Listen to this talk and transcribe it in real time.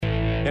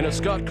And it's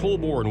Scott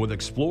Colborn with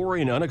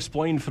Exploring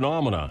Unexplained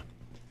Phenomena.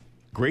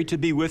 Great to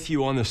be with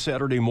you on this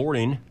Saturday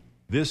morning.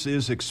 This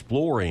is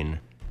Exploring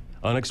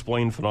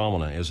Unexplained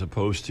Phenomena, as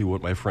opposed to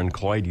what my friend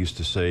Clyde used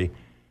to say,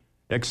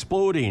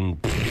 exploding,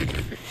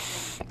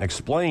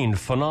 explained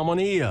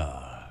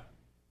phenomena.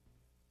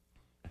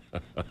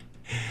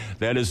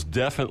 That is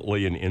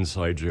definitely an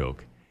inside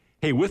joke.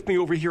 Hey, with me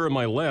over here on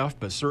my left,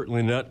 but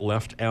certainly not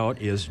left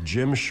out, is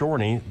Jim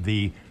Shorney,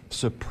 the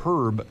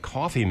superb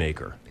coffee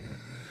maker.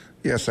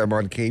 Yes, I'm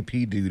on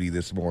KP duty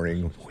this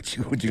morning.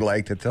 Would you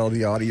like to tell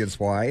the audience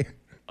why?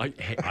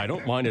 I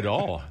don't mind at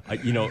all.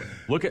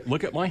 Look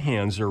at my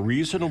hands. They're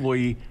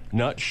reasonably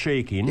not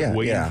shaking,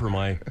 waiting for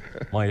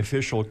my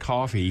official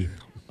coffee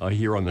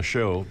here on the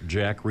show,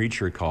 Jack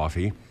Reacher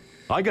Coffee.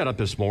 I got up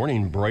this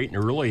morning bright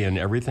and early and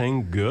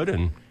everything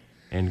good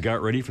and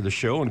got ready for the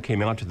show and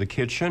came out to the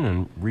kitchen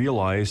and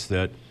realized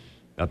that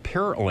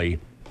apparently,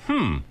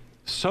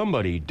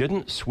 somebody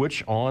didn't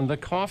switch on the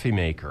coffee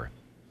maker.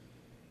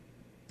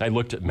 I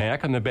looked at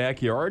Mac in the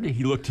backyard.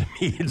 He looked at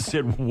me and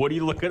said, "What are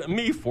you looking at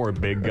me for,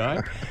 big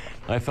guy?"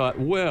 I thought,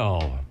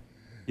 well,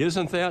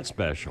 isn't that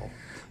special?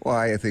 Well,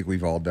 I think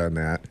we've all done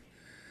that.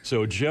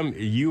 So, Jim,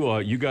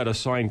 you got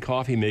assigned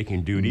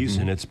coffee-making duties,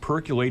 and it's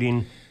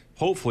percolating,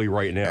 hopefully,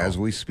 right now. As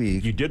we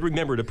speak. You did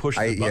remember to push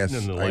the button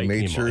and the light came on.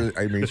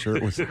 I made sure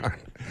it was on.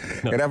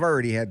 No. And I've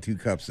already had 2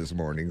 cups this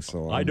morning,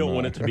 so I don't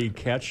want it to be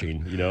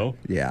catching,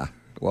 Yeah.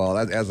 Well,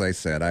 as I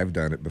said, I've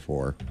done it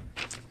before.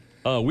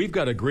 We've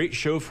got a great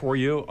show for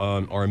you.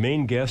 Our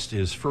main guest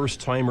is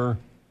first-timer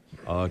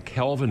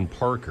Calvin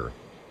Parker.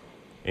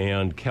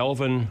 And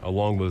Calvin,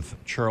 along with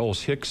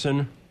Charles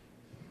Hickson,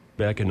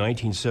 back in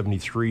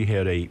 1973,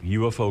 had a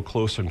UFO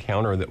close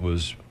encounter that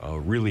was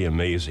really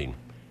amazing.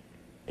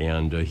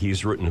 And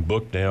he's written a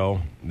book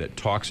now that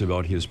talks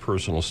about his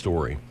personal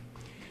story.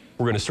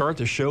 We're going to start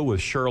the show with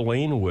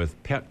Charlene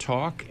with Pet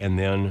Talk, and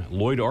then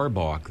Lloyd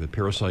Arbach, the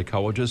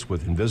parapsychologist,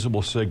 with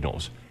Invisible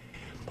Signals.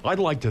 I'd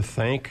like to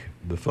thank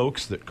the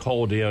folks that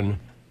called in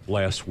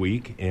last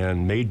week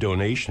and made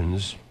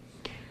donations.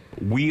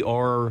 We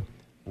are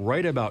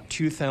right about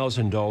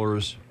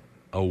 $2,000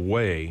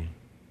 away,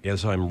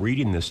 as I'm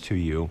reading this to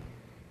you,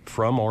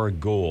 from our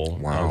goal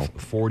of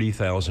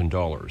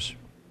 $40,000.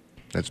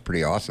 That's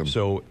pretty awesome.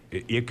 So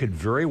it could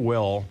very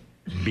well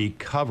be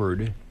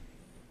covered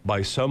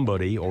by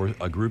somebody or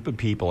a group of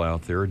people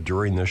out there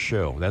during this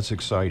show. That's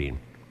exciting.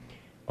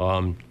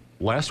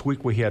 Last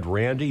week we had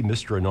Randy,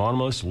 Mr.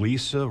 Anonymous,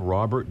 Lisa,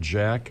 Robert,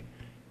 Jack,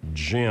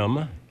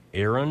 Jim,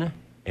 Aaron,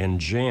 and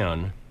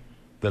Jan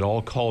that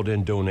all called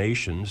in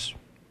donations.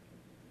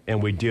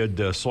 And we did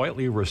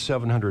slightly over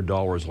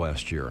 $700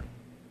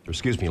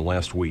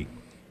 last week.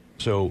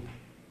 So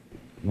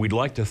we'd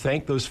like to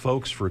thank those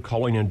folks for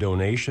calling in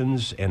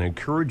donations and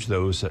encourage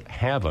those that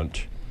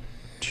haven't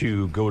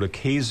to go to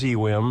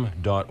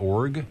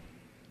kzum.org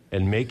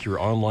and make your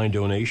online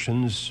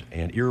donations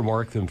and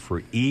earmark them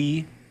for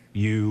EUP.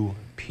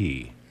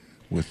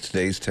 With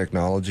today's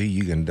technology,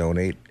 you can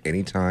donate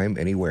anytime,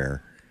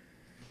 anywhere.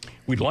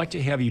 We'd like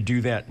to have you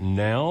do that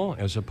now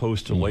as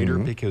opposed to later,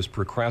 because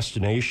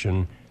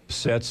procrastination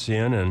sets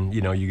in and,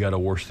 you got to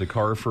wash the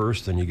car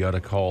first and you got to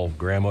call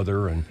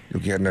grandmother. And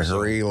you'll get in a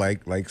hurry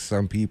like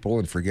some people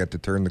and forget to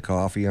turn the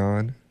coffee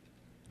on.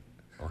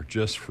 Or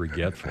just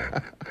forgetful.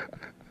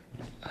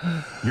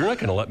 You're not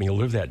going to let me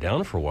live that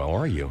down for a while,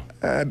 are you?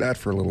 Not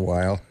for a little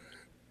while.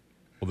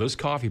 Well, this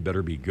coffee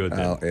better be good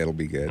then. It'll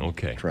be good.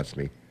 Okay. Trust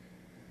me.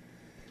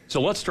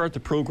 So let's start the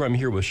program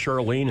here with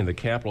Charlene in the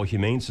Capital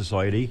Humane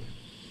Society,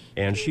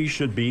 and she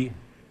should be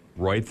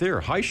right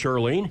there. Hi,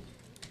 Charlene.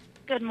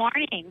 Good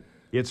morning.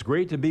 It's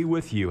great to be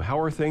with you. How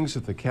are things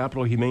at the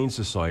Capital Humane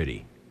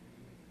Society?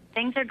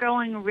 Things are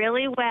going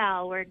really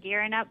well. We're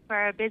gearing up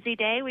for a busy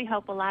day. We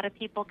hope a lot of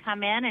people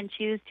come in and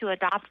choose to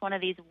adopt one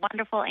of these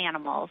wonderful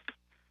animals.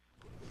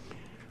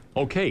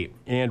 Okay,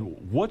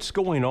 and what's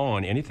going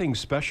on? Anything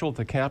special at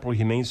the Capital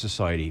Humane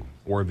Society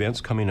or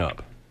events coming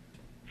up?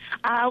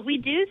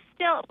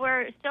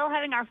 We're still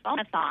having our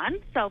phone-a-thon,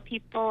 so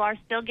people are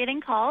still getting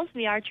calls.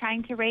 We are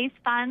trying to raise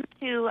funds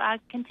to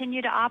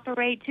continue to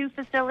operate 2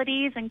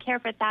 facilities and care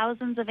for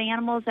thousands of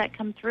animals that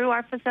come through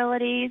our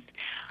facilities.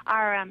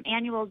 Our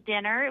annual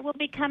dinner will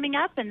be coming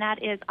up, and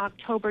that is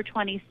October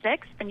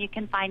 26th, and you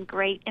can find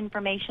great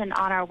information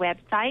on our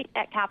website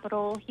at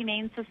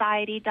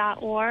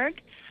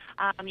capitalhumanesociety.org.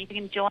 You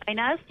can join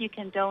us. You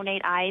can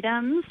donate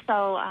items.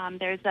 So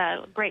there's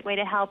a great way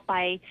to help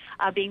by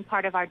being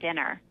part of our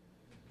dinner.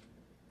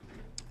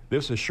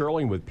 This is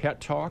Charlene with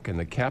Pet Talk and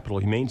the Capital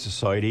Humane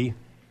Society,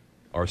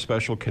 our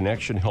special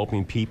connection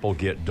helping people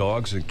get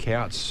dogs and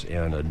cats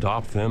and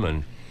adopt them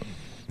and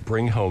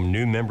bring home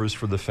new members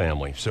for the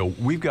family. So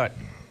we've got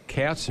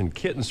cats and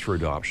kittens for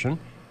adoption.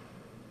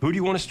 Who do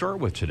you want to start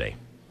with today?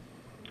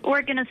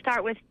 We're going to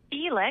start with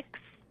Felix.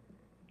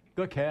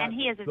 The cat. And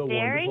he is a the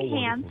very wonderful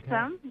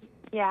handsome,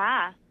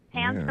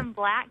 handsome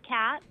black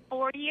cat,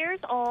 4 years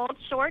old,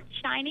 short,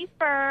 shiny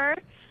fur,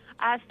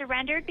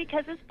 surrendered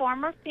because his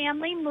former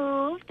family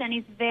moved, and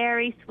he's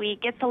very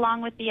sweet, gets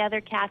along with the other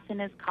cats in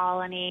his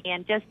colony,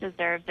 and just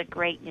deserves a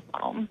great new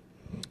home.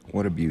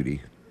 What a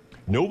beauty.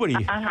 Nobody.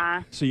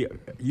 Uh-huh. See,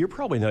 you're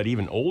probably not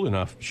even old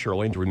enough,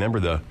 Charlene, to remember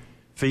the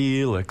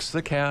Felix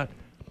the cat,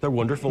 the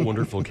wonderful,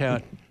 wonderful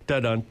cat.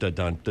 Da-dun,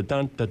 da-dun,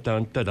 da-dun,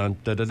 da-dun, da-dun,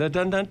 da-dun,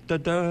 da-dun,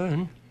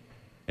 da-dun.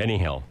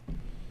 Anyhow.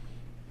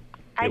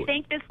 I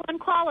think this one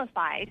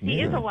qualifies.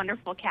 He is Yeah. a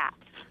wonderful cat.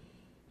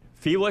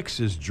 Felix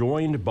is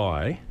joined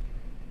by...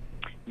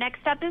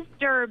 Next up is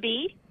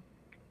Derby.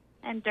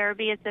 And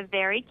Derby is a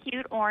very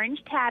cute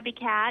orange tabby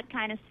cat,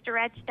 kind of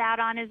stretched out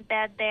on his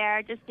bed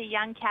there. Just a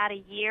young cat,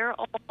 a year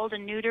old, a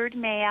neutered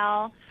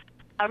male.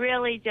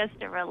 Really just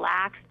a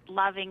relaxed,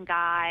 loving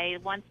guy.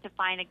 Wants to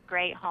find a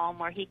great home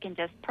where he can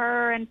just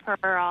purr and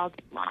purr all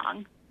day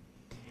long.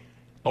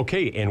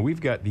 Okay, and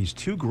we've got these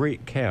two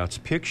great cats.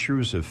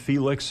 Pictures of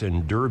Felix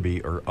and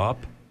Derby are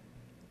up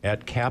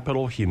at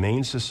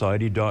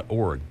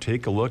capitalhumanesociety.org.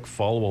 Take a look,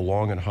 follow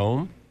along at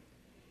home.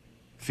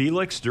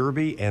 Felix,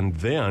 Derby, and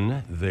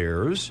then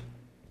there's...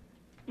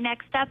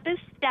 Next up is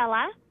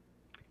Stella.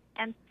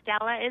 And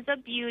Stella is a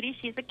beauty.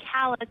 She's a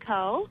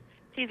calico.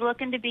 She's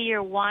looking to be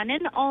your one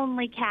and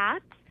only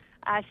cat.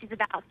 She's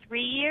about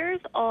 3 years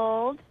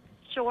old,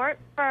 short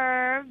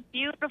fur,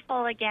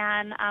 beautiful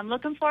again.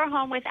 Looking for a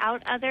home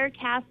without other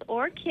cats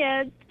or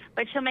kids,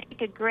 but she'll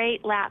make a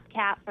great lap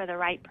cat for the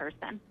right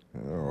person.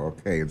 Oh,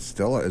 okay. And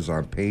Stella is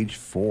on page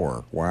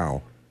 4.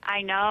 Wow.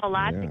 I know,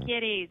 lots Yeah. of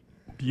kitties.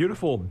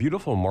 Beautiful,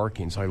 beautiful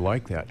markings. I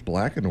like that.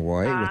 Black and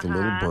white with a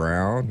little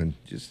brown, and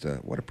just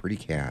what a pretty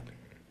cat.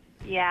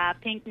 Yeah,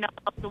 pink nose,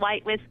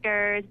 white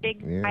whiskers,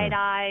 big Yeah. bright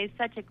eyes.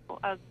 Such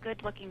a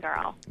good-looking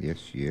girl. Yes,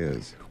 she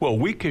is. Well,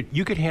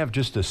 you could have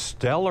just a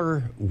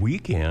stellar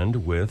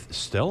weekend with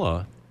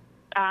Stella.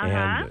 Uh-huh.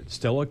 And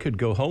Stella could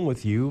go home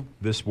with you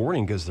this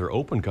morning because they're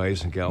open,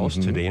 guys and gals,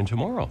 today and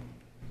tomorrow.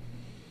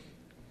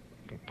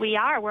 We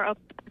are. We're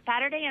open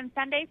Saturday and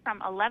Sunday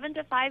from 11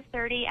 to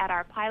 5:30 at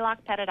our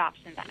Pylock Pet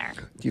Adoption Center.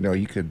 You know,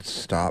 you could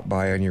stop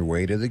by on your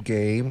way to the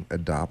game,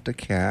 adopt a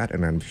cat,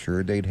 and I'm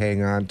sure they'd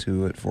hang on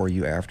to it for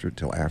you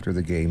till after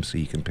the game so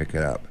you can pick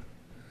it up.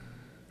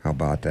 How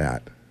about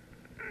that?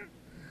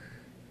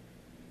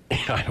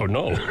 I don't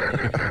know.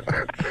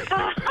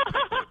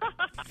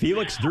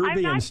 Felix,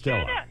 Derby, and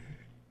Stella.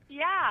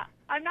 Yeah,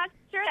 I'm not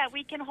sure that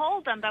we can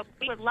hold them, but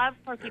we would love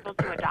for people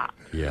to adopt.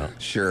 Yeah.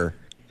 Sure.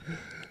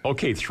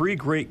 Okay, 3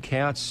 great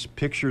cats.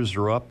 Pictures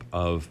are up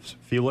of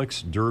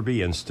Felix,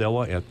 Derby, and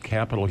Stella at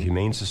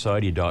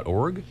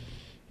capitalhumanesociety.org.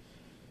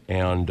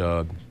 And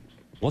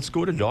let's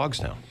go to dogs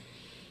now.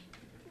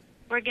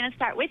 We're going to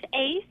start with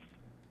Ace,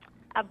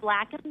 a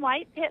black and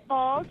white pit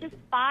bull, just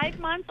 5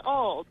 months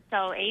old.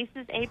 So Ace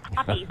is a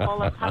puppy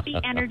full of puppy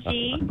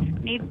energy,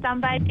 needs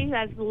somebody who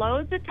has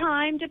loads of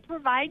time to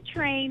provide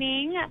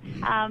training,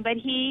 but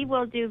he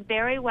will do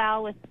very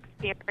well with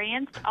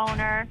experienced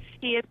owner.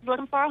 He is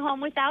looking for a home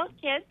without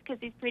kids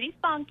because he's pretty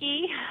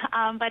funky,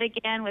 but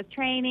again, with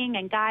training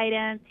and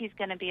guidance, he's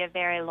going to be a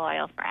very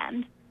loyal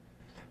friend.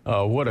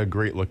 What a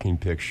great-looking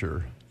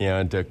picture.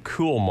 And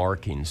cool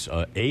markings.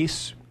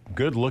 Ace,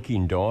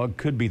 good-looking dog,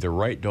 could be the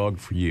right dog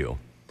for you.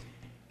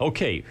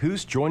 Okay,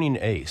 who's joining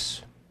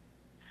Ace?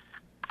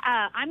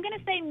 I'm going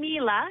to say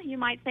Mila. You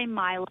might say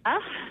Mila.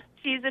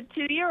 She's a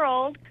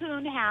 2-year-old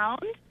coon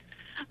hound,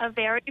 a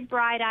very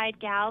bright-eyed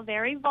gal,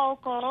 very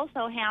vocal.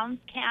 So hounds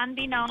can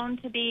be known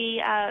to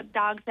be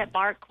dogs that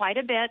bark quite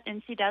a bit,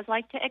 and she does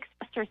like to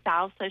express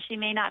herself. So she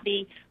may not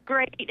be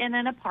great in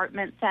an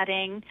apartment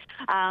setting,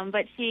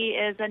 but she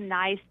is a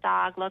nice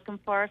dog looking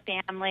for a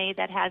family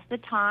that has the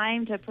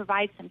time to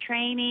provide some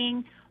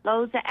training,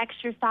 loads of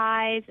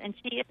exercise, and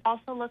she is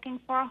also looking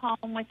for a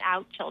home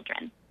without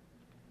children.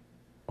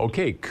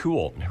 Okay,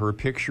 cool. Her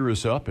picture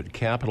is up at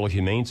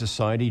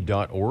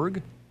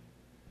capitalhumanesociety.org.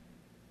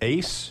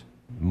 Ace,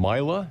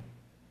 Mila,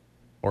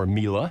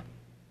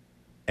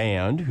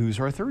 and who's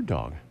our third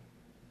dog?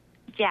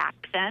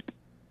 Jackson.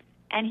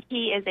 And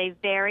he is a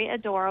very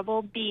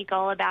adorable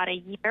beagle, about a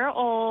year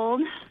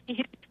old.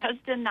 He's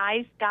just a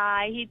nice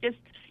guy.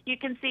 You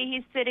can see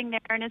he's sitting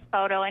there in his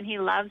photo, and he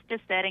loves to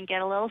sit and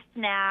get a little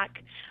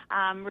snack,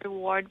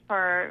 reward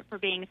for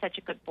being such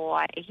a good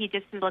boy. He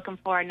just is looking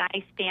for a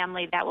nice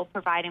family that will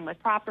provide him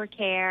with proper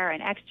care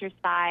and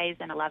exercise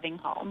and a loving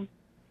home.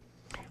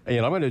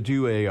 And I'm going to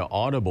do a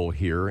audible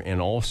here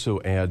and also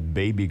add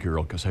baby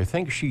girl because I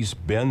think she's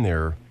been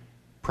there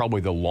probably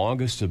the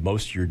longest of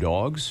most of your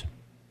dogs.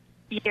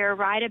 You're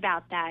right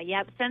about that.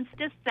 Yep, since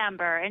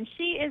December. And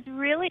she is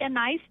really a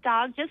nice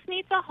dog, just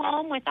needs a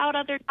home without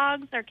other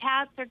dogs or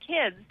cats or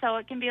kids. So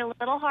it can be a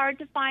little hard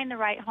to find the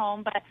right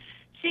home, but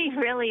she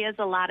really is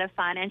a lot of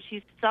fun. And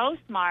she's so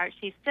smart.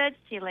 She sits,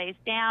 she lays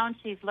down,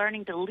 she's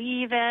learning to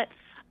leave it.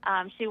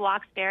 She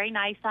walks very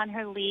nice on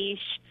her leash.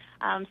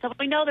 So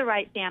we know the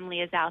right family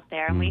is out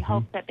there, and we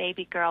hope that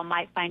baby girl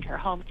might find her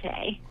home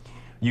today.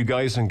 You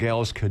guys and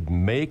gals could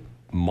make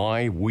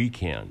my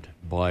weekend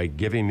by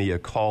giving me a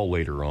call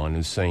later on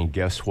and saying,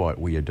 guess what?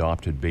 We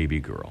adopted baby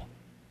girl.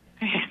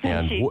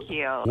 And She's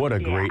cute. What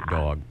a Yeah. great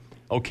dog.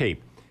 Okay.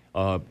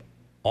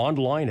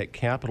 Online at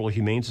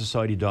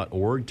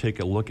capitalhumanesociety.org, take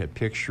a look at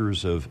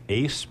pictures of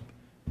Ace,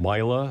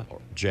 Mila,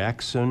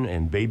 Jackson,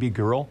 and baby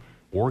girl.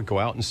 or go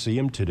out and see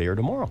him today or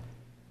tomorrow.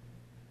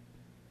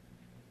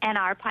 And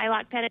our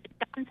Pilot Pet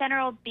Adoption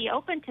Center will be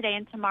open today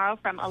and tomorrow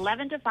from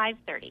 11 to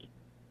 5:30.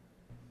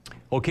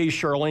 Okay,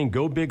 Charlene,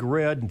 go Big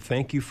Red, and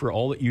thank you for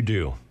all that you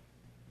do.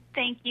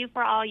 Thank you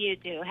for all you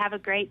do. Have a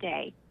great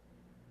day.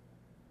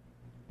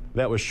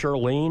 That was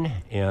Charlene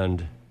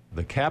and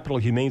the Capital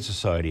Humane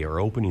Society, our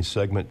opening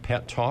segment,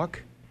 Pet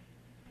Talk.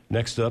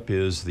 Next up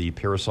is the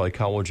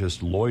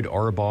parapsychologist Lloyd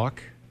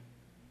Auerbach.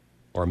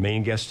 Our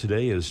main guest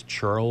today is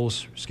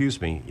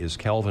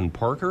Calvin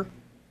Parker.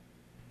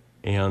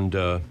 And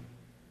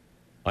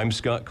I'm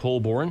Scott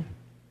Colborn,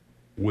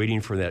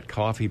 waiting for that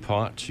coffee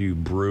pot to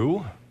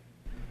brew.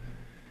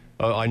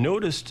 I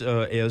noticed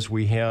as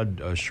we had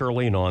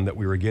Charlene on that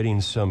we were getting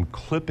some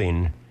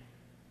clipping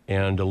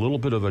and a little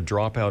bit of a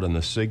dropout in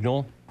the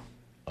signal.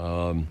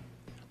 I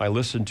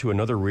listened to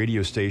another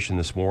radio station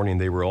this morning.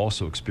 They were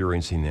also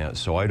experiencing that.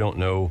 So I don't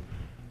know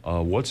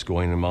what's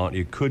going on.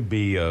 It could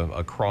be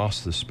across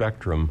the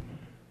spectrum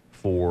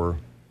for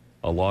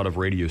a lot of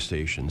radio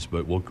stations,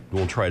 but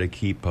we'll try to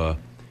keep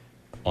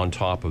on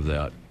top of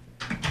that.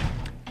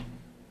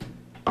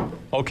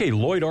 Okay,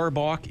 Lloyd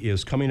Auerbach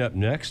is coming up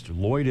next.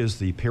 Lloyd is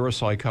the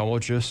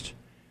parapsychologist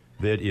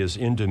that is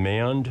in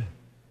demand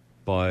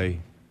by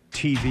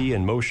TV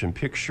and motion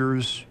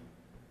pictures.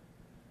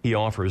 He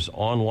offers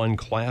online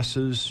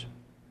classes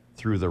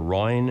through the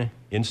Rhine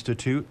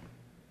Institute.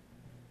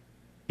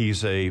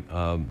 He's a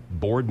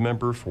board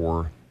member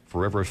for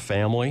Forever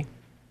Family.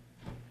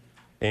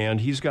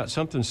 And he's got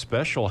something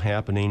special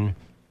happening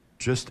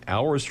just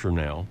hours from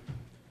now.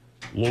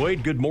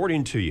 Lloyd, good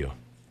morning to you.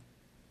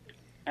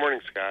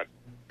 Morning, Scott.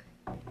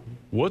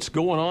 What's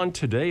going on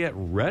today at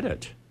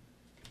Reddit?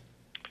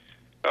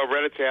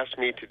 Reddit's asked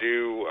me to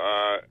do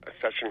a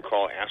session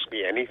called Ask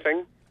Me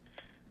Anything,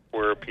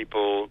 where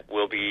people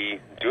will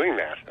be doing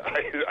that.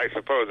 I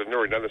suppose I've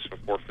never done this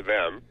before for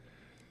them.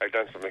 I've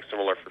done something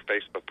similar for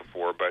Facebook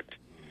before, but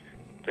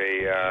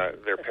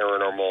they're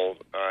paranormal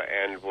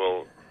and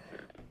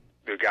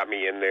they've got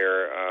me in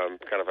there,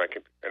 kind of like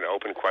an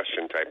open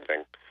question type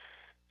thing.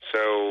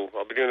 So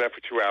I'll be doing that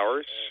for 2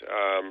 hours,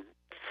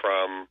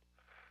 from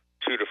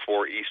 2 to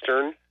 4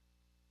 Eastern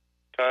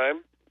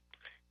time,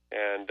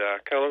 and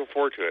kind of looking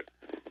forward to it.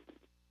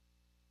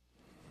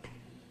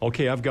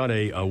 Okay, I've got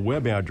a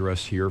web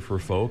address here for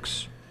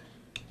folks.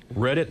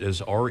 Reddit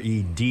is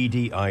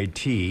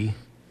Reddit,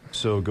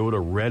 so go to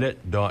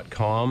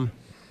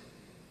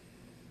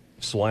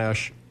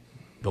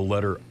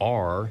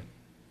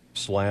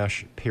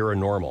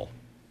reddit.com/R/paranormal,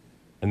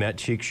 and that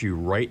takes you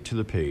right to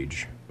the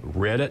page.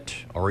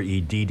 Reddit,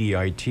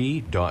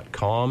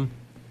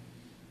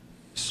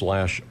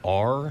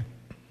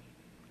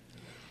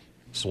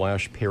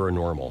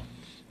 Reddit.com/R/paranormal.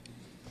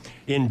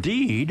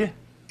 Indeed,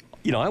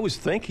 I was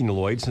thinking,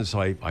 Lloyd, since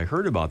I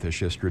heard about this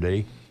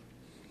yesterday,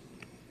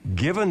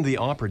 given the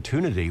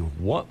opportunity,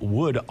 what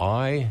would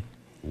I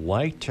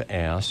like to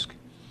ask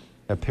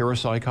a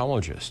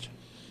parapsychologist?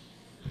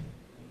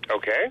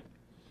 Okay.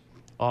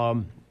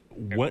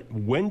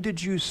 When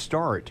did you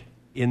start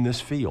in this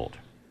field?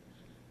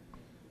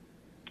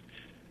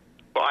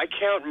 Well, I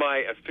count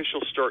my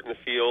official start in the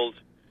field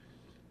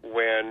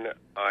when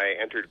I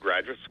entered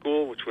graduate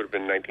school, which would have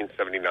been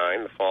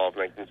 1979, the fall of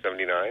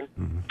 1979.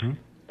 Mm-hmm.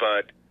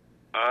 But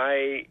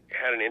I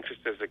had an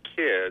interest as a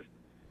kid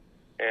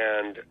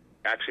and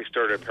actually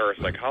started a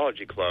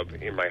parapsychology club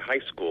in my high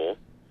school,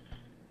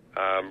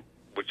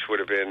 which would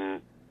have been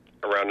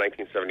around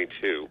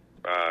 1972.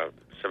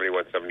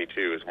 71,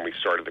 72 is when we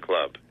started the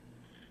club.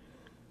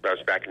 I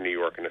was back in New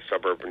York, in a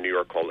suburb of New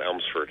York called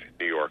Elmsford,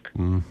 New York.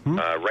 Mm-hmm.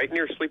 Right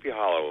near Sleepy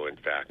Hollow, in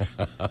fact.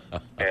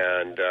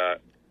 And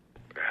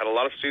had a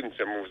lot of students.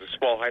 I mean, it was a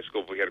small high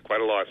school, but we had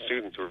quite a lot of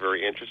students who were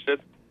very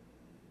interested.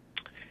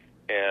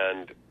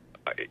 And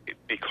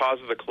because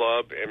of the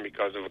club and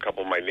because of a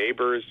couple of my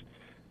neighbors,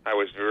 I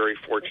was very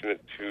fortunate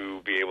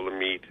to be able to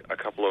meet a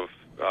couple of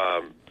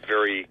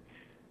very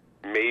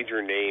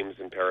major names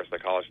in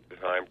parapsychology at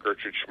the time,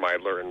 Gertrude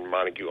Schmeidler and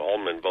Montague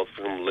Ullman, both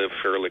of whom live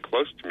fairly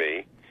close to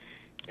me.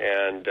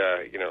 And,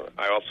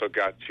 I also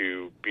got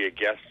to be a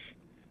guest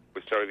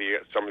with some of the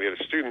other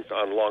students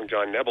on Long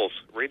John Nebel's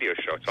radio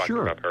show talking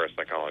about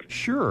parapsychology.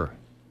 Sure.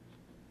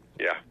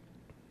 Yeah.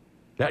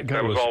 That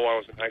was all while I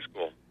was in high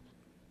school.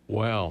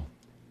 Wow.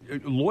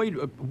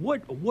 Lloyd,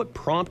 what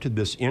prompted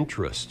this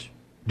interest?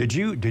 Did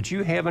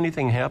you have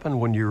anything happen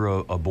when you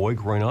were a boy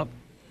growing up?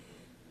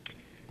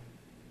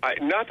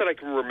 Not that I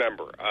can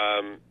remember.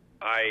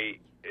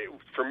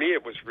 For me,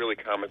 it was really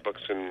comic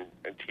books and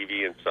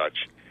TV and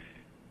such.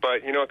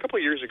 But, a couple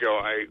of years ago,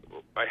 I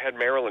had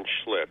Marilyn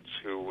Schlitz,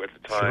 who at the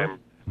time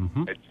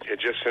had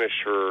just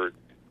finished her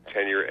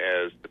tenure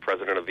as the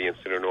president of the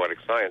Institute of Noetic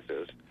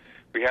Sciences.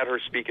 We had her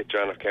speak at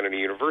John F. Kennedy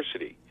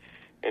University.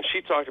 And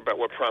she talked about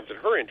what prompted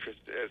her interest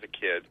as a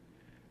kid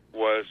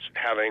was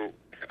having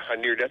a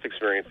near-death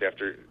experience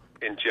after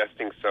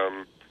ingesting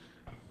some,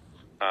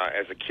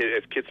 as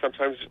kids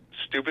sometimes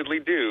stupidly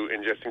do,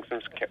 ingesting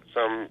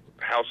some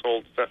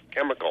household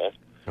chemical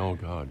oh,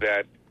 God.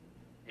 that,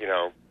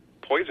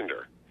 poisoned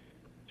her.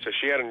 So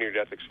she had a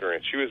near-death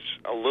experience. She was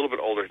a little bit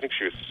older. I think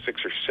she was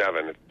 6 or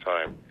 7 at the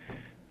time.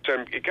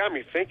 So it got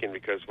me thinking,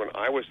 because when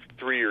I was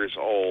 3 years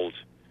old,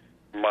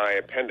 my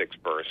appendix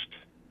burst.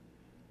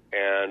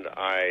 And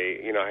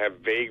I have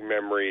vague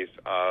memories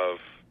of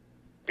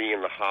being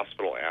in the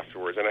hospital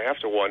afterwards. And I have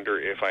to wonder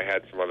if I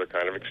had some other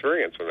kind of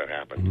experience when that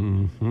happened.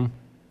 Mm-hmm.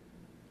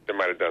 That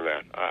might have done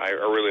that. I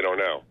really don't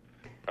know.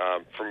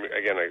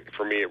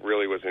 For me, it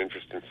really was an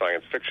interest in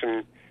science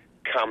fiction,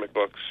 comic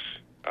books,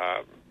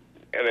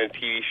 and then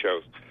TV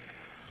shows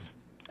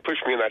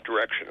pushed me in that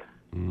direction.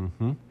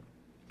 Mm-hmm.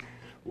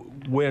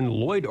 When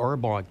Lloyd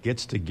Auerbach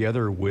gets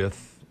together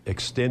with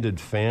extended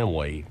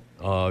family,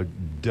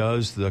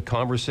 does the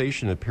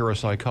conversation of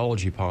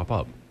parapsychology pop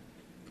up?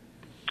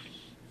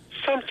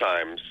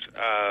 Sometimes.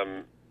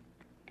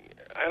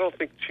 I don't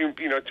think too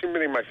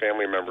many of my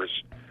family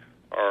members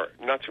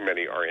not too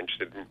many are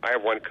interested. I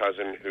have one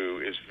cousin who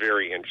is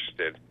very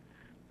interested.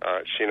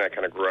 She and I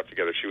kind of grew up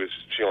together.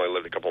 She only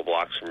lived a couple of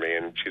blocks from me,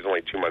 and she's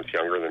only 2 months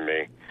younger than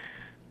me.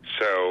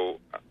 So,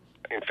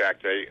 in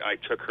fact, I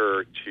took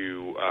her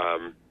to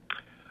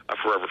a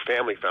Forever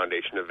Family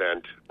Foundation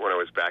event when I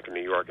was back in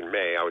New York in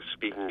May. I was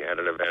speaking at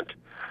an event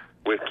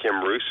with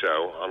Kim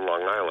Russo on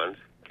Long Island.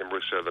 Kim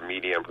Russo, the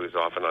medium who's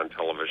often on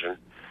television.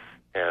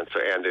 And so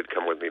Ann did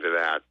come with me to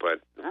that, but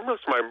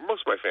most of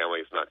my family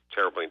is not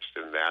terribly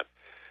interested in that.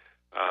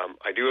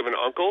 I do have an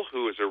uncle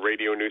who is a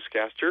radio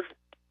newscaster.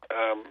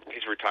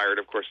 He's retired,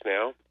 of course,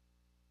 now,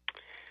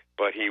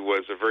 but he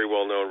was a very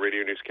well-known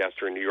radio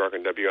newscaster in New York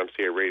on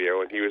WMCA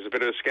radio, and he was a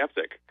bit of a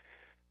skeptic.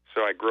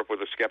 So I grew up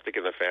with a skeptic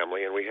in the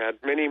family, and we had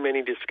many,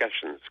 many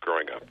discussions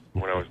growing up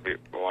while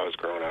I was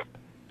growing up.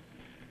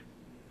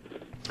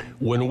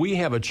 When we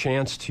have a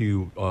chance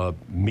to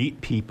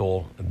meet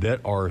people that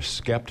are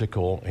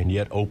skeptical and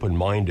yet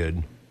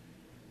open-minded,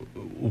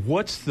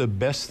 what's the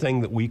best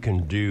thing that we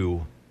can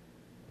do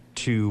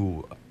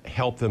to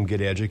help them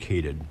get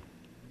educated?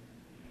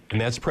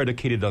 And that's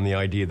predicated on the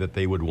idea that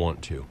they would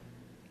want to.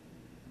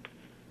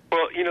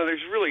 Well,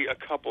 there's really a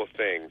couple of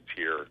things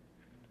here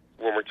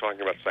when we're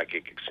talking about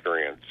psychic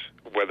experience,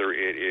 whether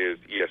it is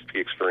ESP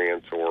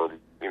experience or,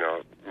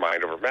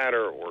 mind over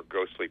matter or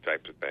ghostly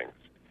types of things.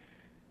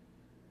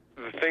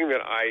 The thing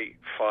that I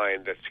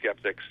find that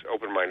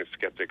open-minded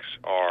skeptics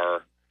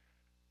are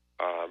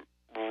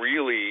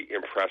really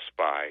impressed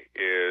by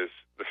is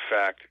the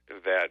fact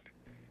that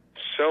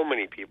so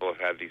many people have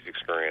had these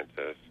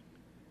experiences,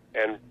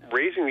 and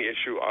raising the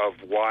issue of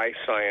why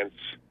science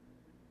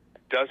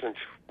doesn't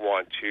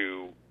want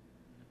to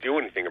do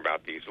anything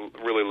about these,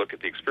 really look at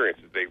the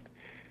experiences.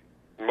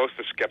 Most of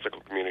the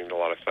skeptical community and a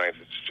lot of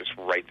scientists just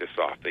write this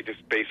off. They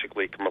just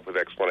basically come up with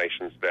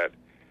explanations that,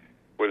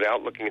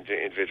 without looking into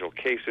individual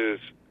cases,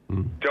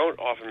 don't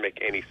often make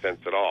any sense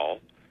at all.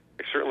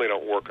 They certainly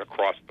don't work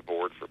across the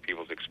board for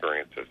people's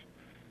experiences.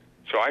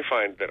 So I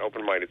find that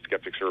open-minded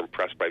skeptics are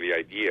impressed by the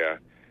idea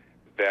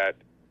that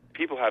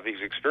people have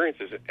these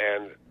experiences,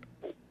 and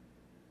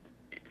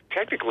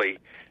technically,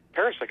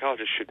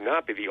 parapsychologists should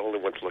not be the only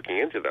ones looking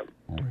into them.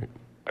 Right.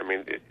 I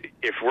mean,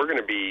 if we're going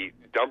to be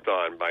dumped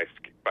on by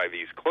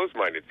these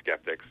closed-minded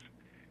skeptics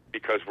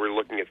because we're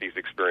looking at these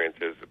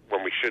experiences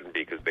when we shouldn't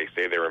be because they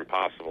say they're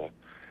impossible,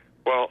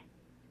 well,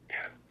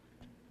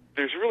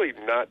 there's really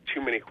not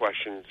too many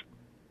questions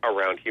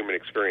around human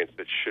experience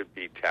that should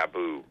be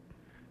taboo.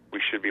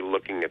 We should be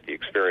looking at the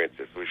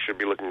experiences. We should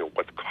be looking at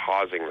what's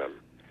causing them.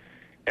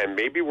 And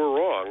maybe we're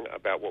wrong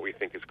about what we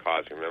think is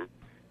causing them,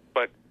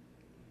 but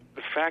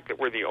the fact that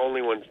we're the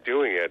only ones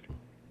doing it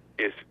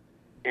is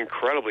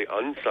incredibly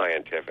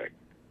unscientific.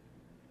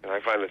 And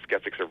I find that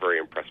skeptics are very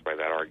impressed by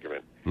that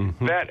argument.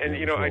 Mm-hmm. That, and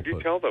I do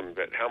tell them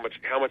that how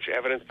much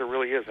evidence there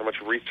really is, how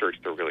much research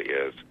there really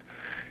is,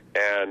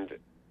 and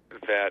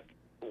that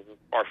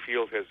our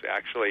field has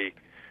actually,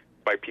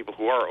 by people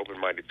who are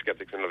open-minded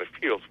skeptics in other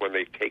fields, when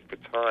they take the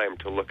time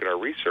to look at our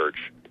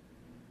research,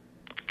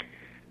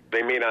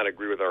 they may not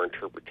agree with our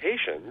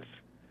interpretations,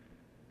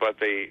 but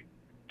they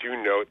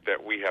do note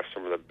that we have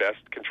some of the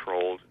best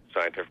controlled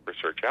scientific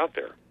research out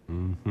there.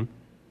 Mm-hmm.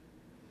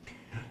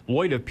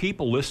 Lloyd, if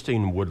people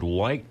listening would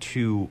like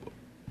to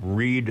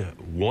read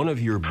one of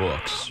your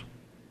books,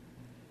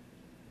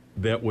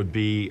 that would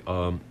be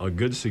a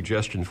good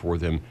suggestion for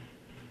them.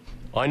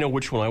 I know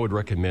which one I would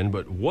recommend,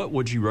 but what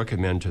would you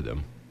recommend to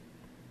them?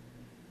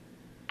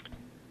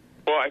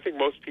 Well, I think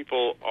most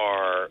people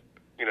are,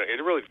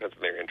 it really depends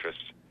on their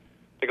interests.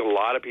 I think a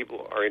lot of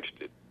people are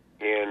interested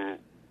in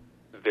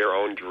their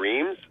own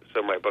dreams,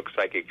 so my book,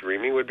 Psychic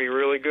Dreaming, would be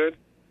really good.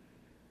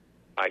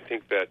 I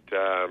think that,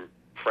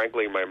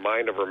 frankly, my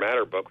Mind Over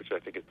Matter book, which I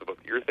think is the book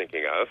you're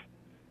thinking of,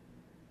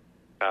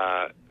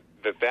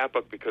 that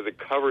book, because it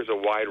covers a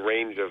wide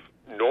range of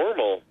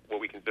what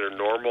we consider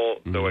normal,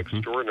 though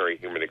extraordinary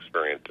human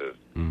experiences,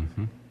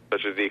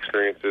 such as the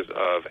experiences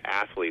of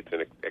athletes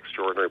in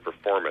extraordinary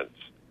performance.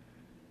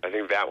 I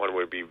think that one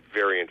would be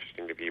very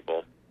interesting to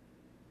people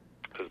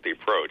because of the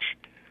approach.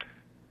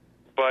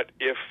 But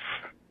if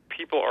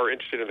people are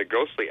interested in the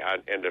ghostly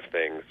end of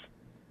things,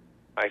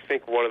 I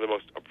think one of the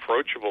most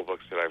approachable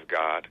books that I've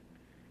got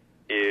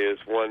is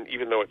one,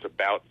 even though it's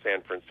about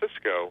San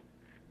Francisco,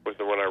 was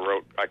the one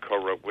I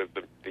co-wrote with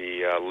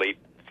the late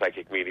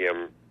psychic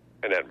medium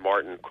Annette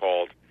Martin,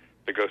 called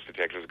The Ghost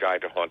Detective's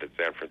Guide to Haunted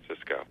San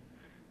Francisco.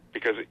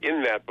 Because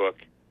in that book,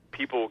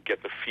 people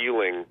get the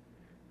feeling,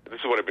 this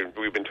is what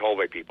we've been told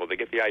by people, they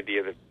get the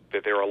idea that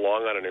they're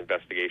along on an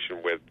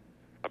investigation with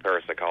a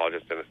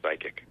parapsychologist and a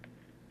psychic.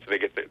 So they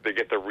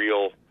get the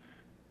real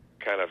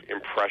kind of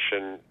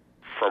impression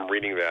from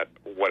reading that,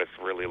 what it's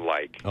really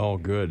like. Oh,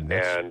 good.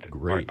 That's and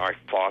great. Our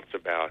thoughts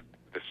about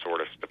this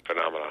sort of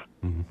phenomena.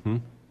 Mm-hmm.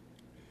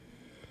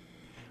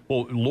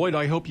 Well, Lloyd,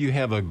 I hope you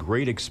have a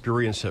great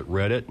experience at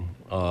Reddit.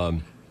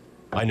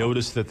 I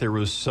noticed that there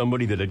was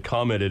somebody that had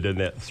commented in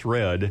that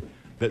thread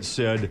that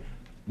said,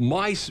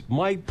 my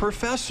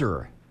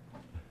professor.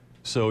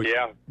 So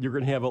yeah, you're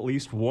going to have at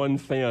least one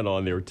fan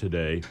on there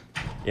today,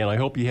 and I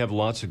hope you have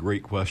lots of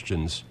great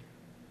questions.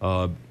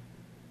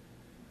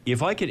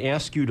 If I could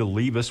ask you to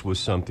leave us with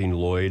something,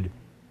 Lloyd,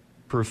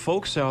 for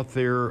folks out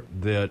there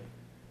that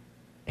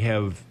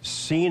have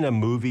seen a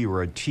movie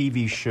or a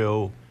TV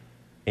show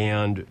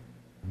and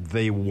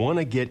they want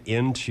to get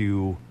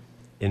into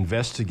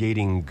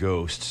investigating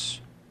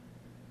ghosts,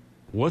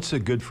 what's a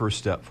good first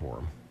step for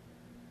them?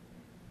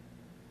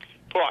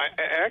 Well, I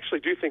actually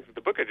do think that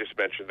the book I just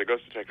mentioned, The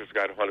Ghost Detective's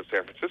Guide to Haunted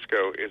San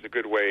Francisco, is a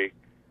good way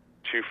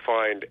to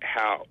find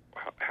how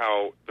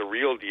the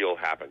real deal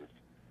happens.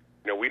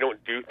 You know, we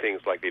don't do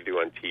things like they do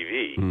on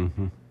TV.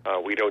 Mm-hmm.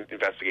 We don't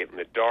investigate in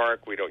the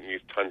dark. We don't use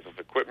tons of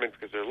equipment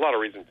because there's a lot of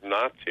reasons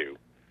not to.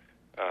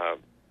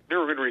 There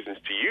are good reasons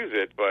to use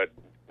it, but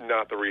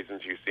not the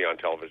reasons you see on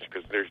television,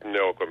 because there's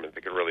no equipment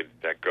that can really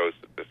detect ghosts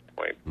at this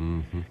point.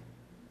 Mm-hmm.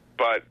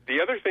 But the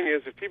other thing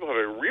is, if people have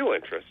a real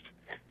interest,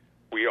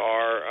 we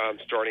are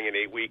starting an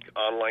 8-week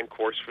online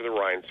course for the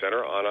Ryan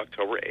Center on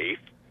October 8th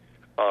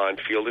on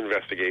field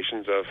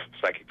investigations of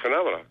psychic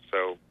phenomena.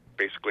 So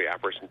basically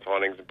apparitions,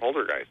 hauntings, and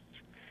poltergeists.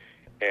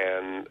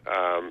 And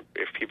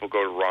if people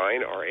go to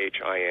Rhine,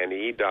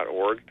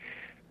 RHINE.org,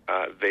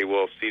 they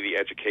will see the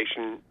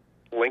education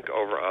link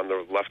over on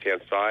the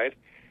left-hand side.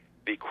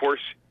 The course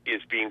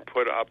is being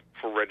put up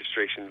for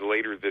registration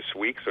later this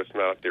week, so it's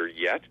not up there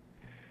yet.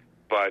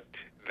 But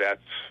that's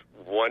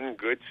one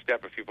good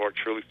step if people are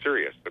truly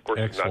serious. The course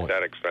is not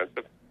that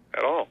expensive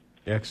at all.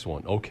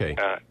 Excellent. Okay.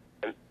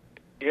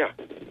 Yeah.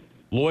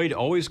 Lloyd,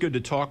 always good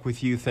to talk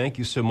with you. Thank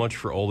you so much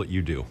for all that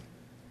you do.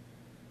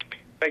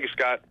 Thank you,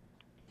 Scott.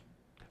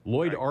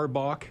 Lloyd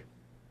Auerbach,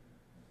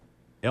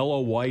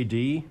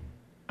 L-O-Y-D,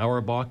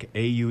 Auerbach,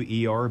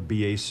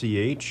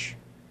 A-U-E-R-B-A-C-H.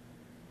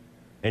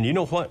 And you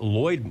know what?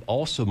 Lloyd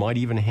also might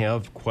even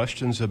have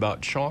questions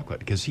about chocolate,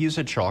 because he is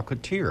a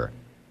chocolatier.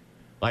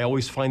 I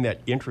always find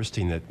that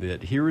interesting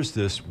that here is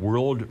this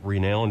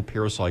world-renowned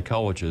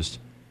parapsychologist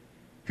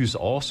who's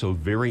also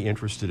very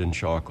interested in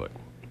chocolate.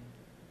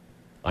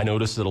 I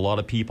noticed that a lot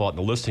of people out in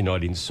the listening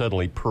audience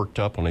suddenly perked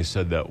up when I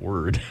said that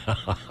word.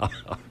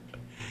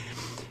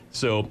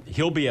 So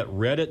he'll be at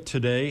Reddit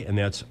today, and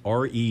that's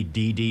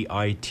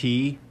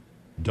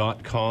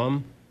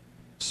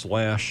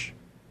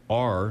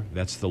reddit.com/R,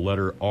 that's the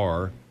letter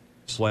R,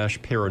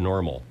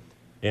 /paranormal.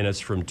 And it's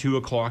from 2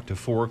 o'clock to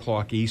 4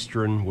 o'clock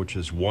Eastern, which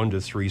is 1 to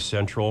 3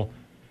 Central.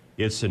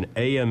 It's an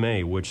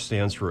AMA, which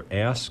stands for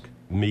Ask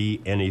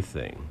Me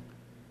Anything.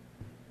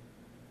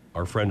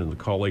 Our friend and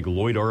colleague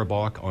Lloyd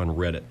Auerbach on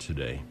Reddit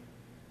today.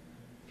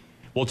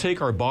 We'll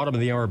take our bottom of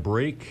the hour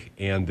break,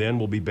 and then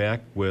we'll be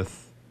back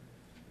with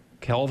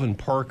Calvin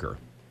Parker.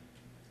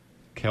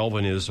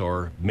 Calvin is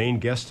our main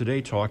guest today,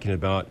 talking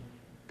about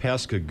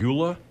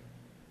Pascagoula,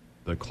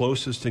 the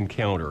closest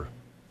encounter,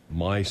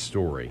 my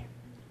story.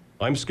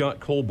 I'm Scott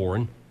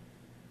Colborn,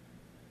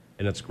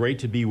 and it's great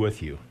to be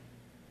with you.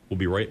 We'll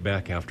be right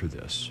back after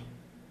this.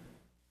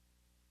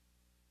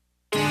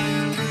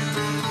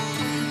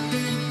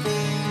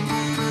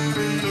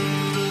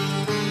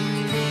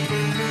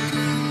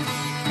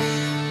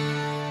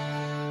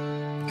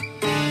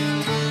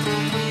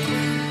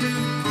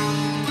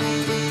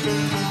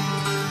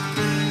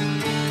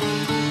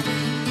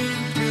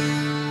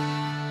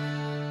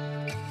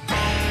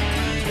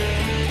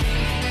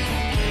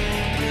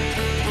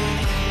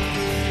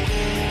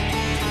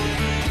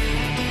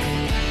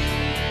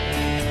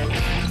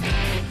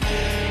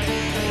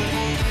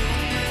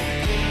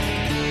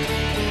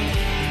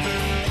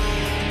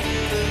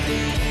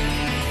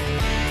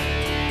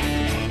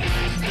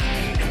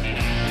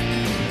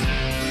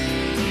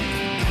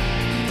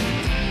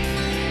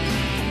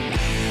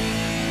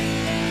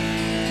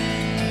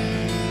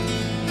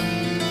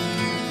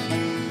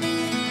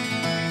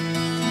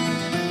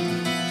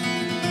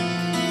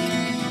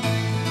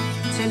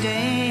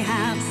 Today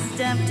I've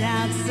stepped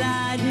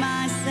outside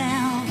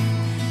myself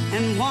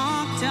and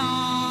walked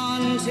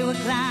on to a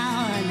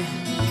cloud.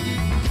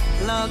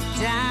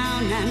 Looked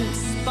down and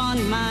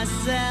spun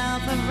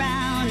myself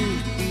around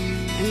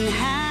and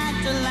had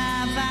to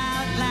laugh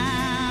out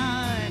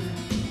loud.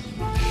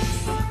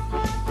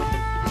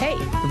 Hey,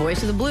 the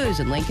voice of the blues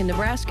in Lincoln,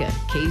 Nebraska.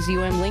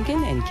 KZUM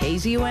Lincoln and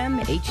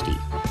KZUM HD.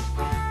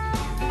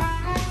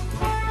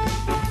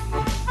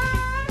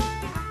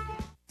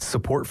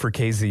 Support Support for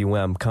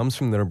KZUM comes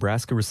from the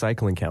Nebraska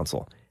Recycling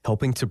Council,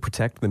 helping to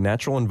protect the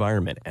natural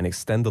environment and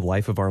extend the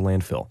life of our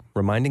landfill,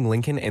 reminding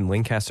Lincoln and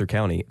Lancaster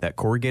County that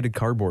corrugated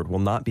cardboard will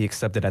not be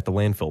accepted at the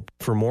landfill.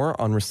 For more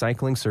on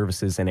recycling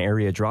services and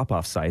area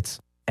drop-off sites,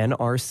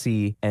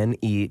 nrcne.org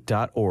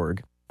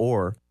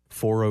or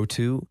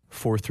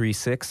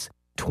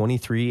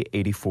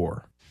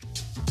 402-436-2384.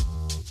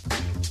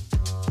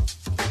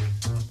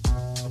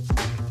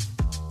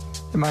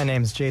 My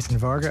name is Jason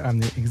Varga. I'm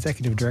the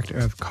executive director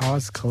of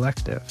Cause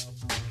Collective.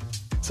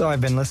 So I've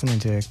been listening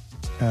to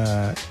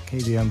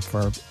KZUM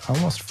for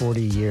almost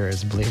 40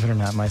 years, believe it or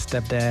not. My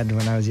stepdad,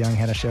 when I was young,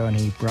 had a show and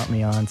he brought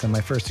me on. So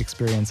my first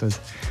experience was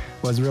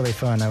really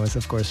fun. I was,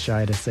 of course,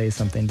 shy to say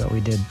something, but we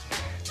did.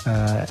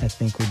 I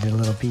think we did a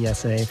little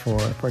PSA for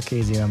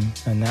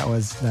KZUM, and that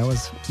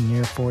was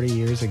near 40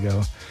 years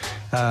ago.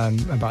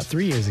 About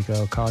 3 years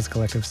ago, Cause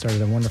Collective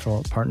started a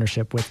wonderful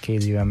partnership with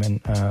KZUM,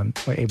 and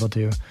we're able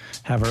to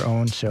have our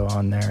own show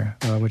on there,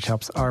 which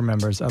helps our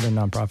members, other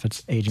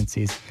nonprofits,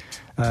 agencies,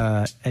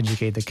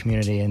 educate the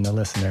community and the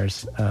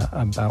listeners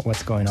about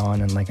what's going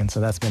on in Lincoln. So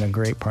that's been a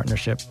great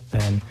partnership,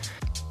 and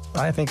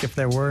I think if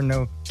there were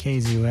no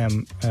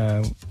KZUM,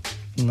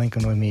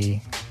 Lincoln would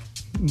be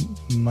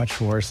much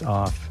worse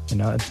off. You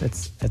know,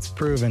 it's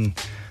proven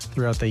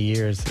throughout the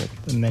years,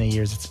 the many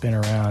years it's been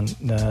around,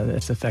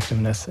 its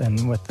effectiveness,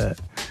 and with the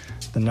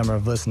number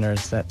of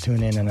listeners that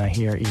tune in and I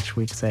hear each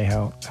week say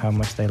how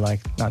much they like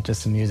not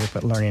just the music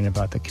but learning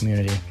about the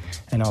community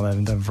and all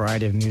the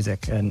variety of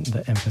music and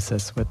the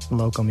emphasis with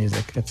local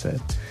music. It's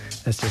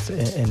just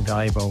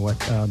invaluable what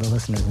the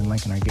listeners in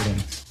Lincoln are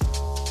getting.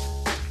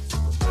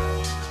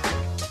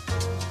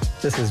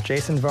 This is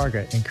Jason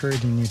Varga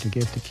encouraging you to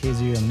give to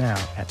KZUM now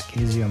at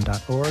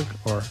kzum.org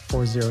or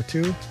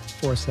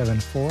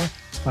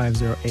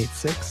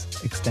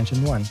 402-474-5086,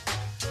 extension 1.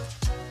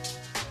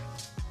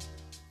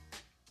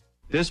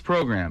 This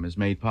program is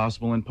made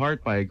possible in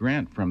part by a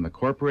grant from the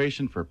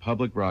Corporation for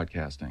Public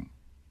Broadcasting.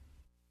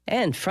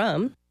 And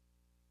from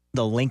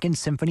the Lincoln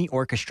Symphony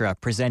Orchestra,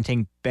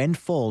 presenting Ben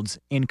Folds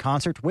in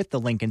concert with the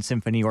Lincoln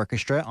Symphony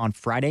Orchestra on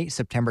Friday,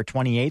 September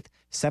 28th,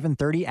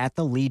 7:30 at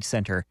the Lead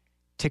Center.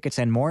 Tickets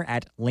and more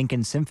at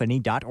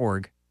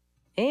lincolnsymphony.org.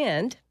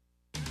 And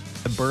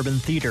the Bourbon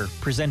Theater,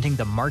 presenting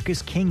the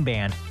Marcus King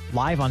Band,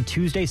 live on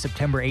Tuesday,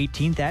 September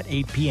 18th at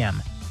 8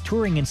 p.m.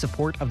 Touring in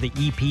support of the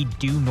EP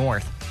Due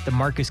North, the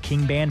Marcus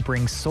King Band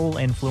brings soul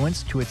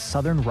influence to its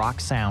southern rock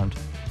sound.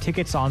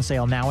 Tickets on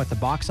sale now at the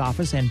box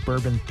office and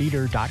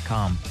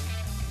bourbontheater.com.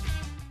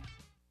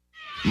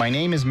 My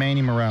name is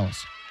Manny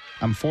Morales.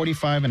 I'm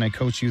 45 and I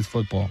coach youth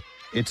football.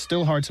 It's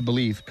still hard to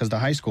believe because the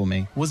high school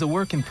me was a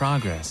work in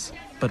progress.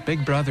 But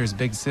Big Brothers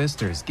Big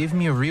Sisters give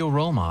me a real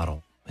role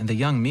model. And the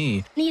young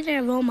me needed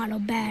a role model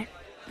bad.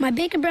 My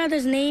big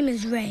brother's name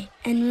is Ray.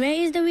 And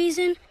Ray is the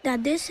reason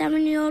that this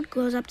 7-year-old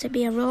grows up to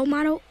be a role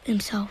model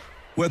himself.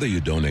 Whether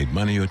you donate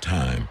money or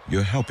time,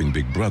 you're helping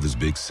Big Brothers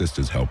Big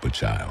Sisters help a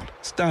child.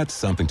 Start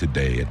something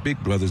today at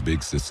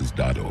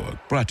bigbrothersbigsisters.org.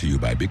 Brought to you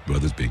by Big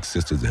Brothers Big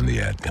Sisters and the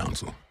Ad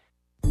Council.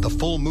 The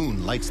full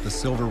moon lights the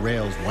silver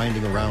rails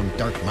winding around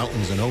dark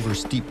mountains and over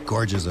steep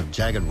gorges of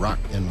jagged rock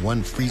and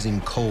one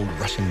freezing cold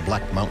rushing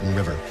black mountain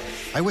river.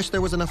 I wish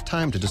there was enough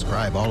time to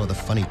describe all of the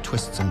funny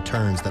twists and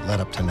turns that led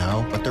up to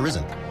now, but there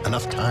isn't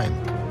enough time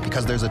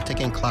because there's a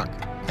ticking clock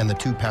and the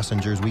two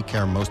passengers we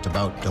care most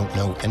about don't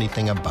know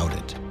anything about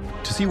it.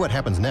 To see what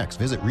happens next,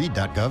 visit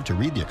read.gov to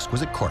read The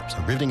Exquisite Corpse,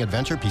 a riveting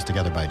adventure pieced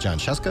together by John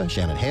Sheska,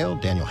 Shannon Hale,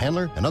 Daniel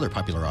Handler, and other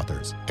popular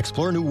authors.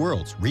 Explore new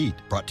worlds. Read.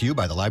 Brought to you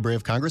by the Library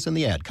of Congress and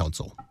the Ad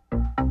Council.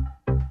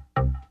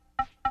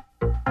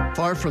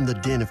 Far from the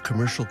din of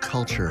commercial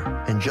culture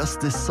and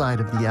just this side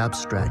of the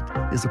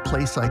abstract is a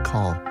place I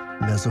call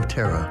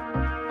Mesoterra.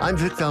 I'm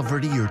Vic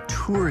Valverde, your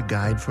tour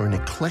guide for an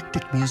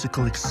eclectic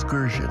musical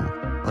excursion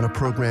on a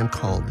program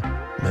called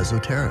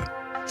Mesoterra.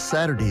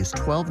 Saturdays,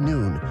 12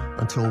 noon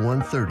until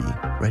 1:30,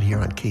 right here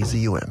on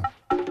KZUM.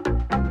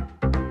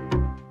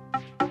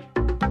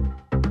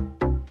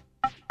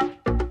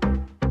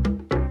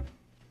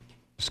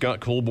 Scott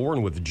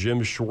Colborn with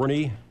Jim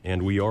Shorney,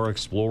 and we are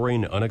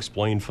exploring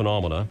unexplained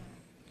phenomena.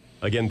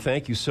 Again,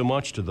 thank you so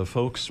much to the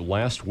folks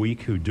last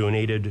week who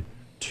donated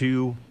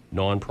to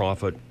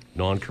nonprofit,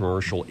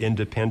 non-commercial,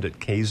 independent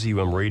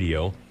KZUM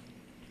radio.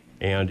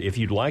 And if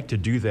you'd like to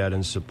do that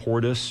and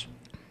support us,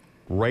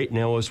 right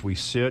now as we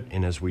sit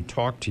and as we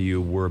talk to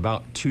you, we're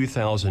about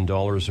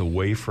 $2,000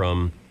 away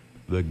from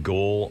the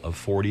goal of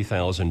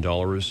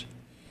 $40,000.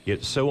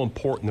 It's so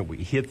important that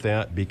we hit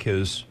that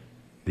because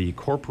the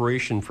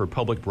Corporation for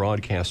Public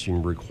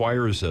Broadcasting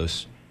requires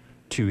us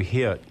to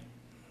hit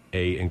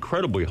a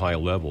incredibly high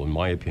level, in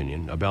my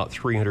opinion, about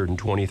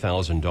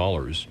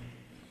 $320,000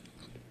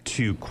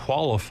 to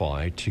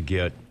qualify to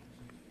get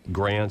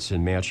grants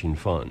and matching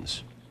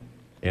funds.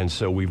 And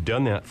so we've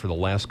done that for the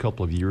last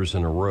couple of years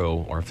in a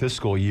row. Our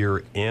fiscal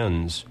year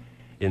ends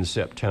in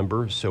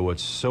September, so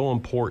it's so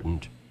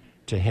important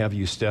to have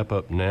you step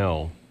up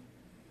now.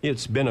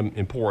 It's been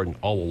important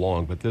all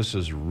along, but this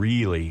is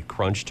really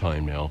crunch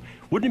time now.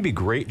 Wouldn't it be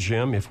great,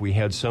 Jim, if we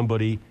had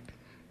somebody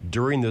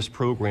during this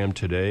program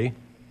today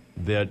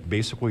that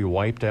basically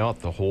wiped out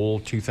the whole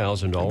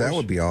 $2,000? That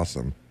would be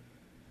awesome.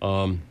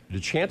 The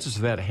chances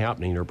of that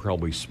happening are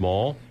probably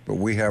small. But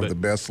we have the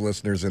best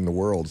listeners in the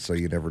world, so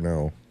you never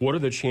know. What are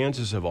the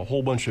chances of a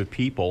whole bunch of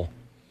people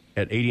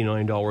at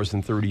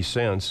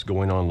 $89.30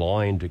 going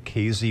online to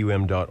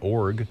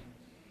kzum.org,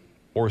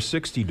 or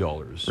 $60?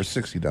 Or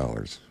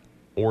 $60.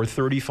 Or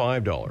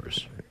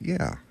 $35.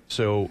 Yeah.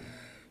 So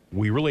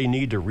we really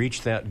need to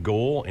reach that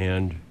goal,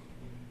 and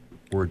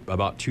we're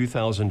about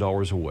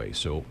 $2,000 away.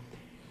 So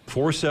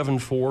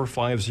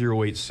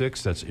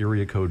 474-5086, that's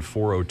area code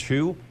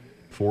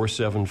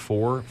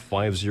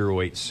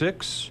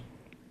 402-474-5086.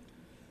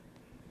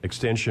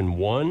 Extension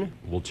 1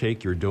 will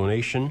take your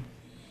donation,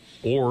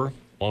 or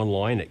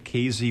online at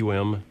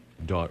kzum.org.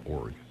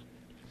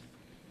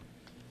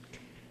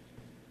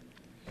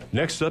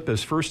 Next up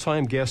is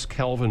first-time guest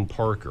Calvin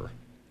Parker.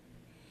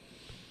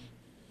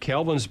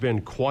 Calvin's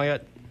been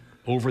quiet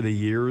over the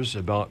years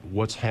about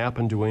what's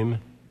happened to him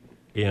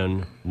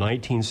in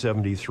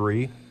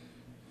 1973.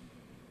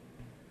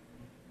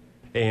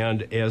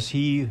 And as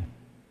he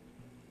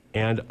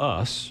and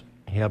us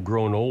have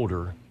grown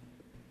older,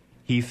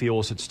 he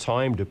feels it's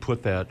time to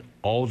put that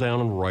all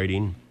down in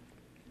writing,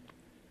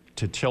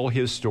 to tell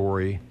his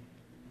story,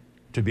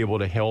 to be able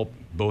to help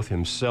both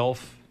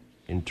himself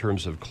in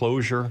terms of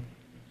closure,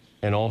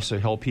 and also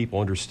help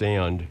people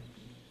understand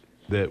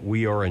that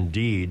we are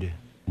indeed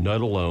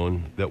not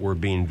alone, that we're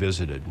being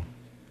visited.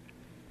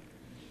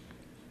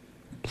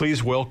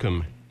 Please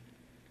welcome,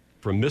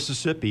 from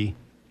Mississippi,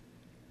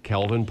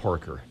 Calvin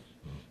Parker.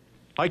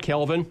 Hi,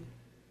 Calvin.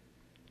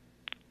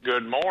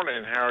 Good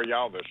morning. How are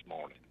y'all this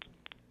morning?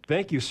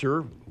 Thank you,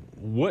 sir.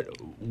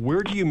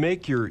 Where do you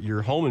make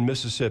your home in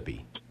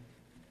Mississippi?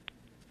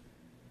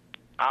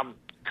 I'm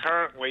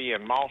currently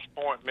in Moss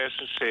Point,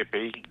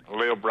 Mississippi. I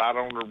live right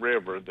on the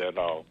river that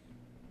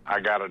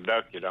I got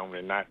abducted on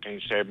in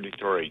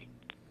 1973.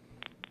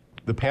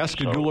 The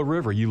Pascagoula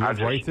River. You live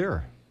right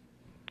there.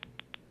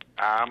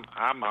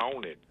 I'm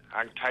on it.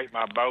 I can take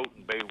my boat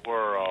and be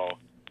where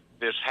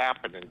this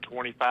happened in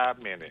 25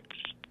 minutes.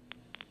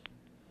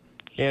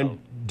 And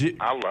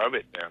I love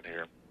it down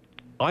here.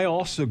 I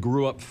also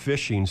grew up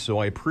fishing, so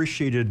I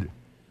appreciated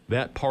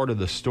that part of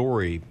the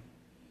story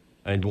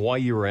and why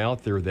you were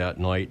out there that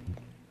night.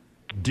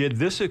 Did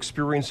this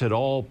experience at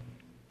all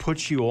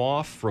put you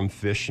off from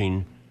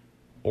fishing,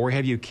 or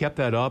have you kept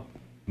that up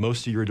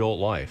most of your adult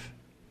life?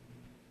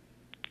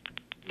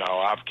 No,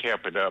 I've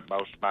kept it up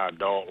most of my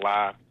adult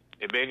life.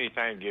 If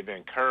anything, it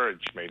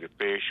encouraged me to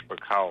fish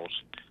because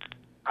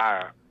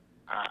I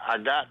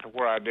got to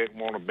where I didn't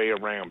want to be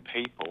around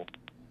people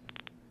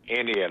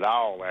any at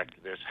all after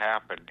this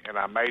happened, and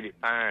I made it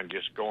fine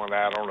just going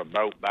out on a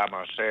boat by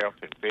myself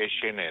and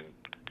fishing and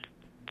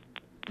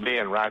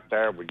being right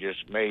there with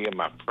just me and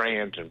my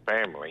friends and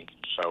family.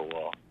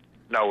 So,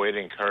 no, it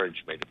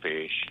encouraged me to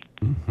fish.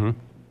 Mm-hmm.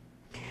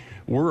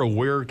 We're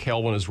aware,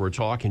 Calvin, as we're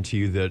talking to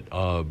you,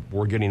 that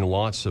we're getting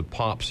lots of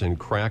pops and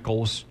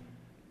crackles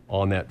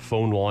on that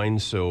phone line.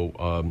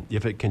 So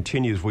if it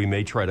continues, we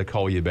may try to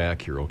call you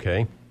back here,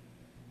 okay?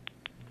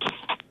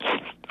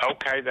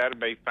 Okay, that'll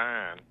be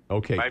fine.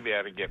 Okay. Maybe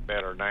that'll get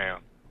better now.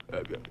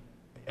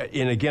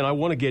 And again, I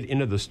want to get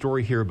into the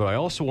story here, but I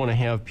also want to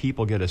have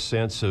people get a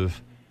sense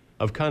of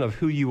kind of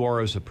who you are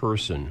as a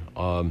person.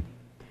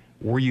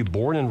 Were you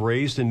born and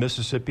raised in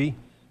Mississippi?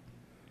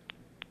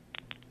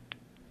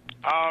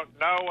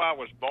 No, I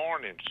was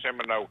born in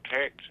Seminole,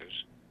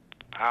 Texas.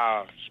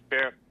 I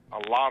spent a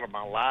lot of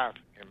my life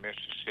in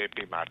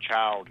Mississippi, my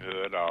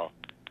childhood,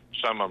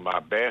 some of my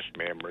best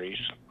memories.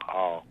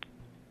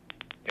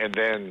 And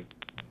then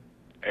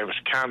it was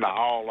kind of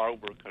all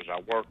over because I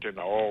worked in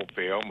the oil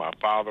field. My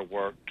father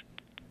worked,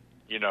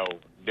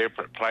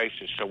 different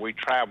places, so we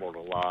traveled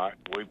a lot.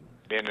 We've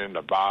been in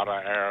Nevada,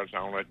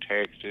 Arizona,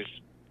 Texas,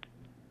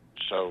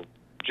 so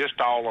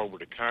just all over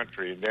the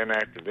country. And then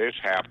after this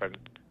happened,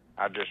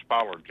 I just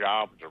followed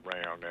jobs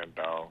around, and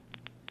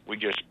we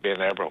just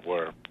been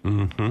everywhere.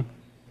 Mm-hmm.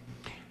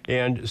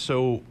 And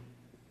so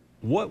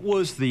what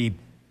was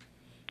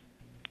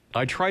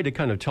I tried to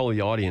kind of tell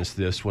the audience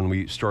this when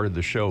we started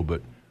the show,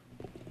 but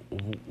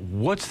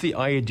what's the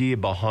idea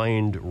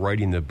behind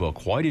writing the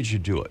book? Why did you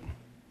do it?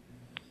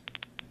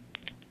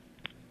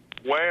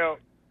 Well,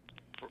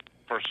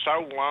 for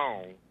so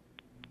long,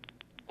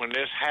 when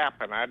this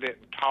happened, I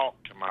didn't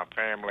talk to my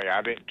family.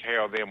 I didn't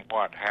tell them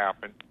what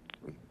happened.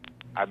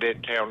 I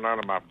didn't tell none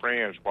of my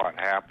friends what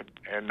happened,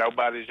 and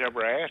nobody's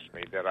ever asked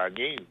me that I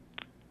knew.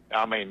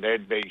 I mean,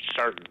 there'd be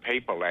certain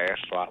people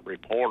asked, like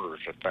reporters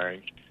or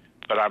things,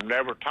 but I've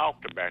never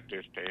talked about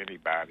this to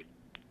anybody.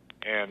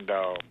 And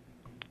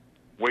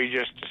we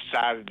just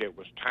decided it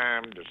was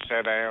time to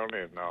sit down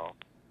and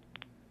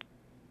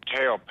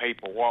tell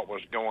people what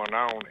was going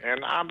on.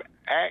 And I'm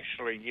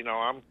actually,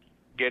 I'm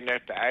getting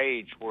at the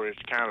age where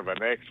it's kind of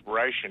an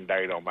expiration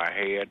date on my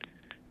head,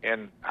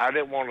 and I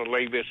didn't want to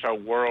leave this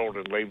old world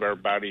and leave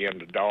everybody in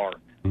the dark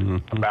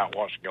about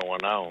what's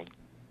going on.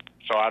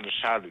 So I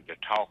decided to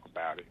talk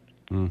about it.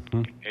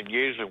 Mm-hmm. And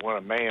usually when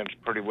a man's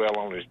pretty well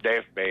on his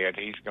deathbed,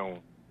 he's going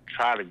to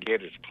try to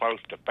get as close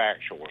to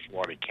factual as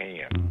what he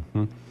can.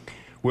 Mm-hmm.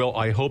 Well,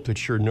 I hope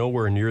that you're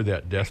nowhere near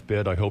that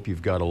deathbed. I hope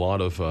you've got a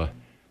lot of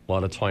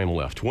time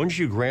left. When did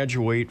you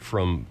graduate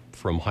from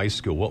high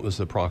school? What was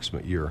the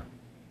approximate year?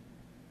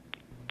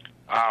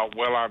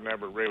 Well, I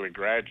never really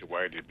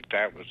graduated, but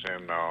that was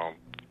in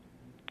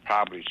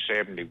probably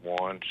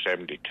 71,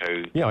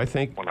 72. Yeah, I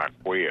think when I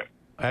quit.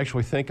 I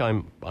actually think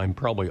I'm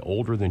probably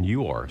older than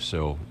you are,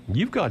 so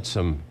you got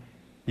some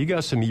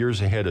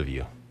years ahead of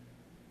you.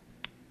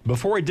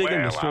 Before I dig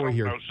in the story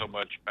here, I don't know so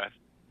much about.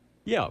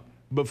 Yeah,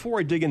 before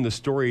I dig in the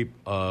story,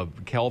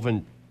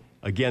 Calvin,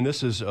 again,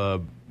 this is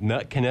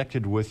not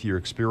connected with your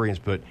experience,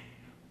 but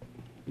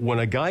when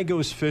a guy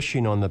goes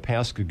fishing on the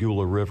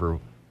Pascagoula River,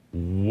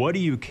 what do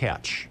you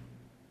catch?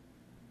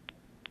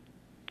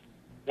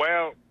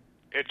 Well,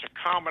 it's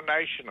a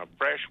combination of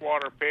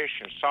freshwater fish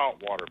and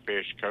saltwater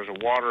fish because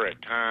the water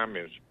at times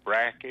is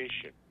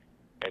brackish, and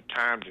at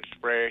times it's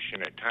fresh,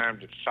 and at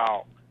times it's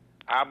salt.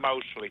 I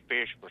mostly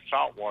fish for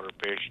saltwater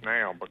fish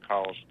now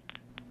because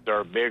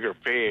they're bigger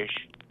fish,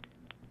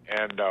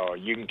 and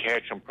you can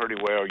catch them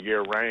pretty well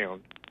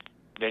year-round.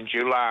 Then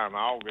July and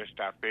August,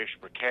 I fish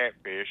for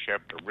catfish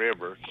up the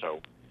river.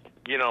 So,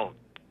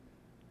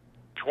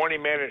 20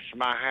 minutes from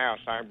my house,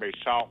 I can be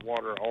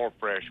saltwater or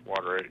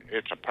freshwater.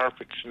 It's a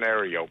perfect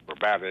scenario for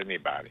about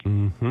anybody.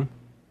 Mm-hmm.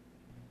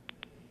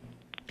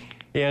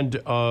 And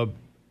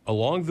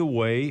along the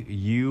way,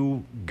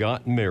 you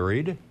got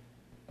married.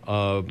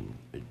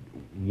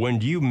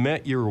 When you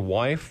met your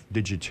wife,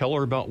 did you tell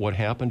her about what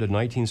happened in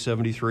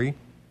 1973?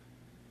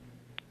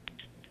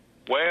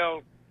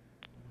 Well,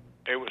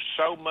 there was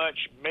so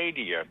much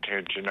media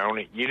attention on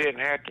it, you didn't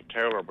have to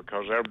tell her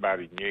because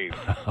everybody knew.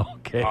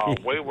 Okay.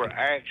 We were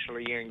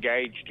actually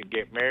engaged to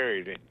get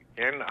married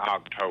in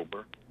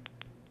October.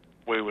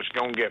 We was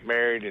going to get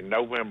married in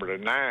November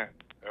the 9th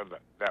of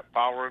that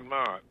following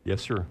month.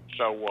 Yes, sir.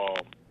 So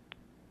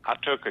I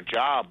took a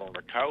job on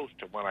the coast,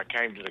 and when I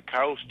came to the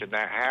coast and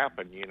that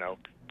happened,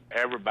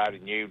 everybody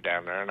knew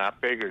down there, and I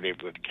figured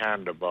it would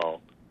kind of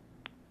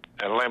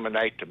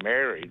eliminate the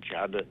marriage.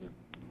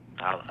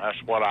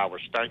 That's what I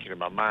was thinking in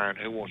my mind.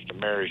 Who wants to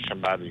marry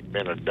somebody who's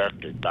been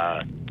abducted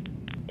by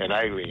an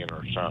alien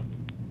or something?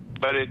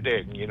 But it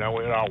didn't. It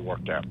all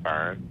worked out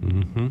fine.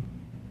 Mm-hmm.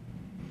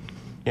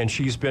 And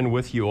she's been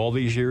with you all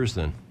these years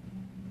then?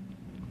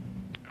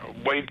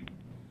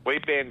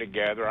 We've been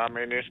together. I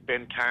mean, there's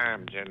been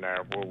times in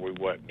there where we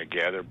wasn't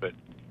together, but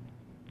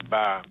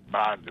by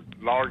the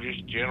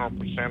largest general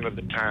percent of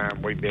the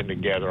time, we've been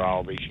together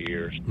all these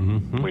years.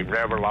 Mm-hmm. We've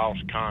never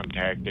lost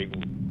contact.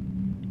 Even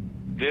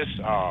this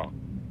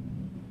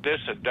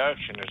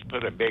abduction has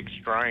put a big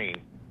strain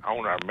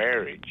on our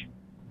marriage.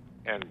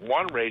 And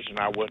one reason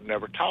I would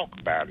never talk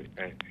about it,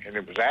 and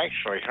it was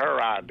actually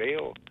her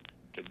ideal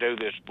to do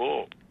this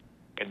book.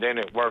 And then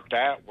it worked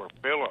out where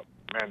Philip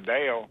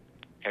Mandel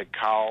had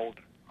called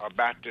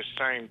about this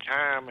same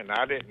time, and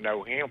I didn't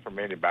know him from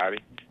anybody,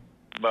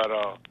 but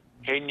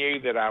he knew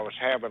that I was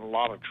having a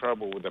lot of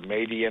trouble with the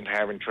media and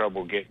having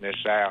trouble getting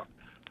this out.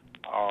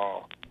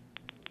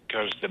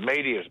 Because the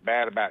media is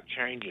bad about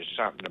changing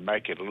something to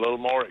make it a little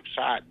more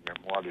exciting than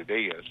what it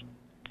is.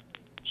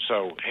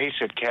 So he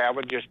said,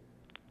 Calvin, just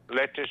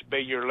let this be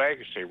your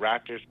legacy.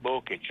 Write this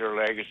book. It's your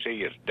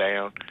legacy. It's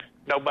down.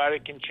 Nobody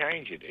can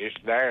change it. It's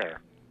there.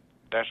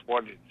 That's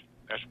what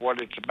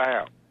it's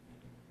about.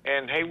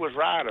 And he was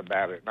right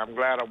about it, and I'm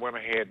glad I went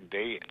ahead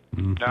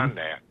and done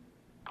that.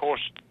 Of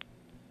course,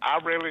 I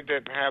really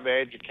didn't have the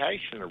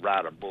education to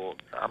write a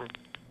book.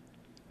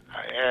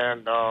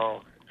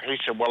 He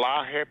said, well,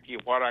 I'll help you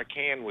what I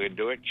can. We'll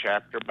do it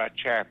chapter by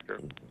chapter.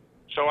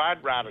 So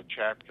I'd write a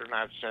chapter, and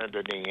I'd send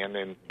it in,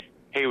 and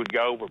he would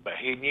go over. But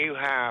he knew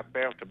how I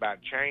felt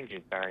about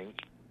changing things.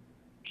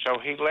 So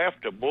he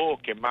left a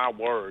book in my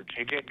words.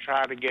 He didn't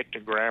try to get the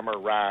grammar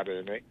right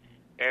in it.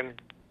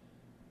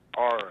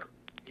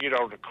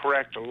 To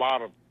correct a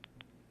lot of,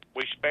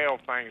 we spell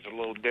things a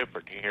little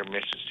different here in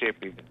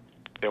Mississippi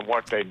than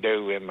what they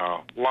do in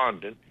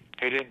London.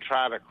 He didn't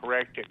try to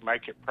correct it,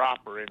 make it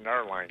proper in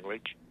their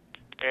language.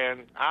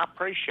 And I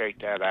appreciate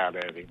that out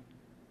of him.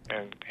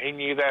 And he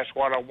knew that's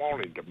what I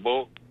wanted, the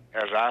book,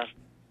 as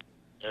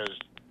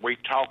we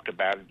talked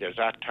about it, as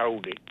I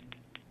told it.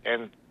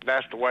 And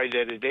that's the way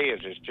that it is.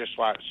 It's just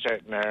like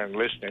sitting there and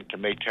listening to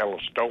me tell a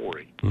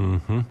story.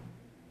 Mm-hmm.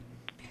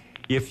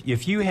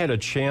 If you had a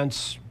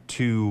chance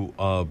to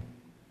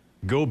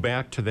go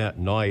back to that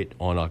night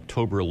on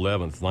October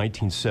 11th,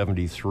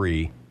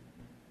 1973,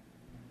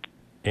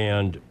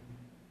 and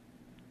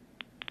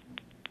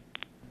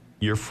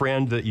your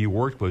friend that you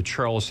worked with,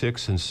 Charles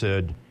Hickson,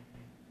 said,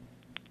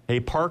 hey,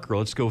 Parker,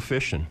 let's go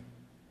fishing.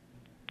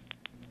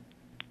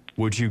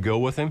 Would you go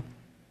with him?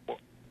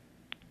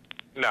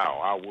 No,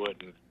 I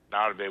wouldn't.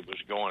 Not if it was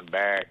going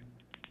back.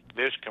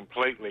 This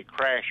completely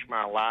crashed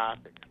my life.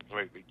 It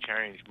completely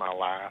changed my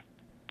life.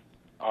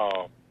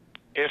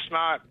 It's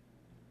not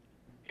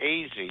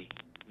easy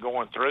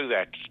going through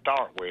that to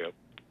start with.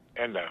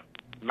 And the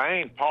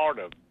main part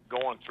of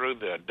going through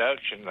the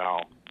abduction and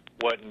all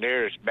wasn't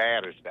near as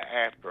bad as the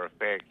after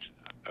effects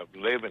of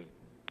living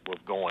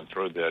with going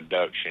through the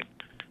abduction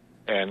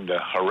and the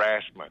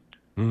harassment.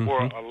 Mm-hmm.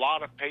 For a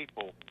lot of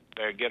people,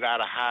 they get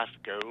out of high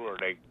school or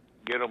they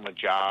get them a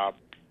job.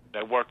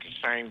 They work the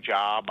same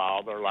job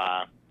all their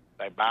life.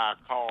 They buy a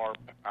car,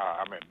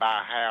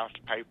 buy a house,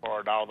 pay for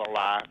it all their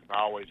life, and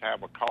always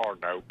have a car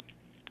note.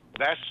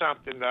 That's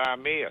something that I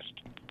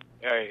missed.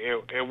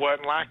 It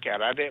wasn't like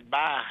that. I didn't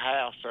buy a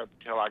house up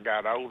until I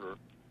got older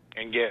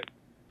and get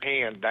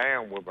pinned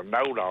down with a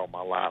note all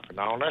my life and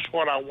all. That's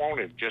what I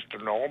wanted, just a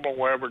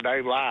normal,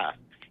 everyday life.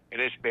 And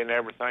it's been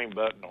everything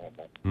but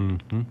normal.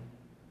 Mm-hmm.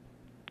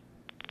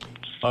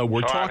 So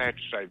I had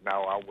to say,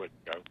 no, I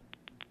wouldn't go.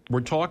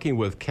 We're talking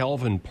with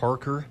Calvin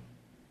Parker.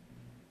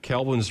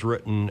 Calvin's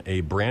written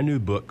a brand new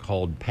book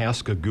called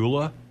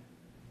Pascagoula,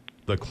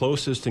 The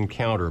Closest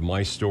Encounter,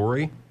 My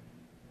Story.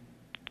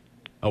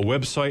 A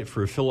website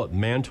for Philip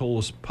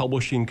Mantle's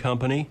publishing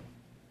company,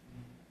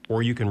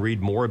 or you can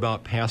read more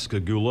about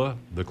Pascagoula,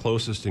 The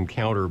Closest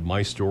Encounter,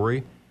 My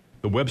Story.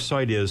 The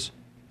website is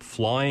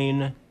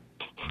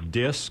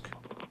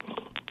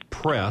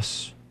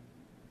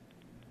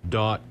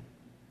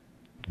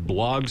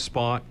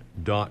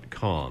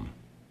flyingdiscpress.blogspot.com.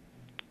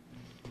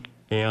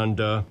 And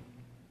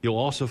you'll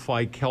also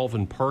find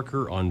Calvin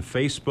Parker on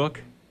Facebook.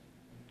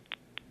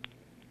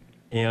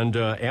 And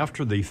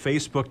after the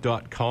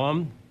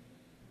Facebook.com,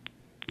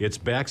 it's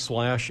 /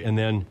 and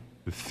then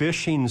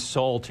Fishing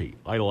Salty.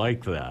 I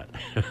like that.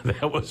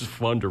 That was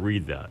fun to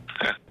read that.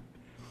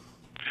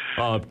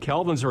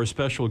 Calvin's our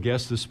special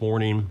guest this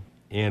morning,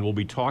 and we'll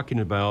be talking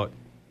about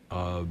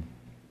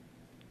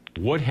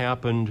what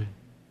happened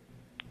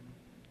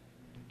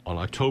on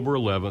October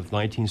 11th,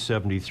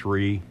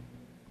 1973,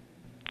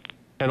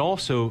 and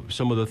also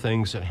some of the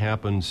things that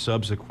happened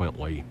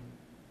subsequently.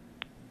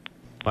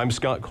 I'm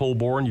Scott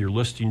Colborn. You're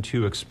listening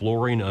to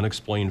Exploring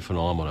Unexplained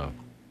Phenomena.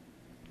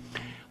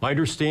 I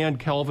understand,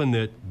 Calvin,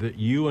 that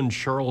you and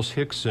Charles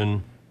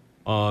Hickson,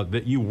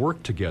 that you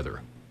worked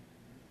together.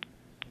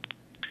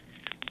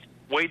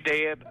 We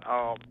did.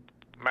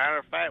 Matter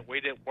of fact, we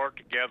didn't work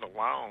together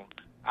long.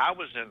 I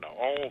was in the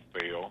oil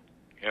field,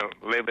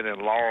 living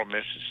in Laurel,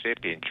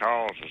 Mississippi, and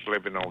Charles was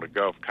living on the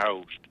Gulf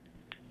Coast.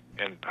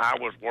 And I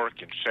was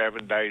working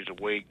 7 days a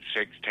week,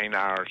 16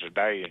 hours a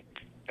day.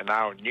 And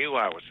I knew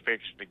I was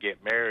fixing to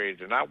get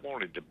married, and I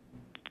wanted to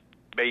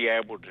be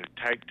able to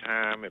take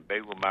time and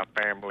be with my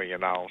family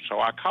and all. So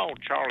I called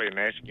Charlie and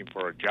asked him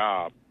for a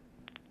job,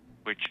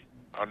 which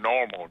a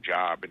normal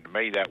job, and to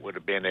me that would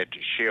have been at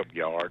the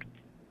shipyard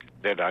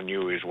that I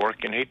knew he was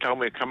working. He told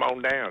me to come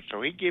on down.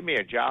 So he gave me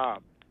a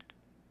job,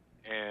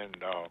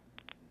 and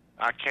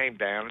I came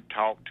down and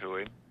talked to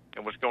him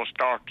and was going to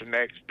start the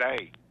next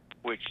day,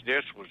 which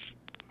this was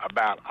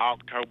about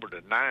October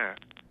the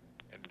 9th,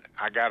 and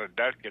I got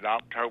abducted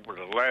October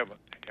the 11th.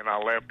 And I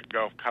left the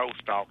Gulf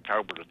Coast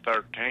October the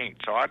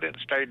 13th. So I didn't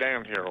stay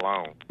down here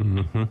long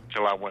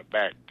until I went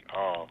back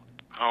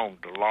home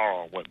to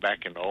Laurel, went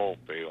back in the oil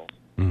field.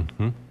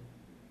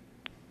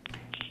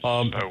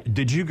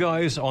 Did you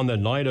guys, on the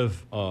night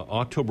of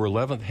October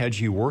 11th, had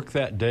you work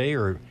that day,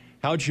 or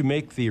how'd you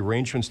make the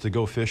arrangements to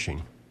go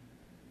fishing?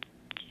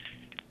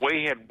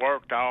 We had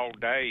worked all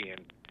day,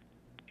 and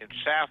in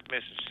South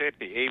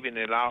Mississippi, even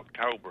in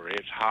October,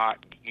 it's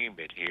hot and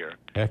humid here.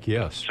 Heck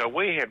yes. So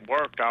we had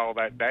worked all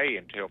that day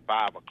until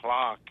 5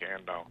 o'clock,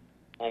 and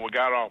when we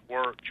got off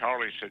work,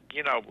 Charlie said,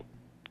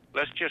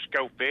 let's just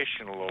go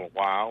fishing a little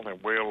while,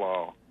 and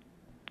we'll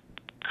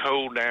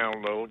cool down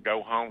a little,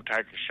 go home,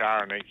 take a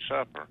shower, and eat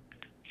supper.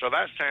 So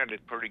that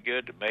sounded pretty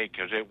good to me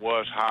because it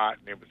was hot,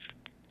 and it was,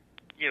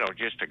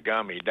 just a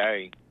gummy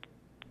day.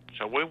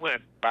 So we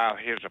went by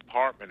his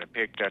apartment and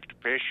picked up the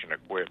fishing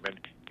equipment,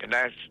 and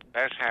that's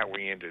how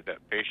we ended up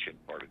fishing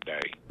for the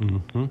day.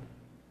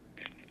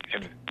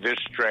 And this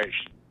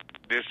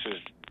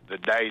is the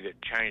day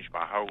that changed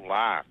my whole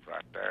life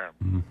right there.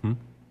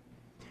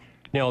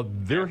 Now,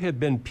 there have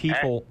been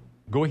people...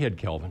 Go ahead,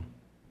 Calvin.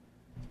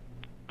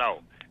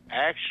 No,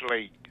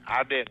 actually,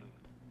 I didn't.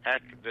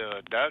 After the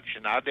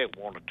abduction, I didn't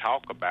want to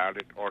talk about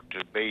it or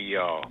to be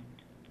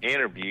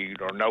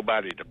interviewed or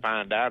nobody to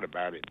find out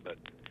about it, but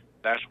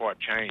that's what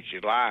changed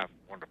your life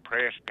when the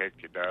press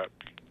picked it up.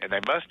 And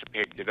they must have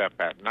picked it up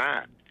at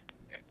night.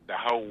 The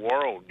whole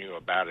world knew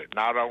about it,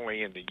 not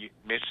only in the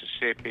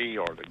Mississippi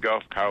or the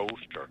Gulf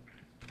Coast or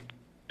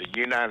the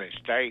United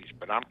States,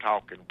 but I'm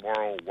talking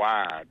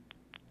worldwide.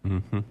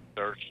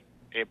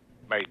 It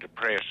made the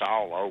press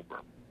all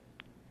over.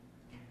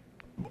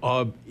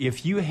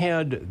 If you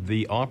had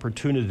the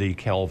opportunity,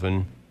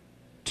 Calvin,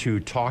 to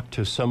talk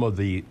to some of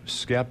the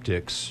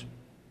skeptics,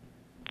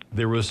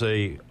 there was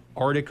a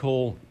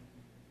article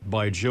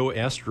by Joe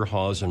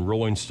Esterhazy in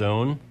Rolling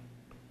Stone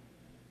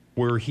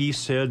where he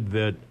said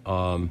that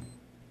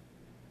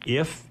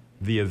if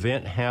the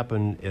event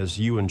happened as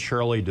you and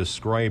Charlie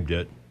described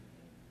it,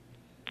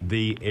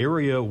 the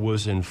area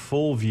was in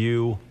full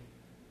view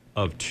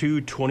of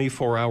two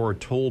 24-hour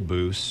toll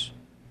booths,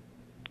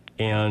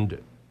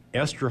 and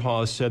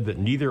Esterhazy said that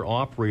neither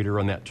operator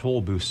on that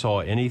toll booth saw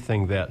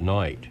anything that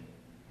night.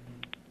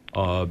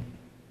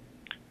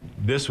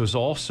 This was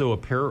also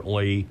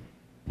apparently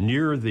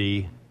near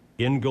the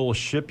Ingalls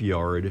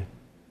Shipyard,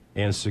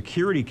 and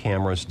security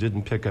cameras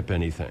didn't pick up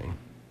anything.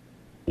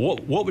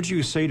 What would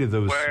you say to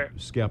those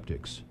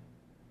skeptics?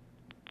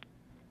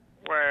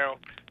 Well,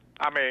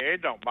 I mean,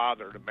 it don't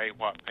bother to me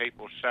what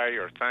people say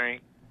or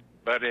think,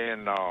 but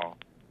in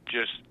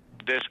just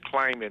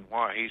disclaiming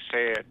what he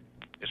said,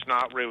 it's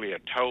not really a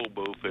toll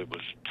booth. It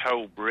was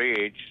toll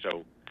bridge,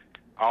 so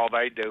all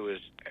they do is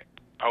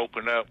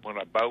open up when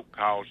a boat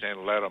calls in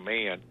and let them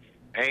in.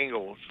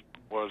 Ingalls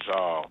was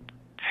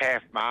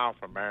half mile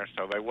from there,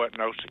 so there wasn't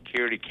no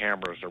security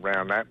cameras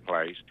around that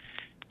place.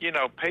 You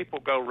know, people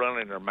go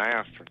running their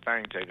mouths for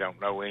things they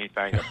don't know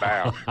anything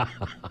about.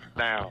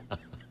 Now,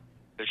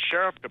 the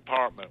sheriff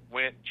department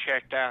went and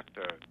checked out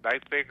they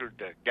figured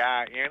the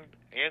guy in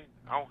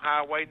on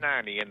Highway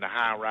 90 in the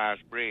high-rise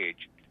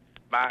bridge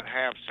might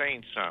have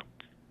seen something.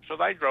 So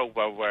they drove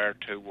over there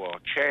to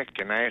check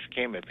and ask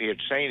him if he had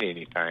seen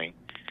anything.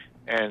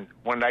 And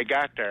when they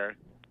got there,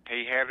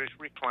 he had his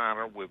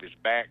recliner with his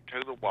back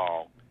to the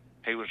wall.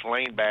 He was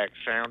leaned back,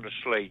 sound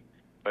asleep,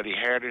 but he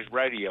had his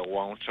radio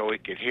on so he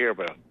could hear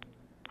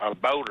a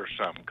boat or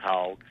something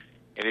called,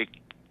 and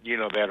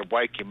that'd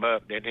wake him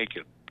up. Then he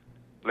could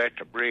let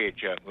the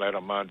bridge up and let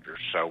them under.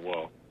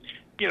 So,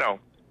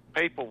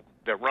 people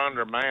that run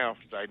their mouths,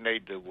 they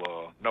need to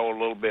know a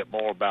little bit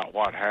more about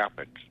what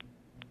happens.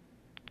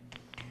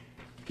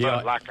 Yeah.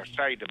 But like I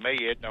say, to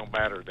me, it don't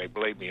matter if they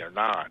believe me or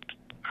not.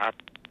 I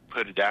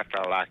put it out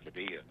there like it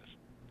is.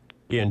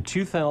 In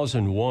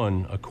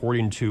 2001,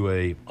 according to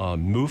a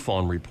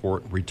MUFON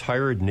report,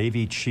 retired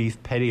Navy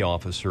Chief Petty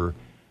Officer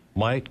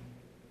Mike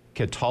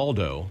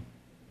Cataldo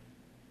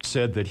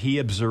said that he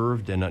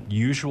observed an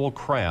unusual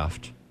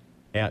craft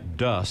at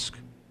dusk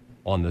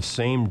on the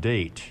same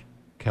date,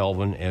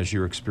 Calvin, as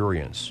your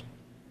experience.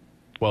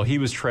 While he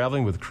was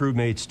traveling with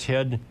crewmates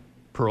Ted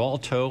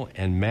Peralto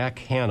and Mac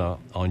Hanna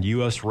on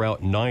U.S.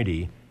 Route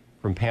 90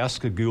 from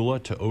Pascagoula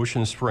to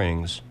Ocean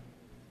Springs,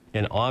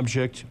 an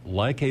object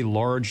like a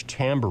large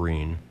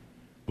tambourine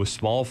with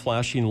small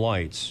flashing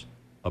lights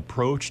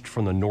approached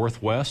from the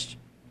northwest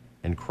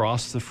and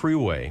crossed the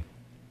freeway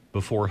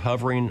before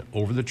hovering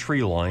over the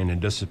tree line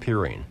and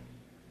disappearing.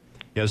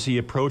 As he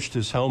approached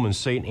his home in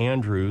St.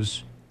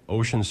 Andrews,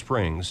 Ocean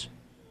Springs,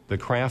 the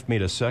craft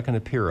made a second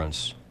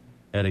appearance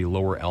at a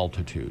lower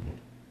altitude.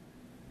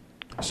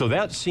 So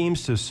that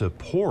seems to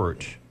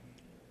support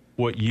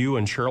what you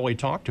and Charlie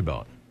talked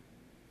about.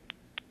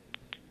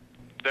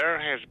 There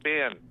has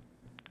been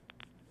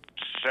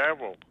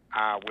several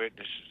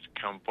eyewitnesses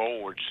come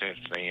forward since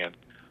then.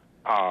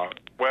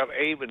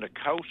 Even the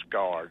Coast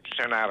Guard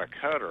sent out a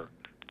cutter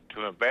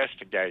to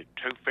investigate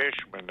two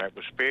fishermen that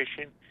was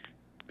fishing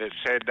that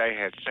said they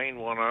had seen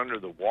one under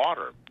the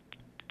water.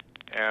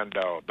 And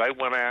they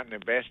went out and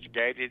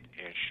investigated,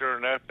 and sure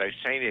enough, they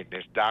seen it, and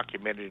it's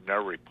documented in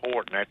their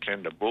report, and that's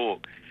in the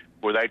book,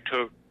 where they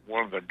took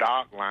one of the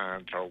dock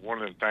lines or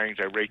one of the things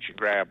they reach and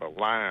grab a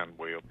line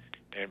with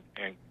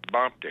and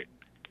bumped it,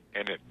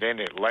 and then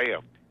it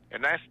left.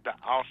 And that's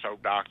also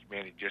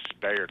documented just a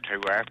day or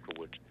two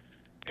afterwards.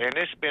 And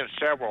it's been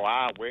several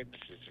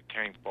eyewitnesses that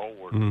came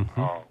forward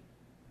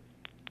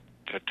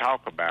to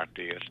talk about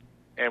this.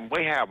 And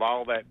we have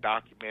all that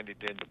documented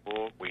in the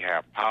book. We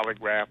have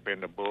polygraph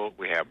in the book.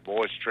 We have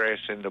voice stress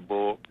in the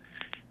book.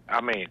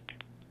 I mean,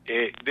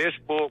 this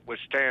book would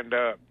stand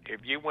up.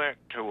 If you went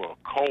to a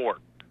court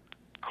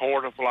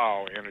of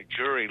law, and a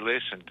jury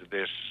listened to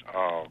this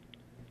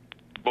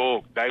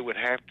book, they would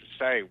have to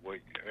say, well,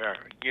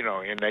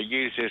 and they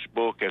use this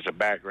book as a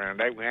background,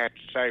 they would have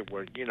to say,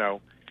 well,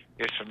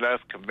 it's enough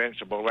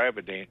convincible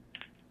evidence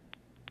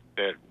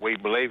that we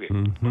believe it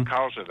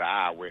because of the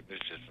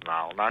eyewitnesses and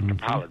all, not the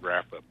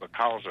polygraph, but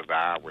because of the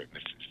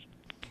eyewitnesses.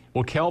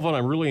 Well, Calvin,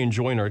 I'm really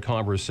enjoying our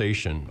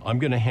conversation. I'm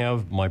going to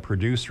have my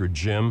producer,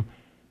 Jim,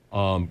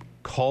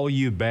 call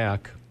you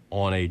back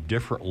on a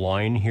different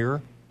line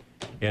here.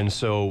 And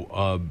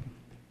so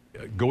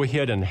go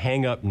ahead and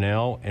hang up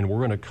now, and we're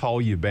going to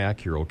call you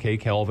back here, okay,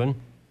 Calvin?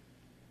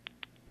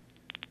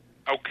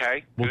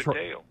 Okay, good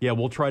deal. Yeah,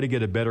 we'll try to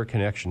get a better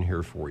connection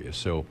here for you.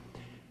 So,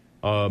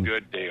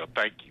 good deal.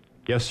 Thank you.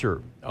 Yes,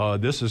 sir.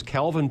 This is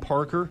Calvin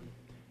Parker,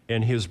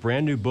 and his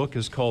brand new book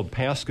is called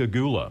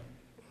Pascagoula,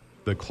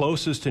 The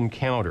Closest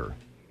Encounter,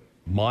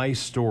 My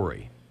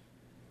Story.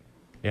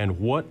 And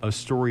what a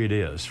story it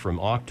is, from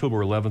October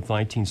 11th,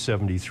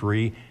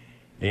 1973.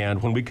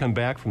 And when we come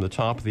back from the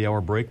top of the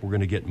hour break, we're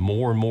going to get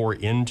more and more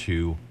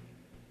into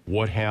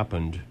what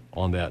happened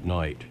on that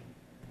night.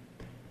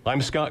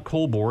 I'm Scott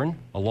Colborn,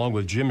 along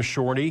with Jim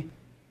Shorty,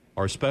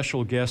 our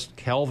special guest,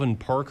 Calvin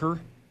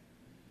Parker.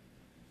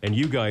 And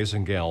you guys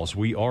and gals,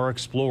 we are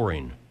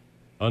exploring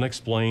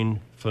unexplained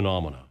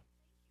phenomena.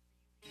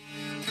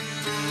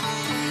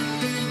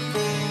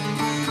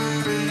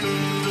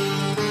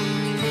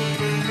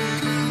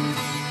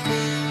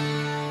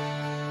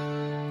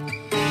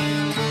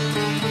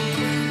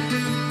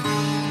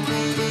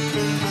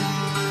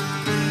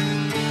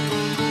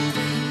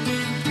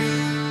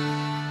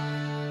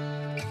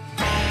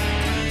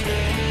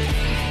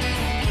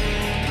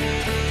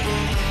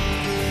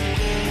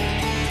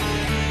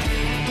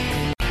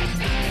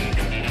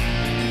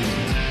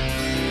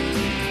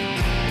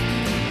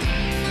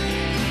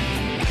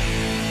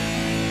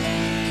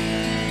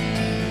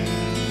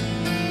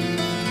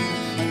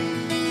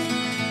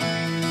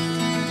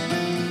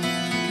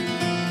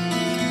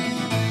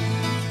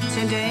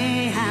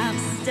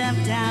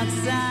 stepped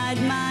outside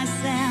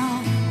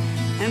myself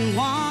and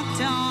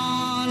walked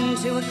on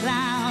to a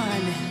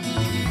cloud.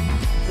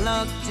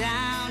 Looked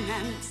down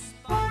and...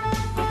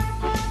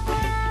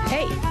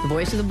 Hey, the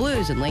voice of the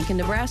blues in Lincoln,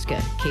 Nebraska.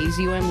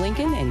 KZUM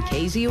Lincoln and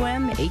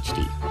KZUM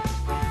HD.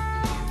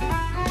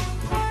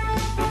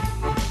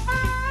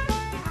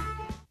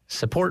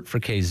 Support for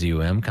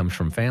KZUM comes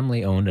from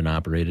family-owned and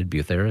operated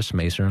Butheris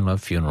Macer and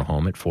Love Funeral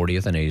Home at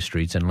 40th and A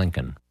Streets in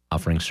Lincoln,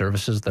 offering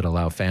services that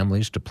allow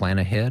families to plan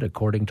ahead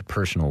according to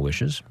personal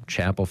wishes,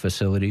 chapel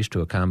facilities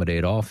to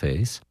accommodate all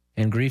faiths,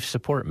 and grief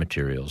support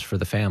materials for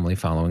the family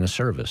following a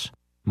service.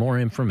 More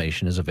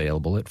information is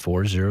available at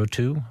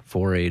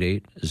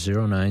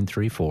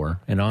 402-488-0934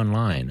 and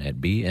online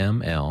at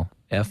bmlfh.com.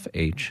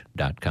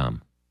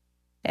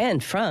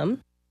 And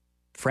from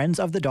Friends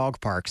of the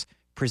Dog Parks,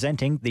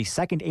 presenting the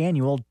second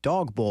annual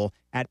Dog Bowl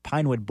at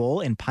Pinewood Bowl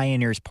in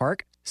Pioneers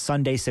Park,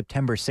 Sunday,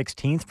 September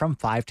 16th from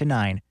 5 to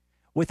 9.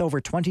 With over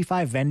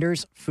 25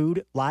 vendors,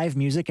 food, live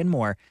music, and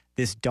more,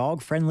 this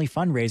dog-friendly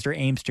fundraiser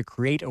aims to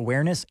create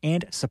awareness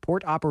and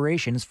support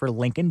operations for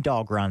Lincoln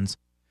Dog Runs.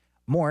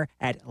 More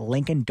at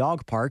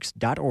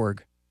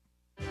lincolndogparks.org.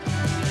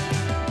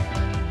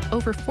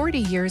 Over 40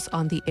 years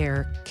on the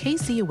air,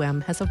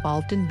 KZUM has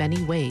evolved in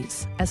many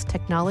ways as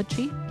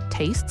technology,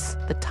 tastes,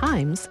 the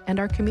times, and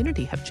our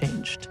community have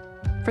changed.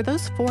 For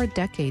those 4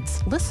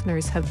 decades,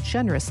 listeners have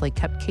generously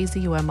kept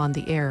KZUM on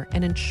the air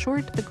and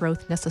ensured the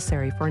growth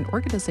necessary for an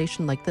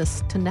organization like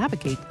this to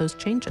navigate those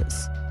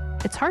changes.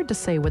 It's hard to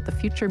say what the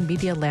future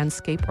media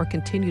landscape or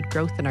continued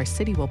growth in our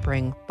city will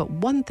bring, but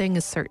one thing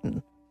is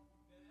certain.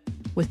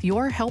 With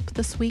your help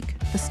this week,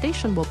 the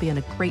station will be in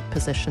a great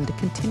position to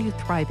continue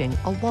thriving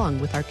along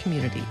with our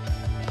community.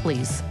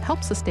 Please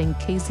help sustain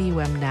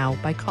KZUM now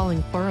by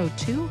calling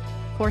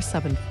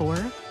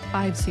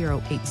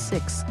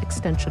 402-474-5086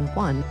 extension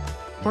 1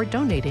 or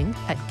donating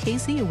at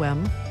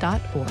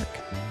kzum.org.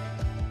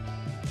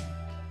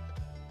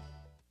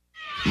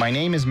 My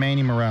name is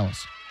Manny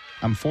Morales.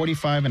 I'm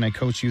 45 and I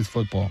coach youth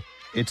football.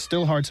 It's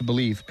still hard to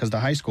believe because the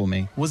high school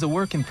me was a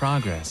work in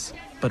progress.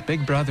 But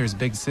big brothers,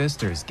 big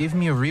sisters give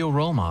me a real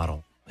role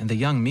model. And the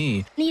young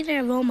me needed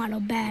a role model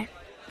bad.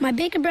 My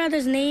bigger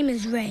brother's name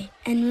is Ray,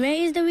 and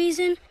Ray is the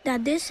reason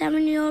that this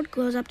 7-year-old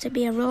grows up to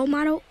be a role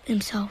model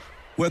himself.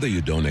 Whether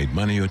you donate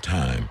money or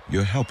time,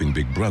 you're helping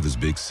Big Brothers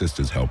Big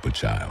Sisters help a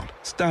child.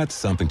 Start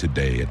something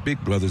today at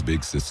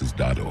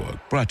bigbrothersbigsisters.org.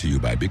 Brought to you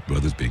by Big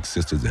Brothers Big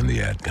Sisters and the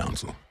Ad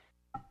Council.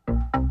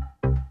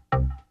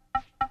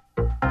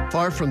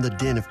 Far from the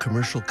din of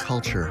commercial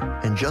culture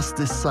and just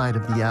this side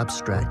of the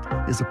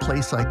abstract is a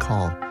place I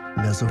call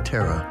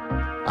Mesoterra.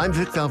 I'm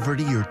Vic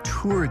Valverde, your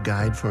tour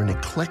guide for an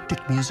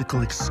eclectic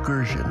musical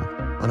excursion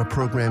on a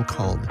program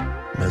called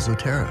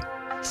Mesoterra.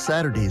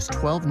 Saturdays,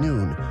 12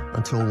 noon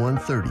until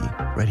 1:30,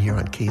 right here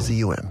on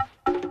KZUM.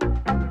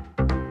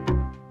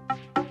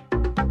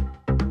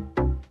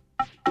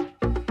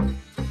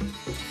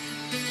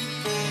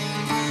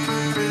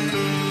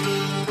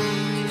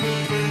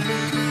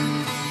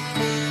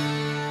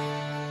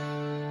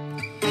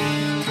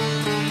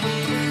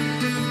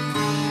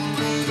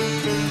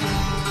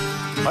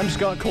 I'm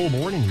Scott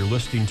Colborn, and you're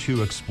listening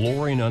to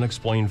Exploring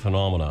Unexplained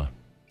Phenomena.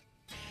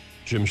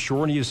 Jim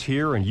Shorney is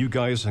here, and you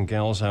guys and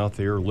gals out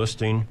there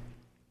listening,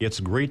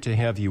 it's great to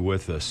have you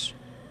with us.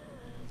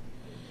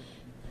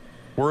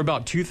 We're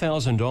about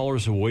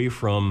 $2,000 away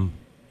from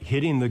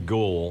hitting the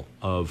goal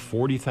of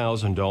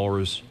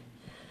 $40,000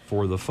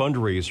 for the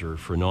fundraiser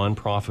for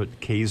nonprofit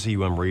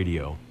KZUM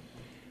Radio.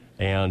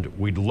 And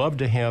we'd love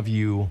to have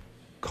you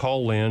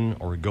call in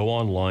or go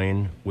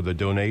online with a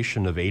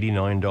donation of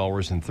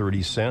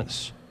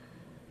 $89.30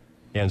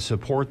 and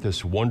support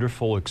this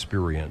wonderful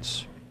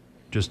experience.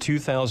 Just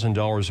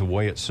 $2,000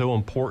 away. It's so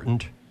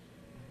important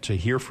to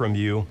hear from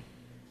you.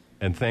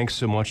 And thanks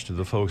so much to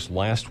the folks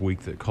last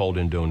week that called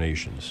in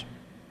donations.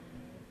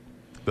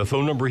 The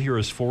phone number here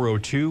is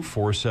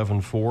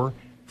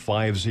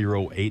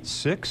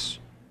 402-474-5086,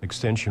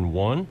 extension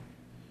 1.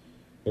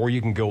 Or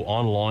you can go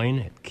online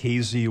at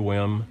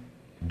kzum.org.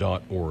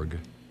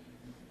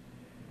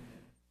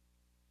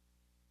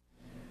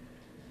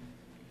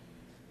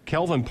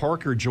 Calvin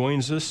Parker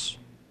joins us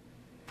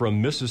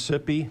from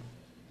Mississippi.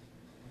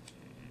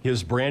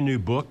 His brand new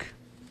book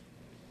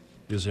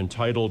is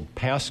entitled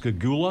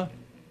Pascagoula,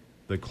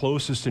 The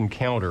Closest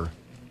Encounter,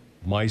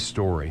 My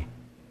Story.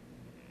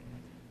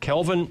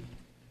 Calvin,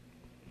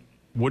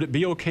 would it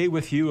be okay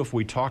with you if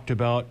we talked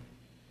about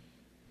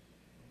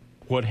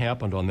what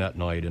happened on that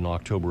night in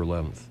October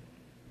 11th?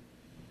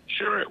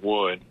 Sure it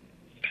would.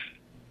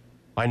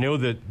 I know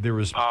that there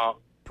was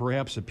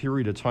perhaps a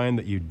period of time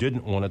that you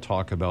didn't want to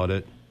talk about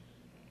it,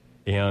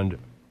 and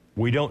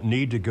we don't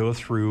need to go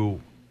through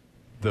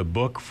the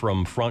book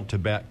from front to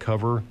back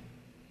cover,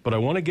 but I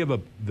want to give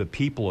the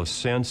people a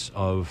sense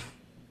of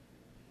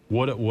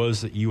what it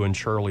was that you and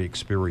Charlie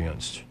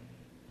experienced.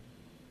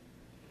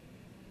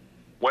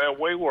 Well,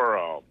 we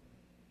were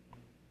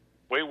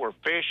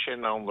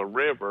fishing on the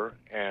river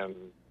and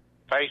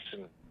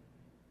facing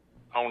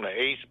on the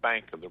east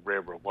bank of the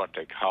river, what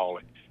they call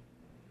it.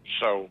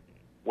 So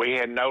we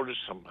had noticed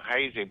some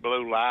hazy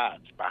blue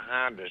lights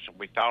behind us, and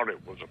we thought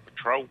it was a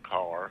patrol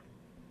car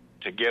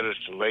to get us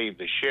to leave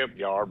the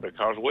shipyard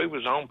because we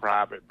was on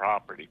private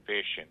property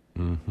fishing.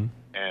 Mm-hmm.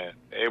 And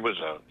it was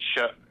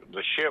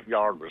the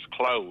shipyard was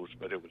closed,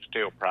 but it was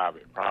still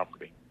private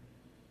property.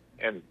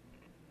 And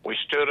we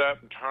stood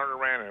up and turned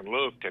around and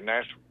looked, and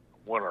that's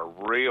when a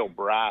real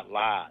bright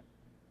light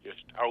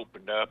just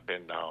opened up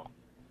and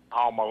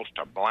almost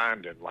a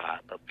blinding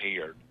light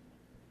appeared.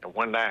 And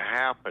when that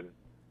happened,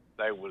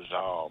 there was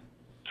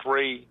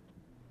 3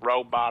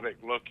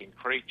 robotic-looking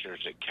creatures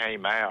that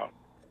came out.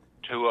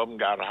 2 of them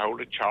got a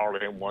hold of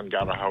Charlie, and 1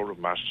 got a hold of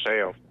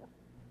myself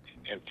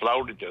and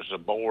floated us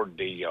aboard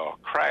the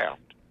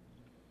craft.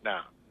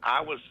 Now,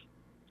 I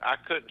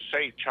couldn't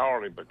see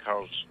Charlie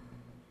because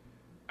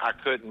I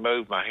couldn't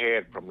move my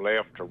head from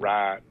left to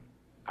right.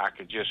 I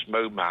could just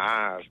move my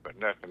eyes, but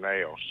nothing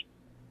else.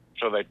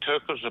 So they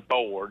took us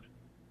aboard,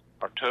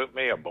 or took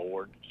me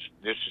aboard,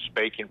 this is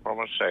speaking for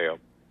myself,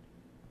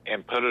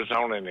 and put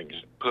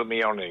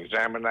me on an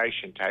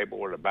examination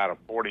table at about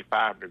a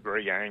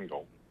 45-degree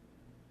angle.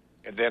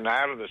 And then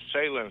out of the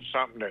ceiling,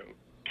 something that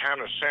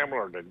kind of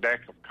similar to a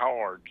deck of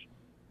cards,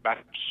 about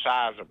the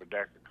size of a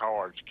deck of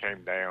cards,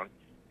 came down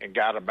and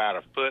got about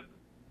a foot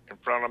in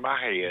front of my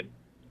head,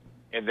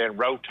 and then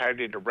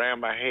rotated around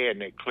my head,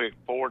 and it clicked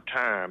 4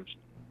 times,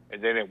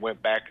 and then it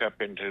went back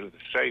up into the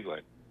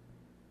ceiling.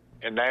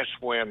 And that's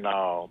when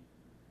a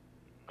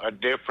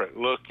different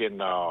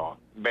looking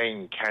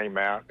being came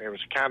out. It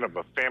was kind of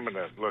a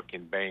feminine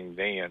looking being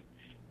then,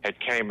 had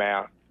came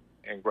out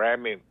and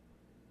grabbed me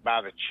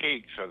by the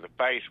cheeks of the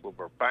face with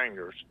her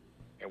fingers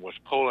and was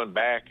pulling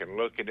back and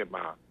looking at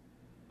my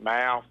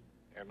mouth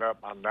and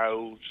up my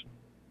nose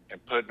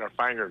and putting her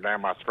finger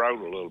down my throat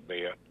a little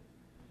bit.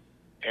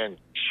 And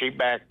she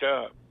backed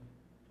up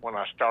when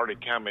I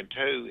started coming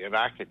to, and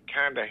I could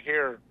kind of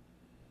hear,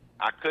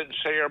 I couldn't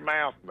see her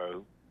mouth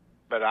move,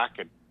 but I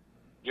could,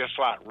 just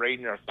like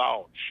reading her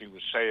thoughts, she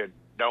was saying,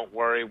 "Don't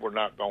worry, we're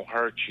not going to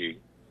hurt you."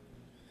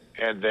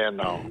 And then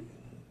that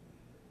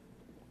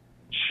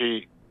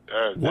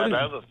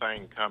other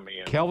thing come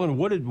in. Calvin,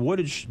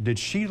 did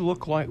she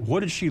look like?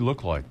 What did she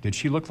look like? Did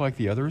she look like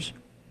the others?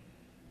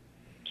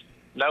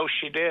 No,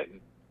 she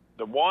didn't.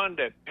 The one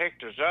that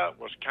picked us up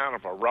was kind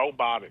of a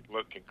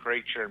robotic-looking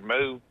creature and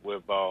moved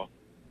with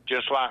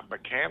just like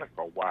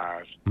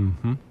mechanical-wise.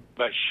 Mm-hmm.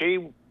 But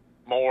she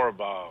more of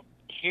a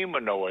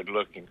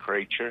humanoid-looking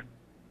creature.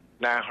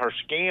 Now, her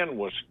skin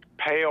was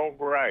pale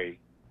gray,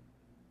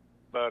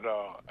 but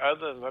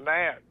other than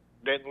that,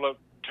 didn't look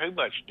too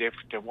much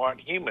different than what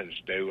humans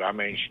do. I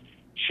mean,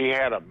 she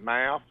had a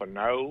mouth, a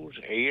nose,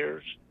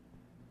 ears,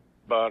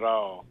 but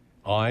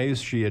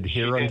eyes. She had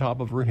hair on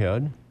top of her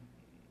head.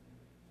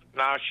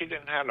 No, she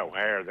didn't have no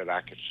hair that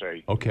I could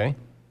see. Okay.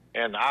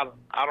 And I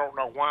don't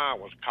know why I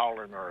was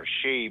calling her a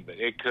she, but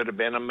it could have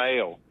been a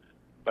male.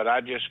 But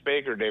I just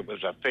figured it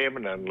was a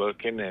feminine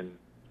looking, and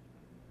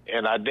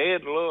I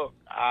did look.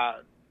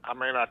 I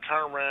mean, I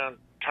turned around,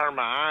 turned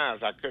my eyes.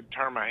 I couldn't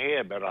turn my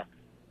head, but I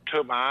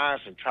took my eyes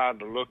and tried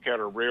to look at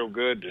her real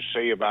good to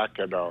see if I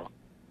could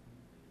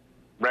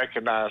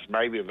recognize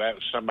maybe if that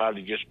was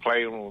somebody just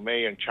playing with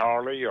me and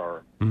Charlie,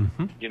 or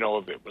you know,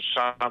 if it was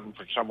something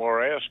from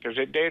somewhere else, because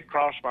it did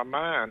cross my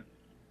mind.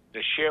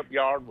 The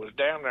shipyard was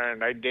down there,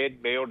 and they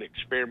did build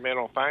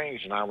experimental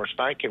things, and I was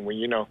thinking, well,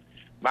 you know,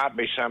 might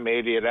be some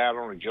idiot out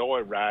on a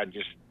joyride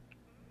just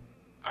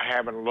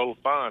having a little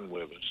fun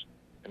with us,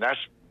 and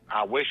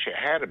I wish it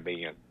had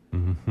been.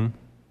 Mm-hmm.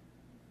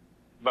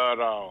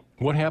 But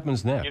what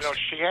happens next? You know,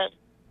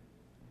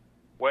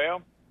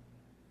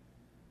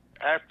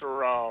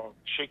 after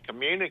she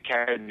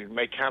communicated with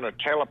me kind of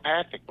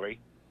telepathically,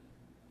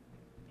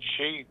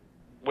 she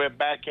went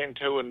back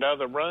into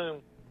another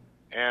room,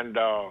 and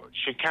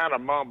she kind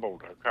of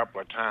mumbled a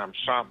couple of times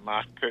something.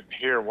 I couldn't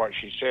hear what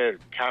she said.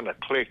 It kind of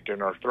clicked in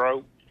her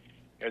throat.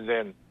 And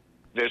then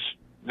this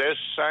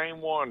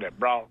same one that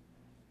brought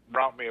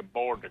me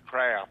aboard the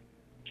craft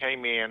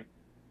came in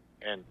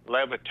and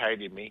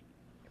levitated me,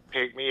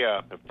 picked me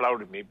up, and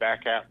floated me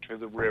back out to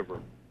the river.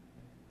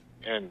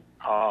 And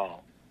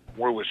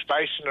we was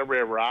facing the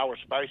river. I was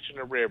facing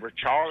the river.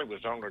 Charlie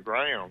was on the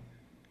ground,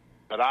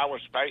 but I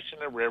was facing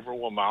the river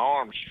with my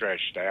arms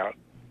stretched out.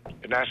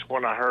 And that's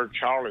when I heard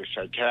Charlie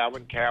say,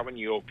 Calvin,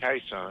 you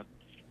okay, son?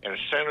 And as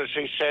soon as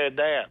he said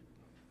that,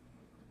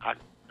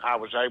 I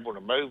was able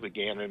to move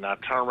again, and I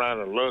turned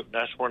around and looked.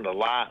 That's when the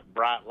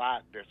bright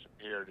light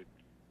disappeared, and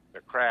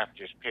the craft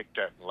just picked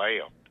up and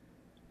left.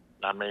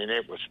 I mean,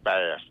 it was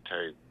fast,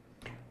 too.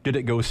 Did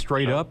it go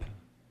straight up?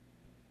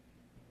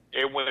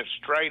 It went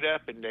straight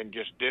up and then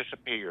just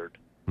disappeared.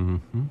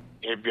 Mm-hmm.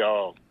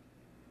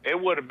 It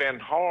would have been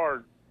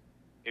hard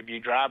if you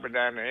driving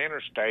down the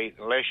interstate,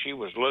 unless you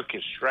was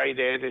looking straight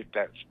at it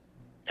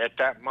at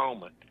that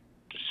moment,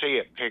 to see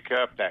it pick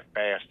up that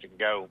fast and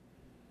go.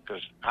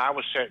 Because I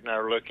was sitting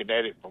there looking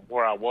at it from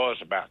where I was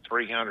about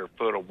 300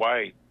 foot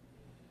away,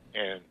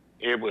 and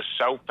it was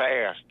so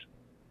fast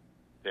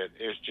that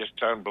it's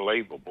just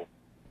unbelievable.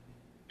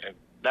 And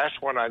that's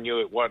when I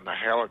knew it wasn't a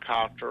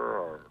helicopter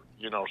or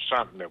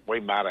something that we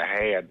might have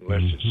had,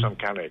 unless it's some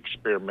kind of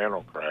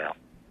experimental crap.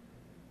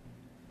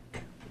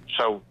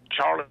 So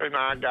Charlie and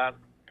I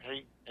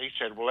he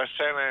said, well, let's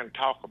sit down and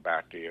talk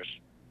about this.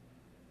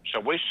 So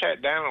we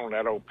sat down on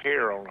that old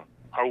pier on an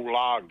old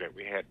log that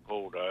we had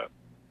pulled up.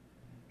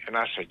 And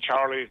I said,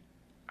 Charlie,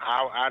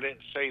 I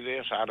didn't see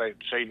this. I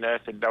didn't see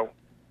nothing.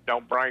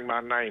 Don't bring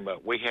my name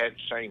up. We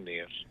hadn't seen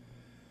this.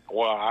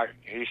 Well,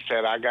 he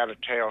said, I got to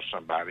tell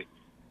somebody.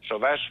 So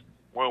that's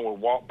when we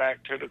walked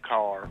back to the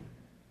car.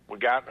 We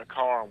got in the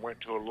car and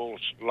went to a little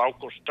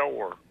local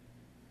store.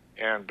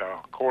 And,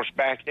 of course,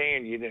 back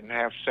then you didn't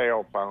have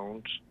cell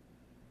phones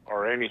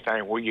or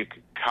anything where you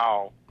could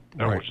call.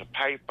 There was a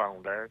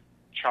payphone there.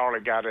 Charlie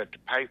got at the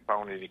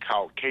payphone and he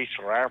called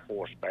Keesler Air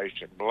Force Base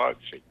in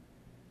Biloxi.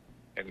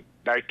 And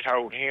they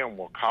told him,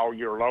 well, call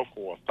your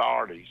local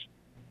authorities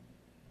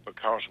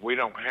because we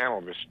don't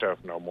handle this stuff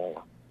no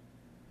more.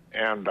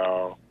 And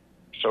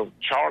so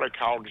Charlie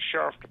called the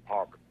sheriff's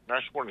department.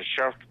 That's when the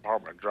sheriff's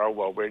department drove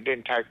over. It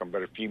didn't take them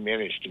but a few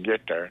minutes to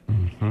get there.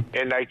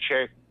 And they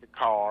checked the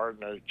car, and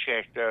they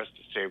checked us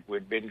to see if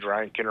we'd been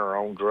drinking or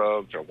on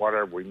drugs or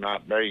whatever we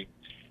might be.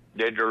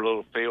 Did their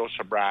little field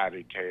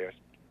sobriety test.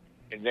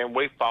 And then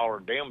we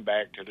followed them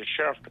back to the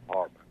sheriff's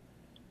department.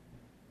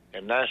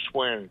 And that's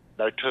when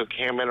they took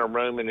him in a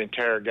room and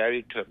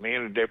interrogated, took me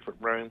in a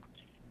different room.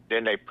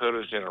 Then they put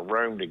us in a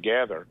room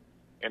together.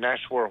 And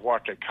that's where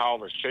what they call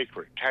the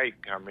secret tape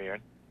come in.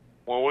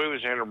 When we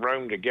was in a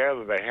room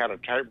together, they had a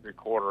tape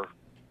recorder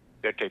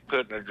that they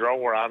put in a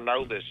drawer. I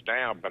know this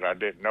now, but I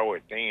didn't know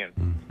it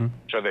then.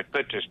 So they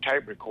put this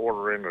tape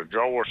recorder in the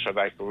drawer so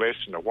they could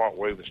listen to what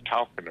we was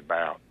talking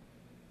about.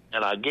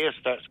 And I guess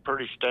that's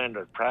pretty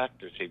standard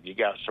practice if you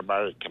got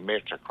somebody that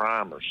commits a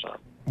crime or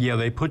something. Yeah,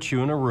 they put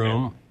you in a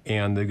room,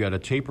 and they've got a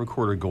tape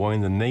recorder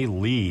going, then they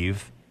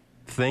leave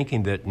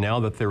thinking that now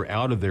that they're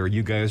out of there,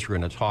 you guys are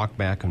going to talk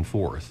back and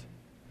forth.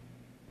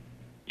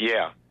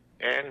 Yeah,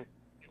 and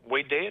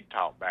we did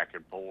talk back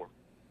and forth,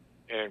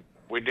 and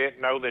we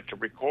didn't know that the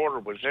recorder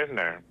was in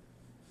there.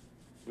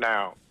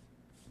 Now,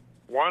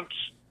 once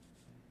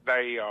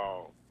they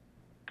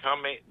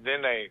come in,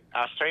 then I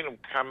seen them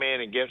come in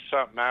and get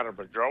something out of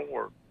a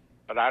drawer,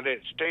 but I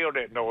still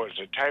didn't know it was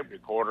a tape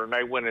recorder, and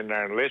they went in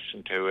there and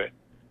listened to it,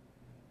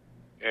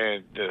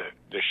 and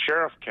the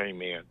sheriff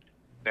came in.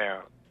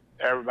 Now,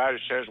 everybody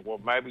says,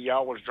 well, maybe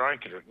y'all was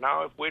drinking it.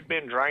 No, if we'd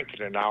been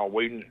drinking and all,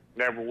 we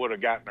never would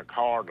have gotten a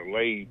car to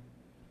leave.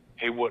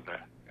 They would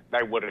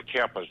have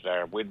kept us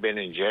there. We'd been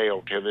in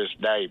jail till this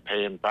day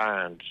paying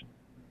fines.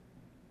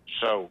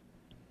 So,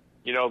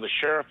 the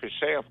sheriff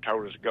himself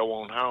told us to go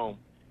on home.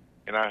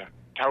 And I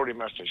told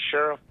him, I said,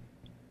 Sheriff,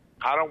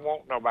 I don't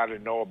want nobody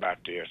to know about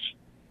this.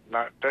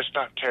 Let's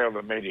not tell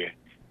the media.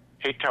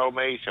 He told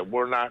me, he said,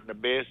 we're not in the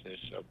business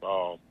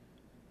of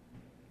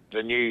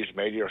the news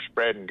media or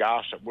spreading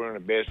gossip. We're in the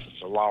business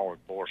of law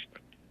enforcement.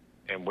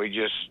 And we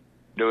just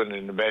doing an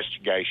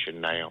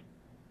investigation now.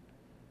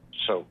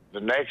 So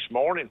the next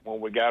morning when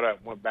we got up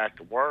and went back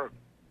to work,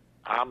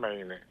 I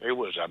mean, it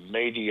was a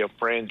media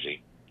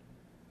frenzy.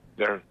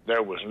 There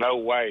was no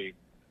way.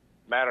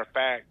 Matter of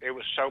fact, there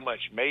was so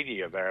much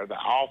media there, the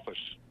office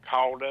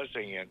called us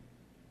in,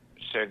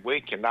 said,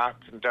 we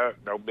cannot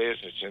conduct no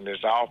business in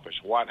this office.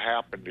 What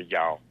happened to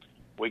y'all?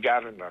 We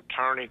got an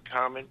attorney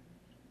coming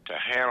to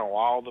handle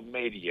all the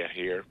media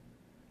here,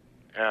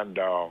 and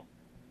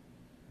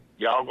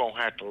y'all going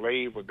to have to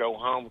leave or go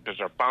home because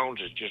our phones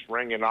is just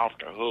ringing off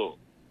the hook.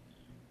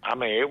 I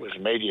mean, it was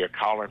media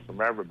calling from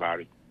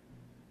everybody.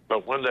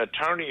 But when the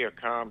attorney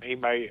came,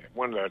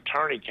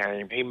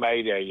 he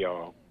made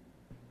a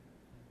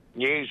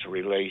news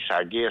release,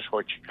 I guess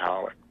what you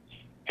call it.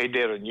 He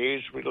did a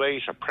news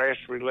release, a press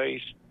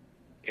release,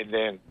 and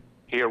then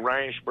he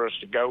arranged for us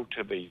to go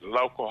to the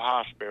local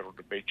hospital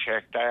to be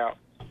checked out.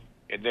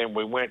 And then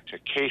we went to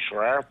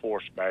Keesler Air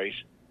Force Base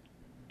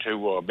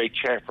to be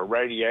checked for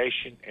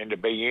radiation and to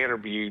be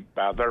interviewed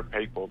by their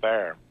people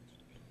there.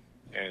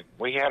 And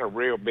we had a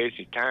real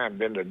busy time.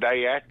 Then the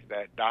day after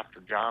that,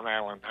 Dr. John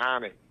Allen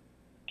Hynek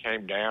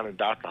came down and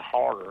Dr.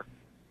 Harder,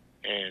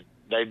 and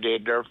they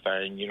did their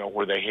thing,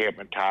 where they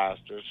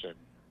hypnotized us and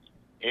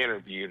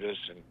interviewed us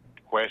and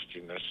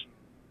questioned us.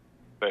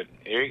 But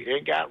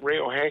it got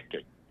real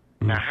hectic.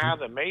 Now, how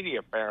the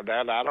media found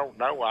out, I don't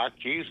know. I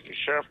accused the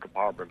sheriff's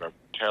department of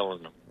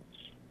telling them,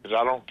 because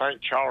I don't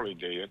think Charlie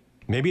did.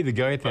 Maybe the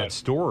guy at that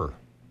store.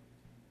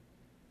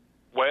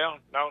 Well,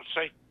 no,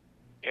 see,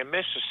 in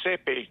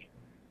Mississippi,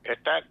 at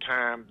that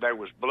time, there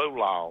was blue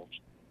laws,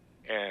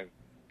 and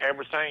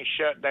everything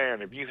shut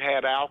down. If you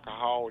had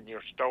alcohol in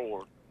your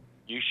store,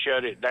 you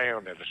shut it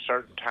down at a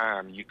certain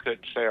time. You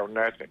couldn't sell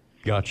nothing.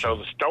 Gotcha. So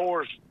the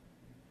stores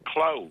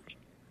closed.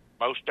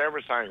 Most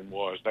everything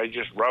was. They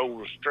just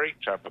rolled the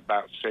streets up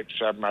about 6,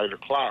 7, 8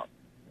 o'clock.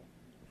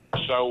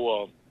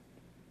 So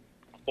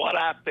what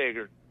I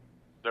figured,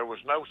 there was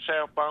no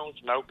cell phones,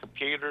 no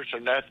computers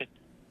or nothing,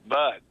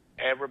 but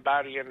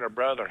everybody and their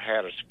brother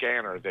had a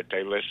scanner that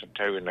they listened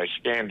to, and they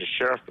scanned the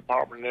sheriff's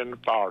department and the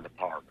fire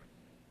department.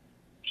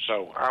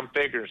 So I'm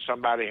figuring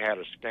somebody had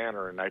a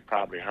scanner, and they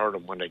probably heard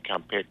them when they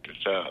come picked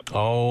us up.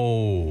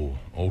 Oh,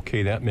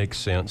 okay, that makes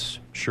sense.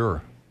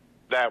 Sure.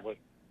 That was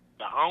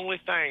the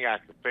only thing I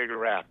could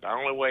figure out. The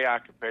only way I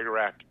could figure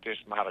out that this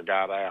might have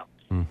got out,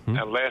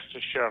 unless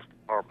the sheriff's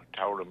department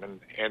told them.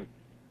 And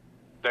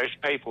there's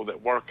people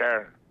that work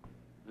there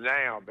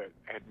now that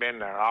had been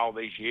there all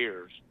these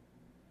years,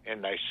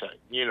 and they say,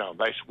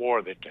 they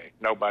swore that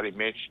nobody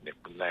mentioned it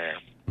from there.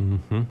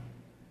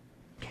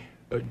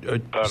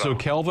 So,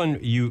 Calvin,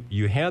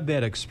 you had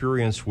that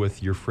experience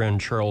with your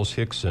friend Charles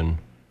Hickson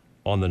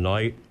on the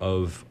night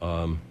of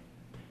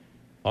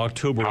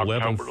October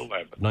 11th,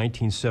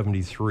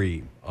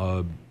 1973.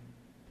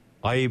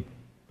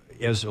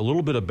 As a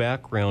little bit of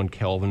background,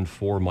 Calvin,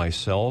 for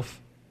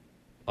myself,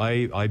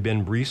 I've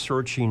been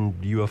researching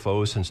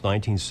UFOs since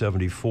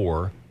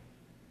 1974.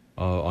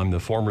 I'm the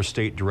former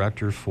state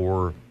director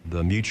for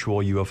the Mutual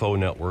UFO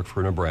Network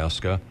for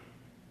Nebraska,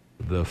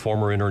 the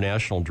former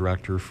international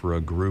director for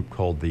a group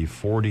called the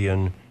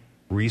Fortean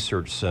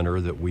Research Center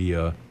that we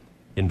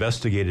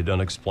investigated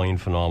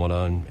unexplained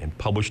phenomena and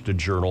published a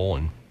journal.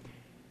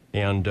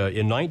 And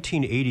in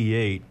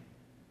 1988,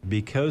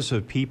 because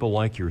of people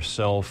like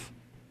yourself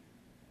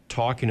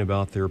talking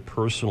about their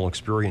personal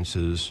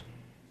experiences,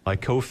 I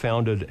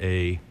co-founded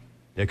a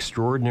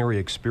Extraordinary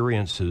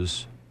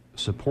Experiences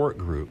support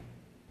group.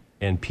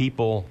 And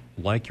people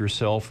like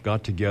yourself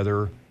got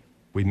together.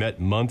 We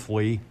met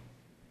monthly.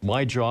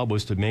 My job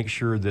was to make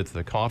sure that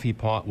the coffee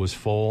pot was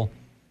full,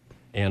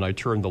 and I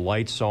turned the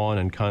lights on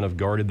and kind of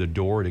guarded the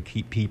door to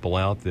keep people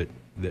out that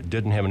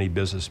didn't have any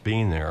business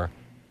being there.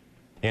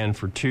 And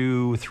for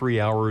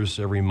 2-3 hours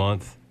every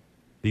month,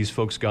 these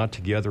folks got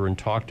together and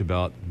talked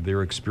about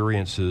their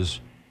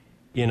experiences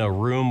in a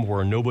room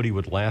where nobody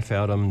would laugh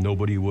at them,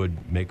 nobody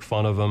would make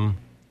fun of them,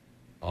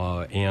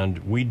 and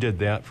we did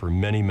that for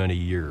many, many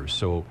years.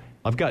 So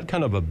I've got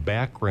kind of a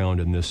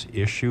background in this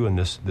issue, in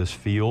this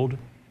field.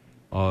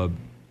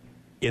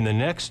 In the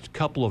next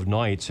couple of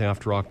nights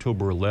after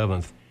October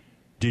 11th,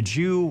 did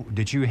you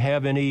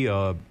have any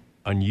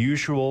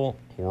unusual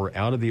or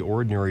out of the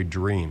ordinary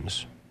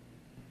dreams?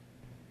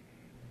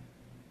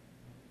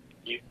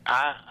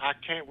 I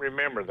can't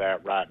remember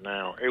that right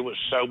now. It was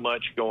so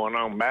much going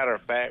on. Matter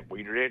of fact,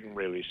 we didn't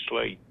really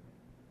sleep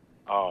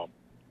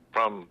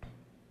from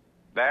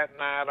that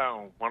night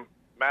on.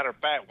 Matter of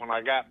fact, when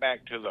I got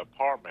back to the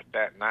apartment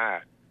that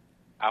night,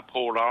 I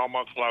pulled all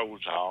my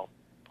clothes off,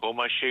 pulled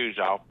my shoes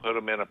off, put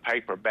them in a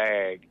paper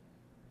bag,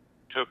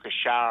 took a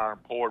shower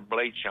and poured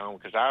bleach on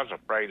because I was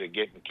afraid of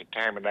getting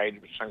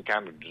contaminated with some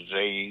kind of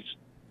disease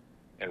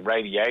and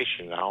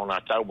radiation on. I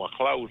threw my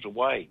clothes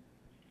away.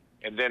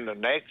 And then the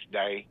next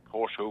day, of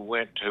course, we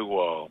went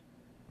to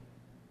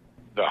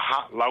the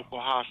local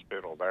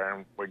hospital there,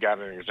 and we got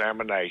an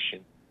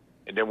examination.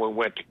 And then we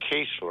went to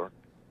Keesler,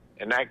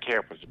 and that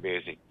camp was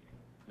busy.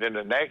 Then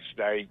the next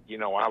day,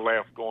 I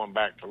left going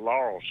back to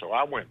Laurel. So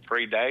I went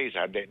 3 days.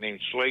 I didn't even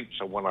sleep.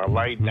 So when I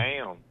laid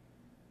down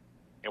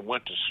and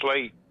went to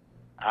sleep,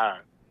 I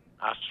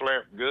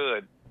slept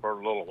good for a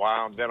little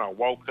while. And then I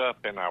woke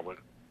up and I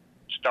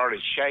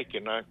started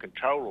shaking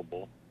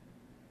uncontrollable.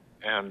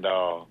 And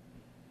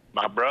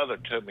my brother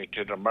took me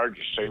to the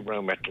emergency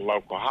room at the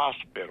local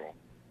hospital.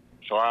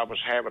 So I was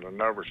having a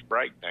nervous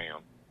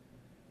breakdown.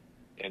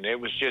 And it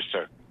was just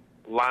a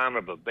line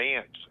of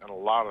events and a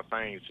lot of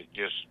things that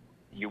just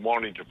you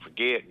wanted to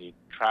forget and you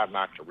tried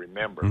not to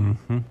remember.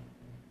 And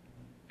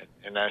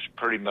that's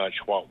pretty much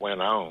what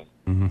went on.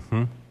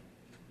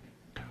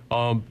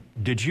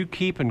 Did you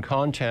keep in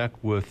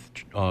contact with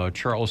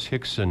Charles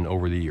Hickson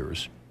over the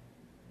years?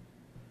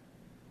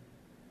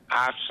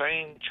 I've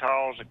seen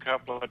Charles a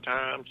couple of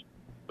times,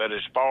 but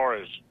as far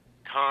as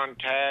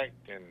contact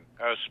and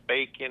us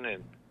speaking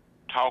and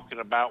talking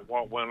about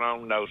what went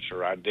on, no,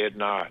 sir, I did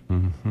not.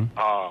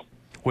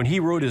 When he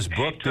wrote his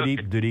book,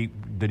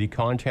 did he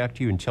contact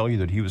you and tell you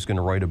that he was going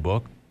to write a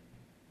book?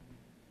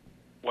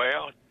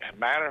 Well, as a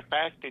matter of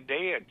fact, he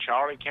did.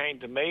 Charlie came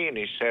to me and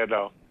he said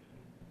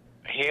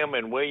him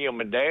and William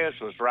Mendez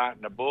was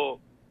writing a book,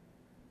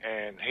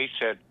 and he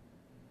said,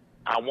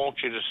 I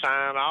want you to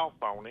sign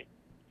off on it.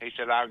 He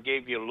said, I'll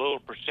give you a little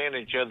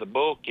percentage of the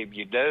book if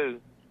you do.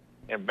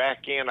 And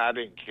back in, I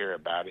didn't care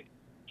about it.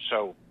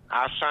 So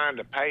I signed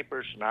the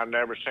papers, and I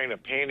never seen a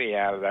penny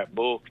out of that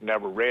book,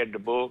 never read the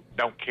book,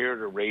 don't care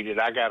to read it.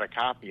 I got a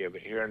copy of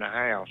it here in the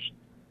house.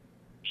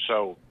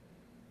 So,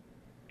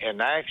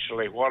 and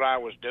actually what I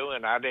was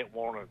doing, I didn't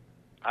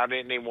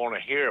even want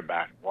to hear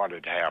about what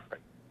had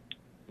happened.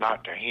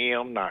 Not to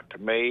him, not to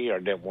me, or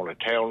didn't want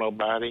to tell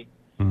nobody.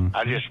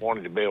 I just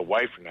wanted to be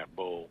away from that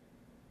bull.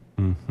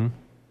 And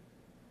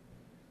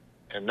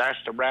that's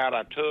the route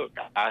I took.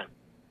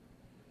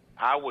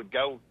 I would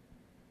go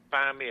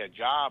find me a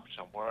job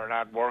somewhere, and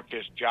I'd work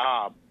this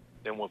job.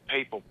 Then when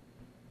people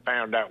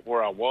found out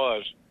where I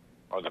was,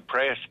 or the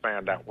press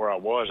found out where I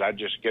was, I'd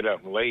just get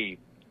up and leave.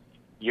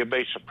 You'd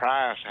be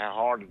surprised how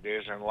hard it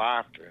is in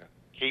life to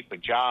keep a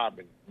job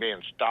and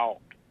being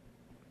stalked.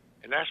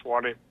 And that's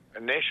what it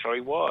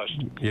initially was.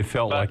 It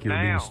felt like you were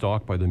being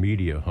stalked by the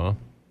media, huh?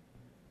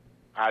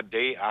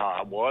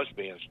 I was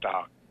being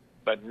stalked.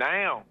 But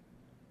now,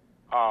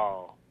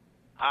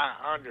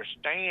 I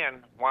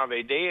understand why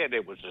they did.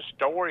 It was a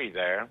story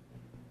there,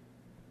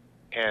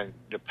 and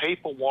the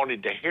people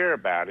wanted to hear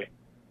about it.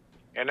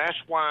 And that's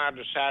why I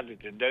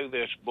decided to do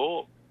this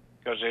book,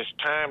 because it's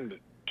time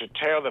to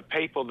tell the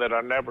people that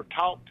I never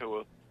talked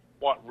to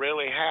what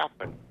really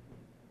happened.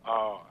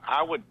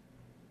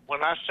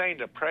 When I seen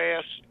the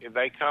press, if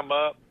they come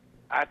up,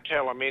 I'd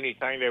tell them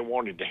anything they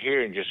wanted to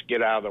hear and just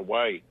get out of the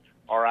way,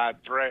 or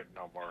I'd threaten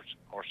them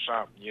or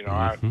something. You know,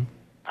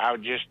 I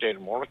just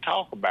didn't want to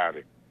talk about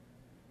it.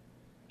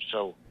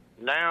 So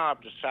now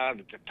I've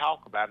decided to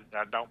talk about it,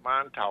 and I don't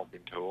mind talking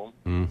to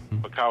them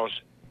because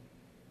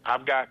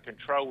I've got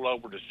control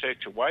over the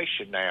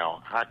situation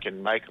now. I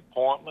can make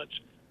appointments.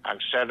 I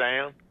can sit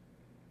down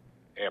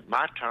at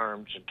my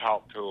terms and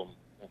talk to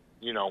them,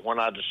 you know, when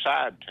I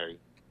decide to,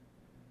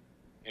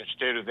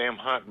 instead of them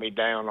hunting me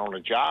down on a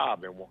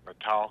job and wanting to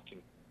talk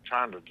and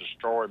trying to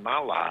destroy my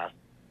life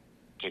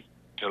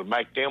to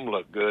make them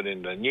look good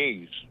in the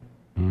news.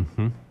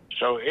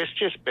 So it's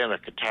just been a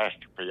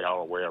catastrophe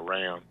all the way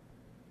around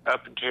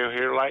up until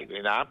here lately,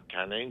 and I'm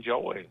kind of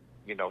enjoying,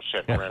 you know,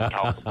 sitting around and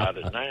talking about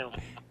it now.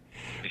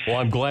 Well,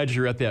 I'm glad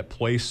you're at that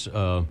place,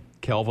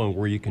 Calvin,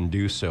 where you can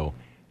do so.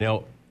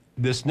 Now,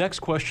 this next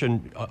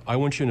question, I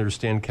want you to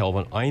understand,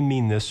 Calvin, I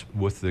mean this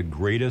with the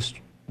greatest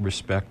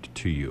respect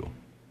to you.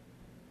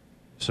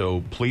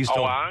 So please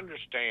don't. I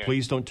understand.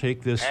 Please don't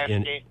take this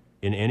in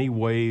any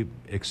way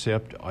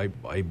except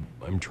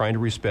I'm trying to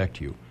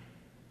respect you.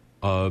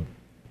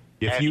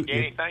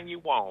 Anything you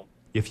want.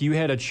 If you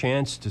had a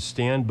chance to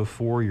stand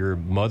before your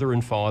mother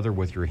and father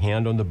with your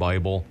hand on the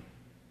Bible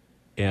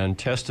and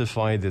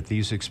testify that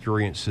these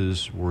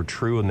experiences were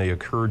true and they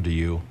occurred to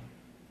you,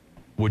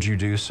 would you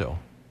do so?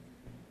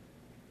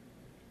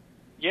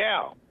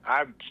 Yeah,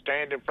 I'd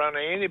stand in front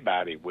of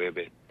anybody with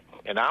it.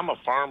 And I'm a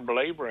firm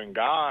believer in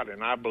God,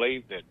 and I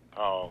believe that,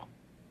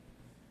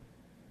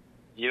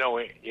 you know,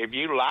 if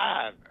you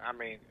lied, I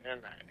mean,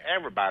 and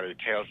everybody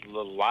tells a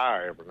little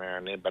lie every now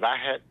and then, but I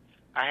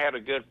had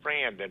a good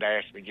friend that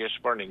asked me, just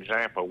for an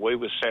example, we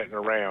was sitting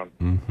around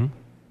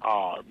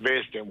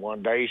visiting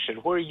one day. He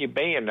said, "Where you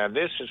been?" Now,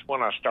 this is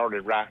when I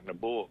started writing a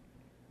book.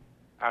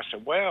 I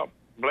said, "Well,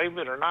 believe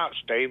it or not,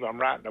 Steve, I'm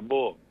writing a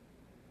book."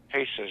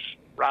 He says,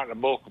 "Writing a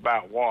book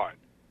about what?"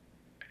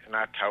 And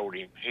I told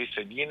him. He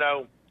said, "You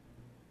know,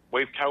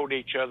 we've told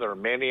each other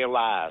many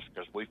lies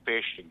because we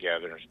fish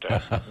together and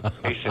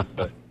stuff." He said,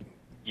 "But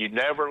you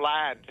never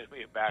lied to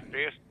me about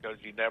this because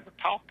you never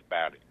talked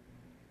about it."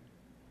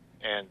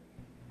 And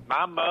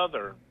my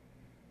mother,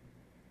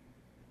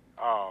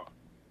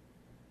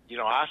 you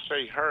know, I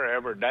see her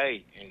every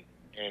day,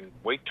 and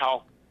we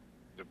talk.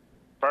 The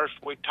first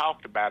we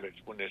talked about it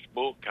is when this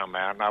book come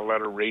out, and I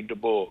let her read the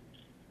book.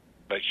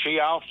 But she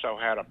also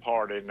had a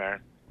part in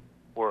there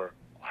where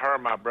her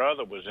and my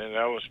brother was in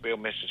Ellisville,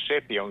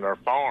 Mississippi, on their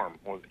farm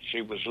where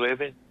she was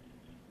living,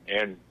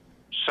 and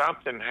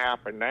something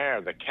happened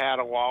there. The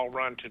cattle all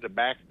run to the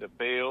back of the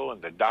field,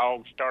 and the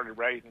dogs started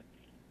raising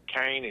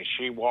Cain, and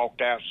she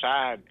walked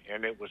outside,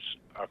 and it was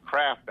a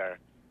craft there.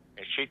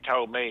 And she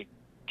told me,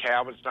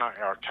 Calvin's not,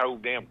 or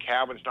told them,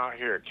 Calvin's not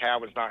here,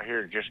 Calvin's not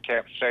here, just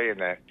kept saying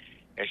that.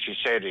 And she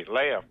said it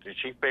left, and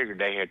she figured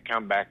they had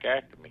come back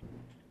after me.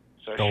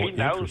 So she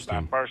knows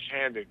my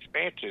first-hand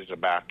experiences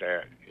about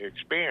that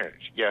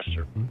experience. Yes,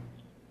 sir.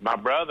 My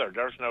brother,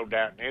 there's no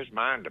doubt in his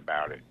mind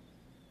about it.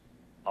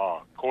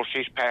 Of course,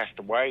 he's passed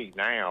away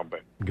now,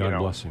 but God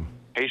bless him.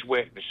 He's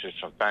witnessing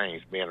some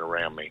things being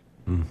around me.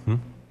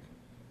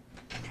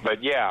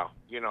 But yeah,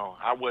 you know,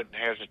 I wouldn't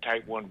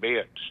hesitate one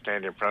bit to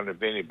stand in front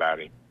of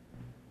anybody.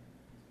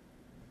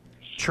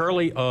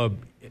 Charlie,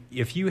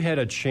 if you had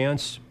a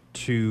chance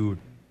to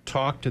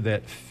talk to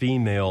that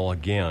female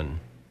again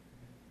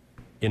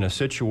in a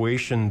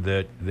situation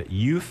that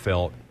you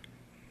felt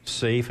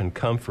safe and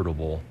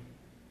comfortable,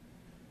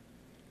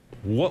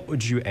 what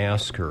would you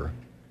ask her?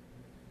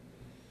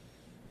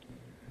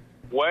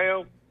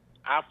 Well,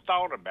 I've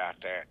thought about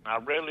that, and I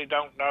really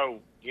don't know.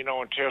 You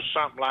know, until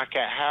something like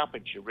that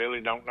happens, you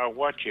really don't know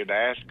what you'd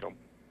ask them.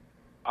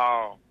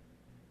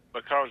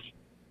 Because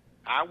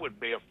I would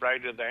be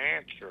afraid of the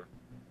answer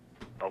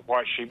of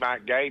what she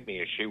might give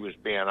me if she was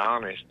being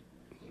honest.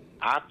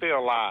 I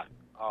feel like,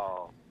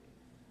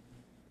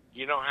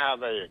 you know how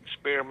they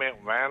experiment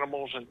with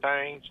animals and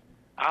things?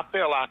 I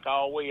feel like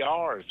all we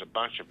are is a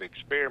bunch of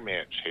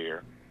experiments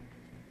here.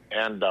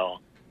 And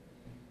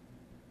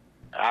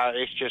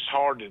it's just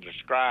hard to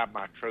describe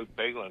my true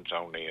feelings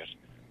on this.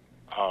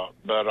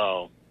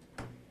 But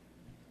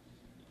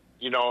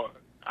you know,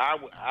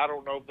 I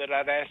don't know that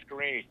I'd ask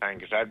her anything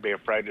because I'd be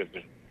afraid of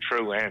the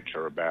true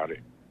answer about it.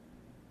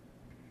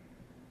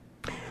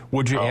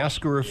 Would you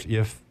ask her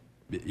if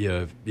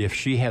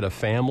she had a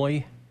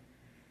family?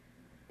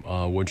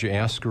 Would you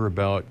ask her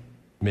about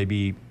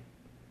maybe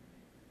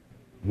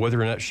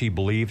whether or not she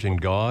believed in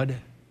God?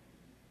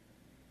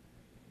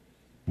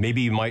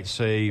 Maybe you might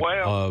say,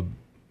 well,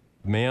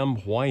 "Ma'am,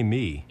 why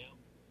me?"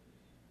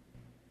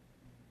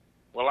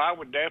 Well, I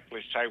would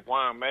definitely say,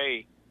 why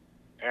me?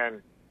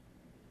 And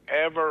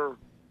every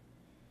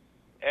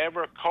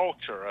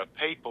culture of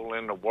people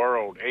in the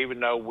world, even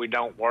though we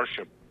don't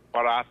worship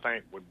what I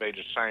think would be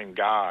the same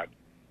God,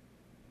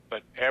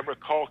 but every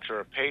culture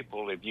of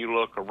people, if you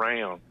look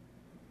around,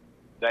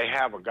 they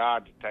have a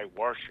God that they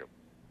worship.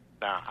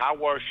 Now, I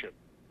worship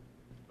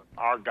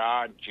our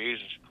God,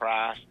 Jesus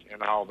Christ,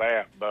 and all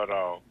that, but,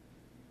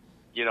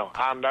 you know,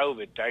 I know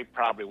that they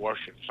probably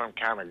worship some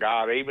kind of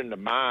God. Even the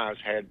Mayas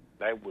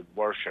they would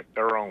worship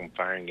their own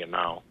thing, you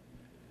know.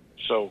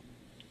 So,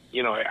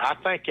 you know, I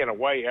think in a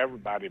way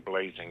everybody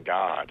believes in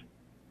God,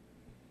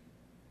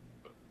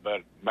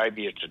 but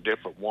maybe it's a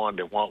different one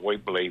than what we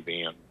believe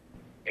in.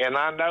 And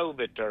I know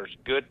that there's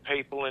good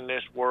people in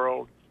this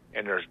world,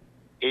 and there's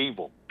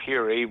evil,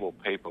 pure evil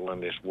people in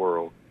this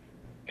world.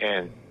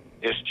 And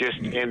it's just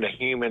in the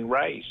human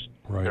race.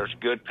 Right. There's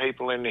good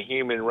people in the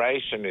human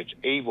race, and it's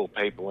evil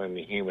people in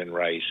the human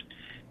race.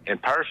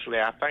 And personally,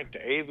 I think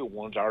the evil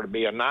ones are to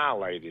be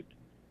annihilated.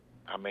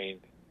 I mean,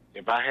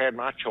 if I had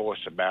my choice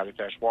about it,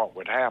 that's what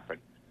would happen.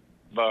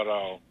 But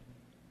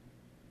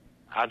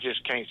I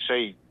just can't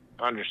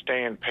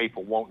understand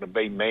people wanting to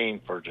be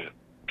mean for the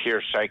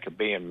pure sake of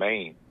being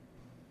mean.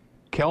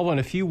 Calvin,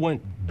 if you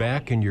went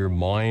back in your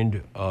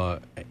mind,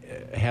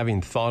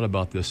 having thought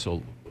about this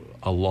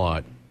a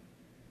lot,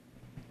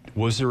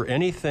 was there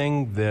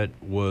anything that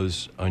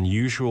was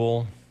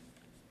unusual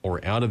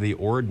or out of the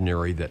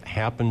ordinary that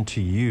happened to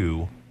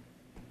you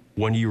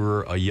when you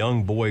were a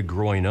young boy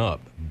growing up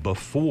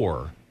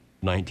before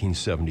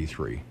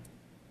 1973?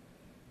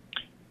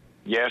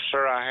 Yes,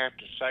 sir, I have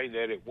to say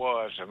that it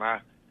was,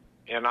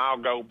 and I'll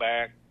go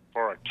back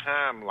for a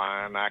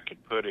timeline. I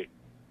could put it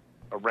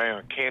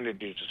around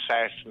Kennedy's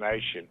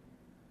assassination.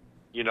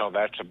 You know,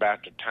 that's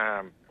about the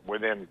time,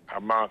 within a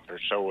month or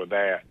so of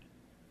that.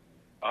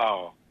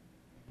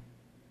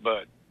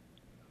 But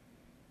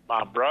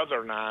my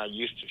brother and I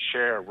used to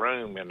share a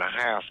room in the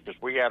house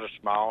because we had a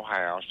small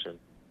house, and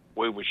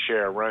we would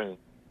share a room.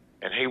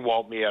 And he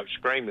woke me up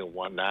screaming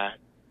one night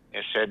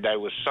and said there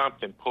was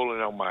something pulling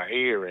on my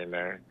ear in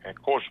there. And,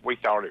 of course, we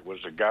thought it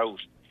was a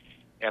ghost.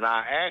 And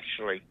I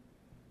actually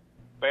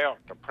felt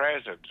the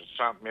presence of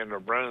something in the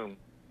room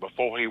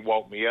before he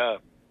woke me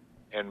up,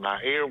 and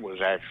my ear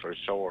was actually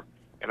sore.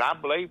 And I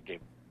believed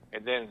him.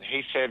 And then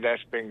he said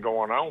that's been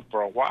going on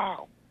for a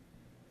while.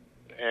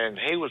 And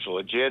he was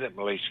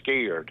legitimately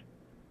scared,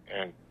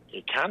 and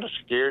it kind of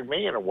scared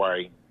me in a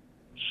way.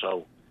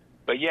 So,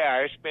 but yeah,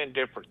 it's been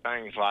different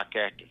things like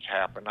that that's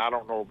happened. I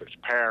don't know if it's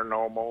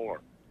paranormal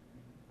or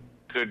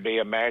could be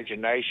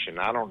imagination.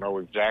 I don't know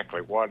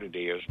exactly what it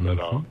is, but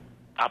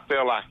I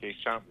feel like there's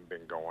something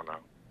been going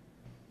on.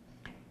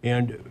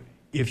 And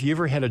if you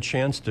ever had a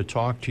chance to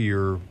talk to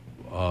your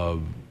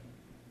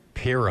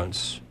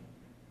parents,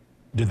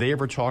 did they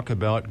ever talk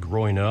about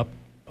growing up,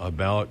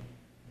 about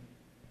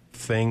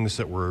things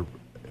that were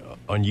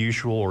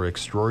unusual or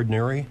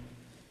extraordinary?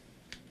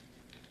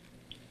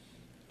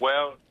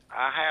 Well,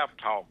 I have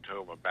talked to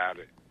them about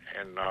it,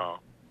 and,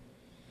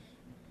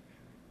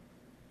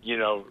 you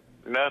know,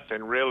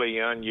 nothing really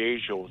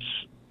unusual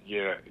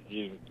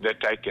that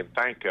they can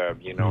think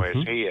of, you know, has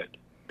hit.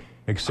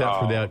 Except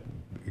for that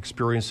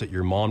experience that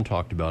your mom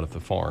talked about at the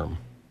farm.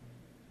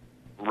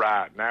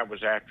 Right, and that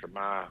was after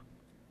my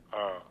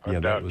yeah,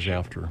 that was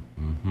after.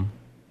 Mm-hmm.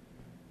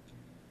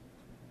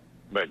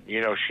 But,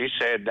 you know, she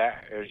said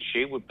that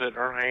she would put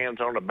her hands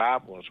on the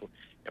Bible.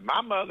 And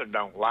my mother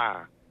don't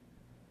lie.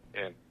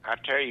 And I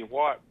tell you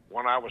what,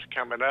 when I was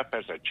coming up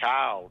as a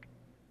child,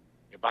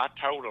 if I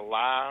told a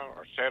lie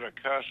or said a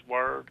cuss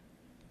word,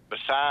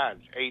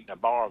 besides eating a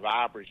bar of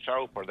Ivory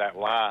soap or that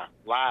lie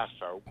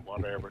soap,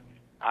 whatever,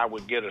 I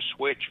would get a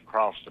switch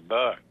across the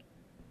butt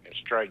and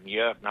straighten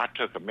you up. And I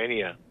took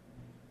many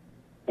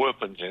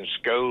whoopings in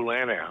school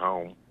and at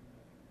home,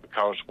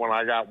 because when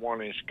I got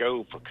one in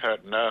school for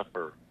cutting up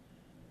or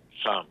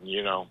something,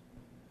 you know.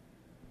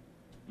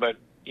 But,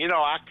 you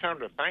know, I come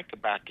to think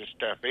about this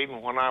stuff.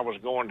 Even when I was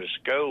going to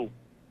school,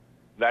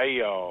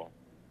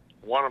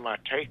 one of my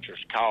teachers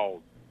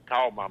called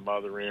my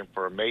mother in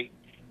for a meeting.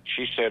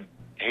 He said,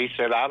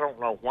 I don't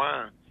know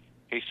why.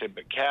 He said,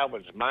 but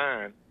Calvin's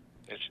mind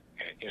is,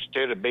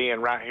 instead of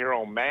being right here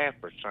on math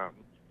or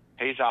something,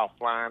 he's off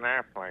flying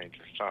airplanes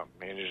or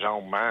something in his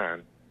own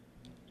mind.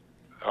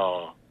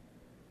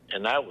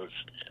 And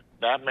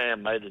that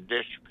man made a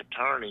district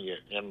attorney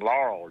in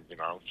Laurel, you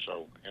know,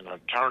 so an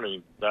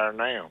attorney there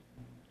now.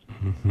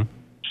 Mm-hmm.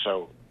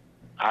 So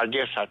I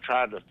guess I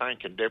tried to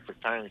think of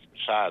different things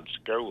besides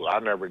school. I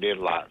never did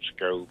like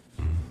school,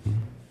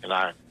 and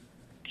I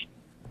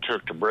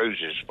took the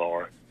bruises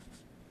for it.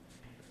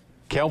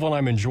 Calvin,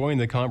 I'm enjoying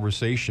the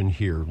conversation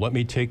here. Let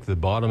me take the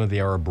bottom of the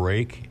hour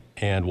break,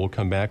 and we'll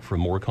come back for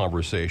more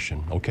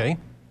conversation, okay?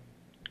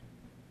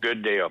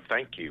 Good deal.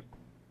 Thank you.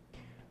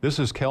 This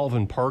is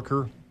Calvin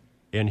Parker,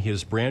 and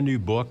his brand new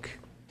book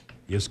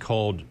is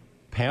called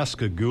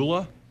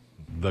Pascagoula,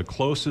 The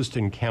Closest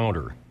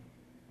Encounter,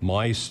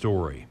 My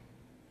Story.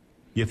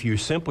 If you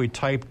simply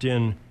typed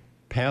in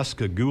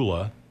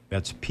Pascagoula,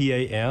 that's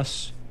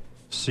Pascagoula,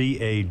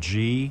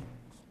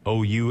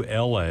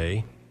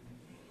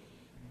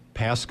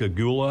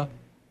 Pascagoula,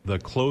 the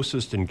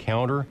closest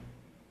encounter.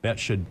 That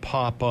should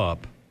pop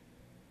up,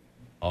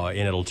 and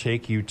it'll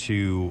take you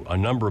to a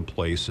number of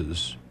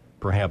places,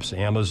 perhaps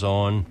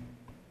Amazon.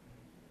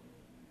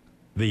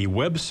 The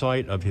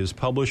website of his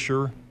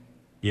publisher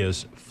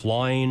is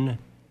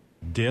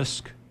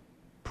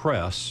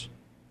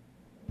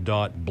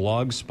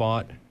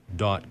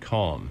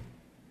flyingdiscpress.blogspot.com.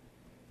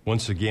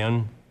 Once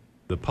again,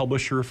 the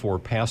publisher for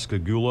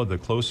Pascagoula, the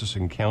closest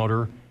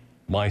encounter,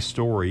 my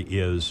story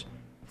is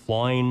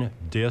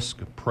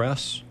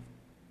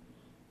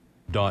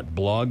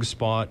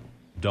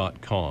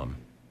flyingdiscpress.blogspot.com.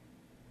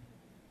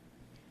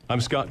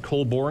 I'm Scott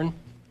Colborn.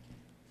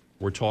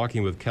 We're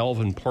talking with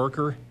Calvin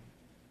Parker,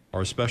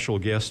 our special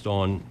guest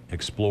on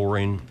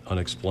Exploring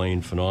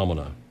Unexplained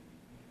Phenomena.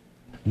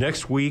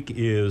 Next week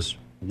is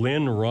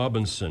Lynn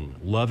Robinson,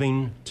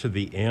 Loving to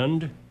the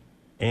End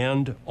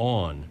and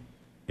On,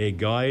 a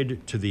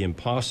guide to the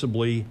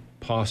impossibly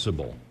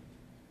possible.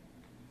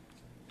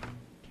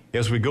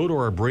 As we go to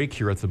our break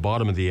here at the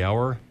bottom of the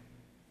hour,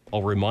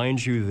 I'll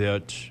remind you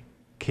that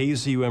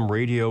KZUM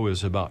Radio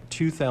is about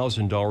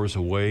 $2,000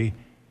 away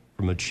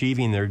from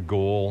achieving their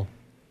goal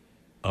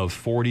of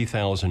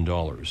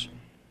 $40,000.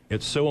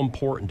 It's so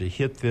important to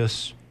hit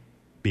this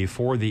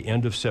before the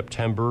end of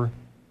September,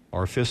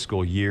 our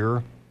fiscal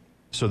year,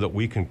 so that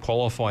we can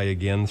qualify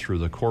again through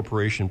the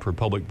Corporation for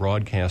Public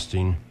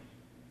Broadcasting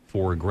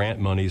for grant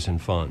monies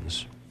and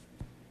funds.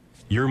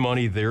 Your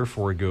money,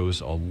 therefore,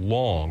 goes a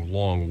long,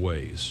 long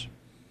ways.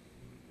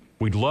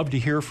 We'd love to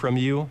hear from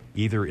you,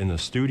 either in the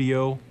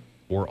studio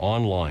or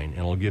online,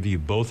 and I'll give you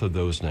both of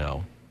those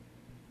now.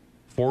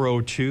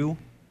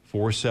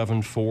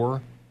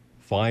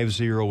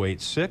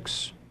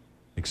 402-474-5086,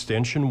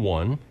 extension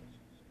 1.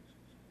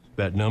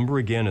 That number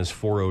again is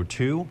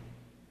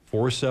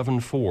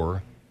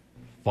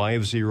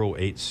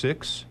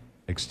 402-474-5086,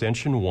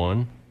 extension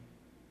 1.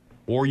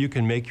 Or you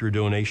can make your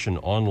donation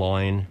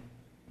online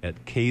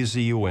at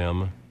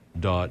kzum.org.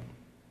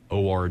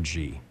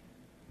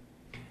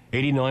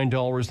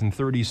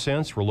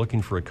 $89.30, we're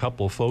looking for a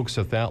couple of folks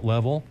at that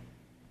level.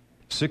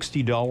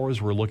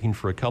 $60, we're looking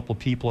for a couple of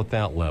people at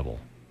that level.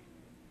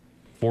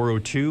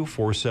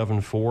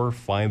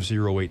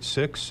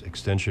 402-474-5086,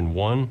 extension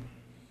 1,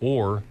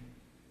 or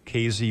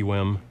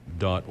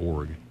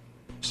kzum.org.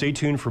 Stay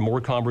tuned for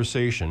more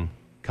conversation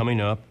coming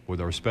up with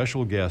our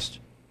special guest,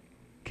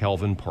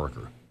 Calvin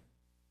Parker.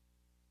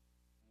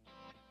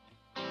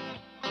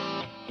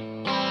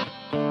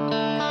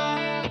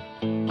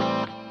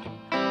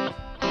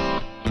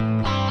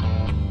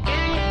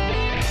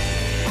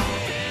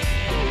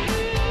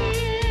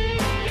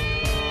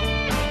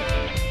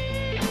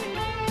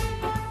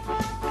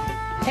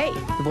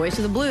 The Voice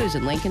of the Blues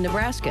in Lincoln,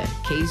 Nebraska.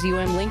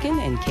 KZUM Lincoln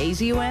and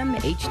KZUM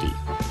HD.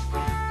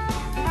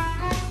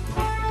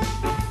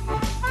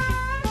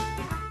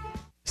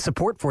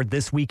 Support for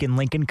This Week in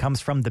Lincoln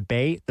comes from The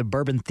Bay, the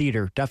Bourbon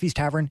Theater, Duffy's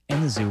Tavern,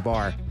 and the Zoo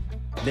Bar.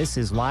 This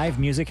is live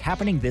music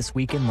happening this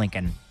week in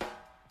Lincoln.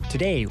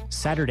 Today,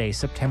 Saturday,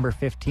 September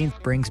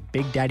 15th, brings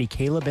Big Daddy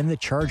Caleb and the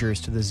Chargers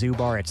to the Zoo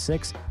Bar at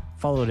 6,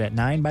 followed at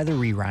 9 by the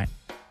Rerun.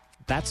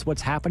 That's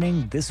what's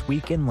happening this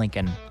week in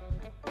Lincoln.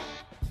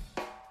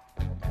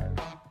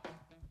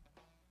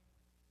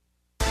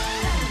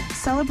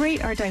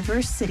 Celebrate our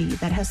diverse city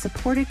that has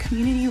supported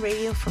community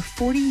radio for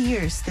 40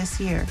 years this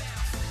year.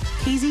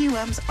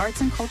 KZUM's Arts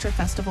and Culture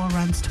Festival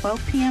runs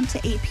 12 p.m. to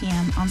 8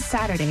 p.m. on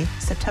Saturday,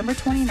 September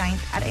 29th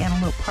at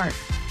Antelope Park,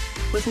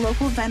 with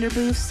local vendor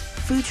booths,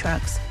 food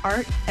trucks,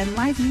 art, and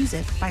live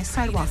music by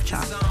Sidewalk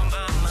Chop,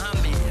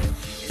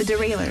 The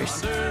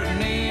Derailers,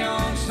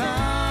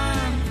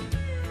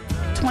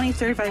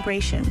 23rd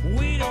Vibration,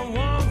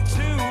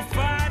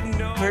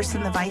 Verse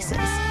and the Vices,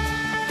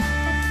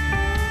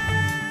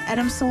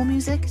 Edam Soul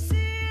Music,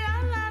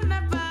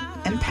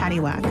 and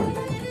Paddywhack.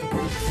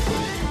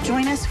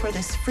 Join us for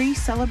this free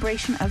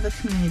celebration of the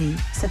community,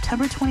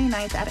 September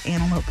 29th at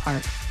Antelope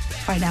Park.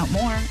 Find out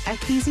more at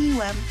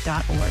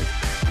kzum.org.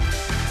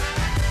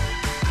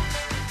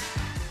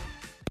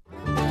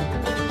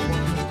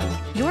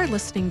 You're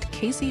listening to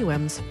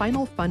KZUM's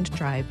Final Fund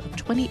Drive of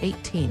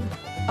 2018,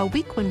 a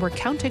week when we're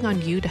counting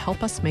on you to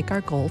help us make our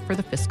goal for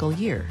the fiscal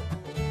year.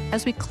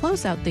 As we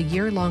close out the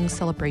year-long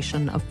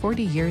celebration of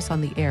 40 years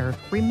on the air,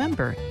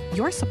 remember,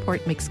 your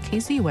support makes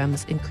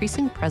KZUM's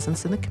increasing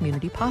presence in the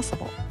community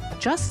possible.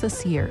 Just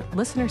this year,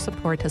 listener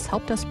support has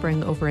helped us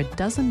bring over a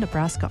dozen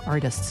Nebraska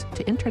artists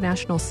to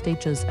international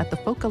stages at the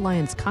Folk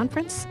Alliance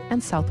Conference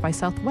and South by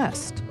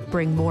Southwest,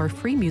 bring more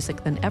free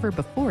music than ever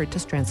before to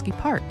Stransky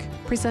Park,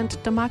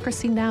 present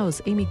Democracy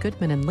Now!'s Amy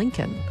Goodman in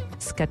Lincoln,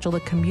 schedule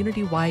a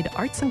community-wide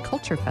arts and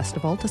culture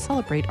festival to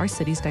celebrate our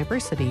city's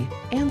diversity,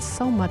 and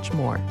so much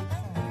more.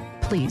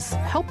 Please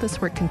help this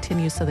work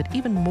continue so that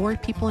even more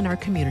people in our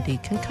community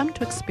can come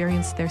to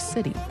experience their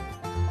city.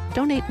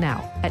 Donate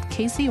now at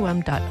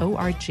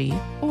kzum.org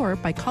or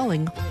by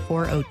calling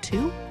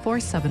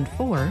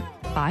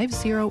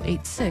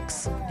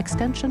 402-474-5086,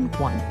 extension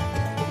 1.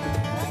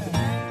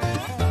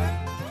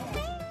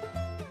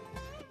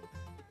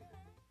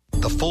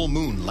 The full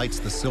moon lights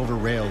the silver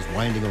rails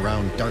winding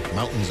around dark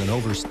mountains and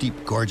over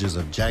steep gorges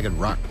of jagged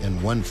rock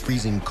and one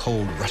freezing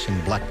cold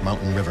rushing black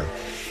mountain river.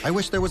 I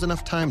wish there was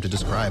enough time to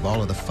describe all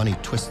of the funny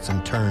twists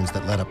and turns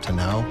that led up to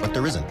now, but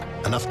there isn't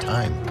enough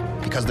time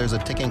because there's a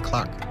ticking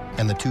clock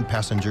and the two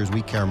passengers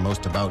we care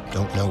most about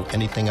don't know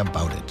anything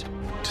about it.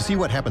 To see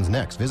what happens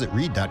next, visit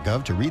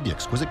read.gov to read The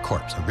Exquisite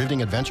Corpse, a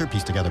riveting adventure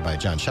pieced together by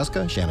John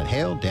Sheska, Shannon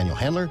Hale, Daniel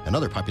Handler, and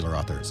other popular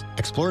authors.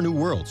 Explore new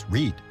worlds.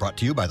 Read. Brought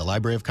to you by the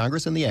Library of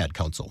Congress and the Ad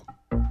Council.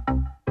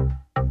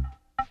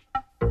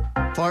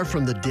 Far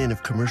from the din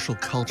of commercial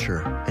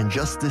culture and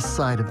just this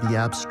side of the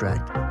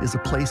abstract is a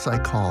place I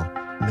call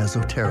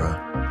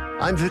Mesoterra.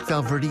 I'm Vic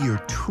Valverde, your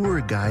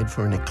tour guide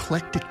for an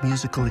eclectic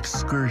musical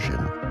excursion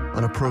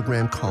on a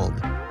program called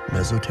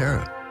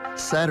Mesoterra.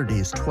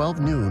 Saturdays, 12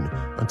 noon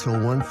until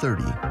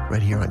 1:30,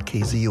 right here on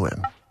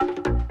KZUM.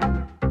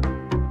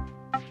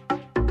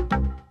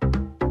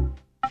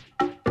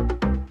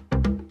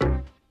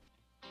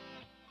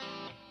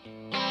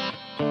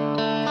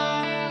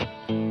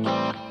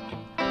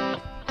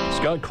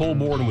 Scott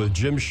Colborn with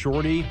Jim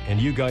Shorty, and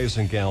you guys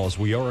and gals,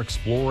 we are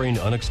exploring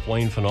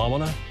unexplained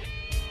phenomena.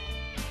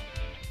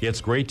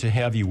 It's great to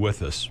have you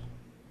with us.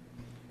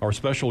 Our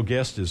special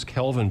guest is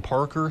Calvin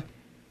Parker,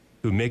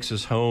 who makes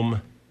his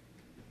home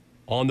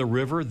on the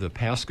river, the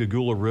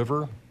Pascagoula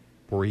River,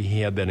 where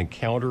he had that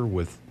encounter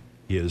with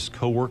his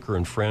coworker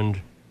and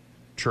friend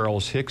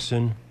Charles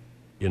Hickson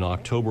in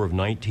October of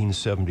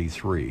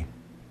 1973.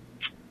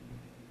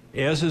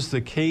 As is the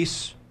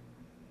case,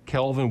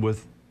 Calvin,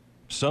 with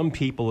some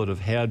people that have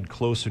had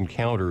close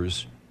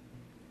encounters,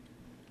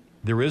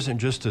 there isn't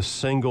just a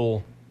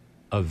single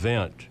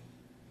event.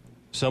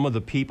 Some of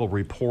the people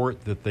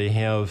report that they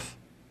have,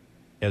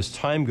 as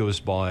time goes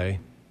by,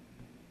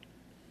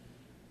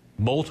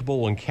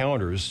 multiple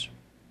encounters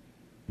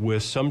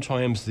with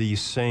sometimes these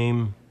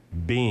same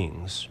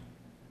beings.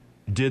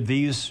 Did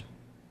these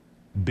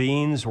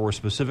beings, or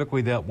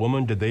specifically that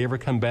woman, did they ever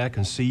come back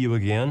and see you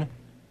again?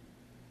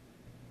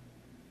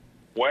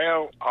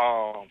 Well,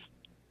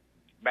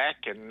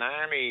 back in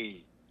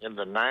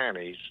the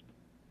 90s,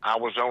 I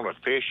was on a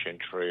fishing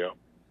trip,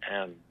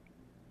 and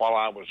while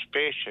I was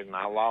fishing,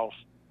 I lost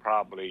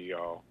probably,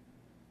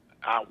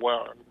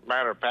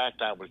 matter of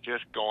fact, I was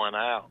just going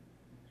out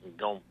and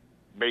going to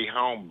be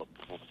home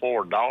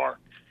before dark.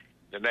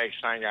 The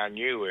next thing I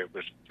knew, it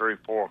was 3,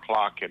 4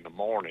 o'clock in the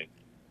morning,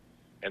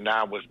 and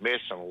I was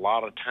missing a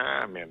lot of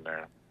time in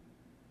there.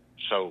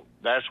 So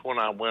that's when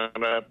I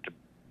went up to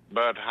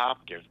Bud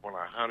Hopkins, when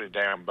I hunted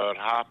down Bud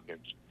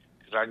Hopkins,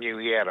 because I knew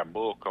he had a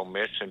book on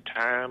missing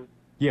time.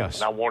 Yes.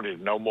 And I wanted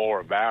to know more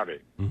about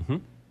it. Mm-hmm.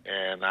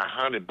 And I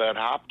hunted Bud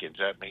Hopkins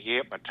up, and he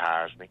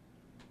hypnotized me.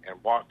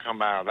 And what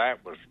come out of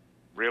that was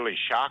really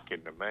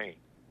shocking to me.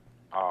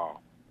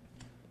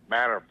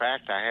 Matter of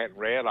fact, I hadn't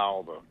read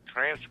all the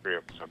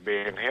transcripts of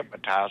being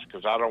hypnotized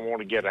because I don't want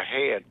to get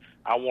ahead.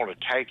 I want to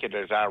take it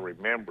as I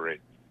remember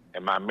it.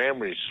 And my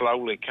memory is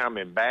slowly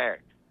coming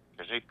back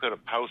because he put a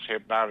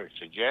post-hypnotic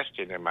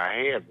suggestion in my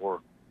head where,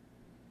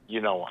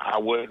 I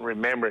wouldn't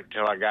remember it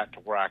till I got to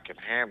where I could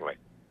handle it.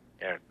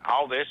 And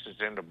all this is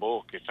in the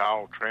book. It's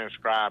all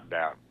transcribed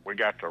out.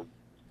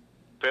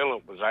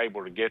 Philip was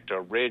able to get the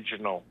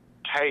original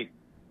tape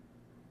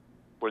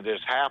where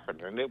this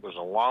happened, and it was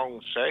a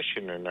long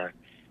session in there.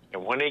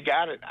 And when he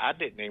got it, I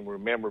didn't even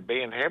remember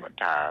being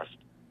hypnotized.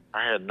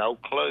 I had no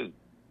clue.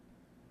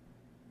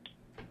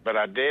 But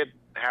I did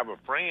have a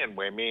friend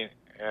with me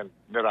and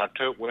that I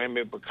took with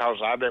me because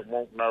I didn't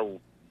want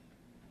no...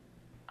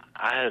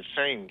 I had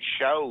seen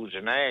shows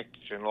and acts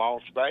in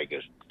Las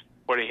Vegas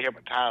where they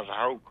hypnotize the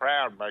whole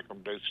crowd and make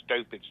them do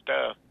stupid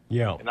stuff.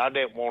 Yeah. And I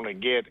didn't want to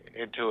get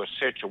into a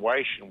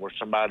situation where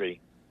somebody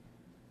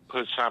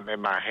put something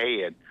in my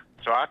head.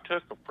 So I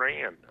took a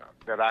friend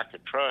that I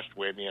could trust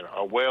with me,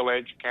 a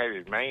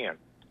well-educated man,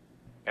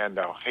 and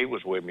he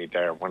was with me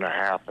there when it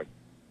happened.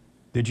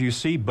 Did you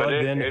see Bud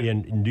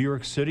in New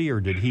York City,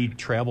 or did he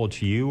travel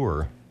to you,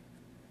 or?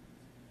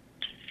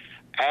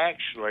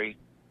 Actually,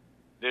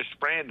 this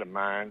friend of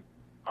mine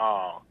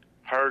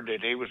heard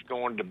that he was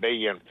going to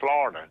be in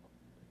Florida.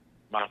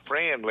 My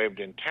friend lived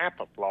in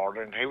Tampa,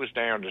 Florida, and he was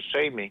down to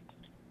see me,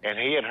 and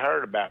he had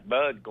heard about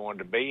Bud going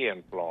to be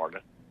in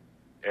Florida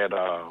at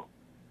a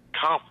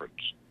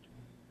conference.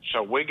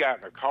 So we got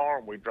in a car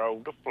and we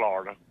drove to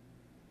Florida,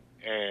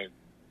 and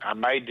I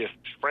made this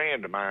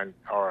friend of mine,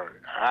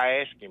 or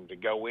I asked him to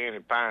go in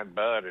and find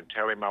Bud and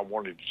tell him I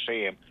wanted to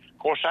see him. Of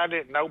course, I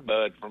didn't know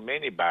Bud from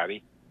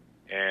anybody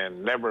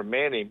and never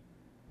met him.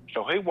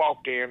 So he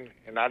walked in,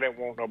 and I didn't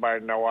want nobody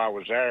to know I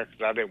was there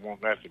because I didn't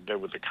want nothing to do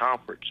with the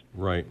conference.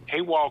 Right.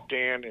 He walked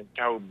in and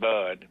told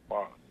Bud,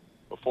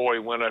 before he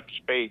went up to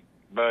speak,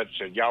 Bud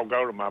said, "Y'all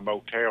go to my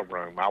motel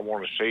room. I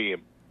want to see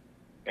him,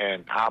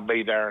 and I'll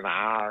be there in an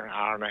hour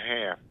and a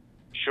half."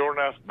 Sure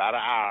enough, about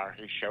an hour,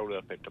 he showed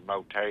up at the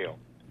motel.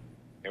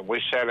 And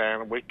we sat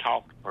down and we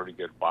talked a pretty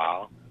good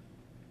while.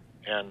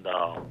 And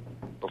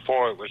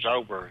before it was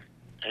over,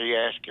 he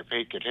asked if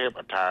he could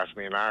hypnotize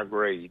me, and I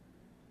agreed.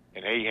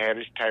 And he had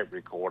his tape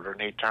recorder,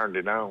 and he turned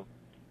it on.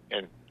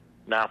 And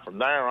Now, from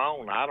there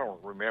on, I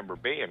don't remember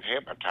being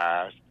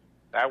hypnotized.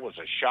 That was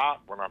a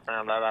shock when I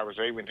found out I was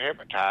even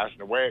hypnotized,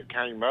 the way it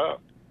came up.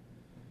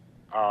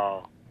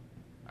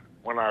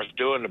 When I was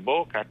doing the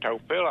book, I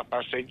told Philip,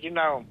 I said,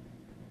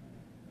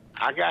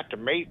 I got to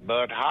meet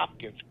Bud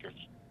Hopkins because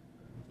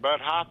Bud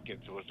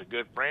Hopkins was a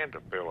good friend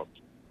of Philip's.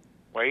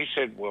 Well, he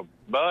said, well,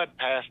 Bud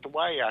passed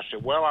away. I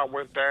said, well, I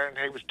went there and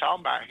he was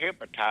talking about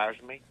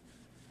hypnotizing me,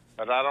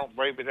 but I don't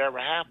believe it ever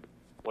happened.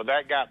 Well,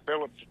 that got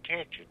Philip's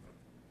attention.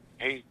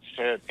 He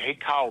said he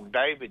called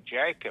David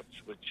Jacobs,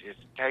 which is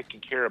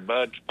taking care of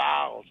Bud's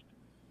files,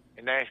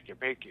 and asked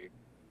if he could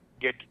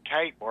get the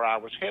tape where I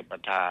was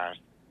hypnotized.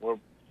 Well,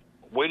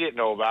 we didn't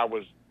know if I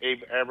was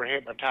ever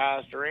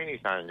hypnotized or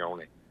anything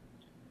on it.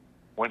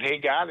 When he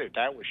got it,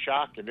 that was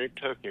shocking. It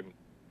took him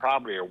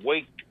probably a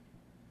week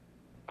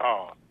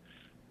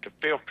to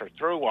filter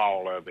through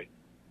all of it.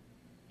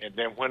 And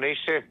then when he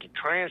sent the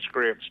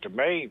transcripts to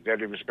me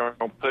that he was going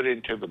to put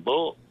into the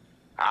book,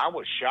 I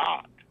was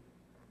shocked.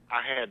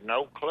 I had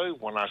no clue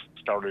when I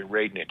started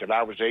reading it that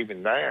I was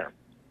even there.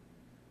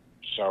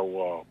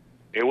 So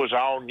it was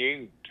all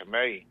new to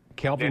me.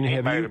 Calvin,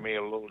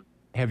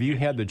 have you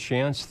had the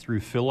chance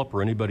through Philip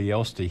or anybody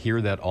else to hear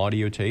that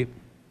audio tape?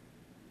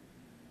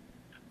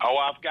 Oh,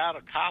 I've got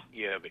a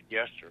copy of it,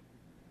 yes, sir.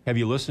 Have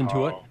you listened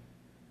to it?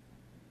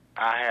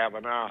 I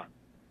have not.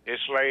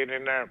 It's laying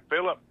in there.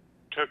 Philip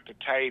took the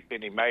tape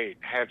and he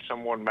had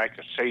someone make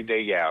a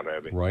CD out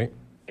of it. Right.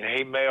 And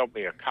he mailed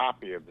me a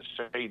copy of the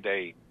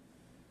CD.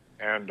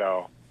 And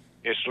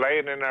it's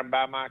laying in there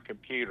by my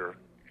computer.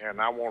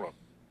 And I want to,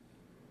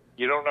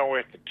 you don't know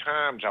at the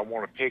times I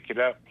want to pick it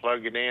up,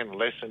 plug it in, and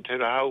listen to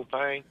the whole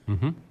thing.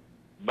 Mm-hmm.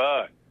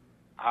 But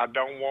I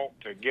don't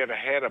want to get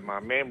ahead of my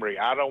memory.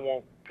 I don't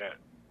want that.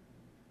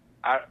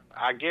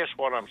 I guess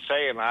what I'm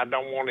saying, I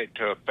don't want it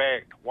to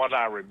affect what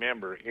I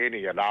remember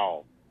any at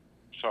all.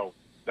 So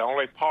the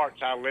only parts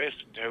I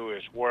listen to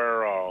is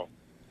where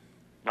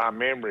my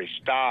memory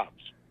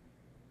stops.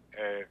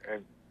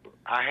 And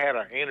I had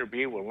an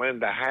interview with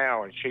Linda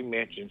Howe, and she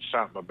mentioned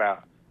something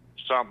about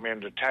something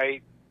in the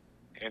tape.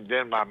 And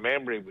then my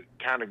memory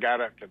kind of got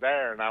up to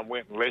there, and I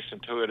went and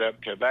listened to it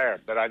up to there.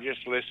 But I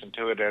just listened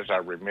to it as I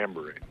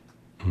remember it.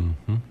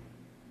 Mm-hmm.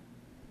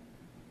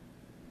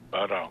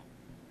 But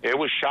it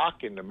was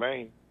shocking to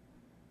me.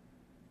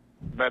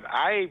 But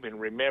I even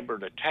remember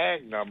the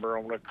tag number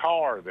on the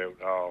car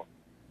that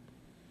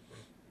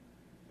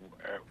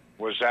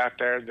was out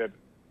there. That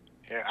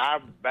I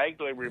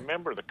vaguely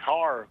remember the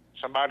car.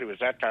 Somebody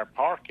was out there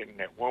parking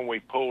that when we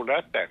pulled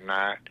up that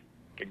night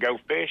to go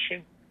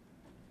fishing.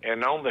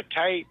 And on the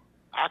tape,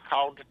 I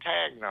called the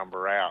tag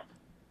number out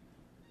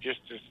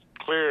just as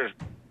clear as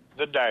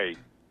the day.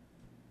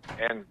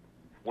 And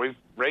we've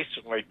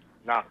recently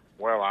I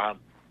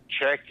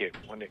checked it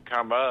when it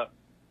come up,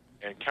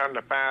 and come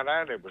to find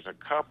out it was a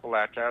couple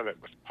out there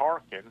that was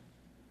parking,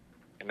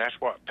 and that's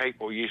what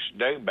people used to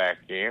do back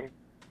then.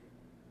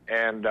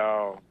 And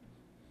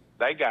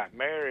they got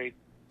married,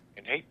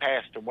 and he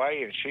passed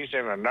away, and she's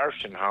in a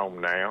nursing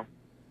home now.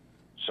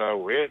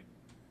 So it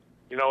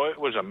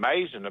was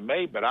amazing to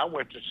me, but I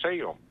went to see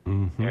them.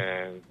 Mm-hmm.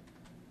 And,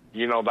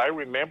 they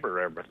remember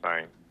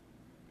everything.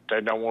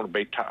 They don't want to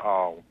be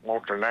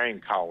want their name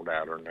called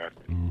out or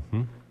nothing.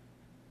 Mm-hmm.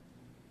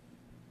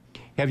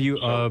 Have you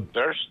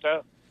their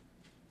stuff.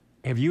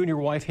 Have you and your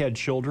wife had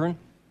children?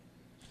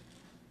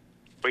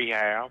 We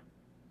have.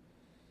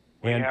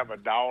 We have a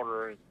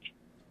daughter.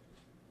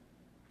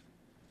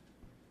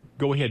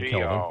 Go ahead,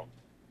 Kelvin.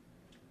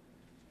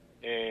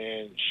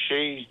 And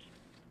she's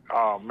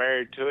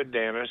married to a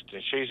dentist,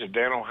 and she's a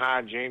dental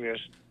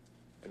hygienist,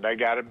 and they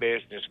got a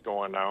business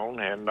going on.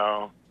 And,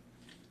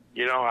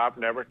 I've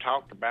never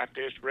talked about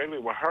this really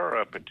with her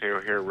up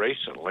until here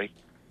recently.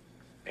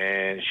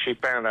 And she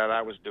found out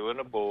I was doing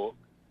a book,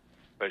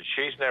 but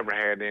she's never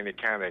had any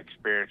kind of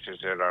experiences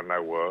that I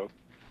know of.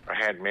 I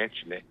hadn't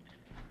mentioned it.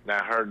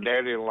 Now, her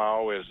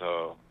daddy-in-law is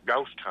a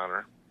ghost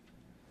hunter.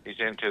 He's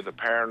into the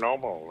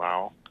paranormal and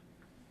all.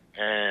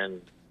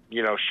 And,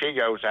 she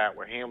goes out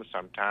with him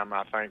sometime,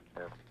 I think,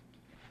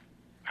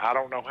 I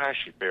don't know how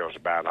she feels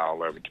about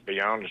all of it, to be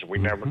honest. We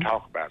never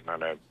talk about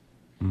none of it.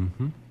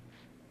 Mm-hmm.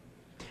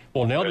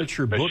 Well, now that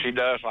your book... she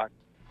does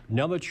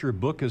Now that your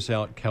book is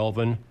out,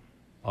 Calvin,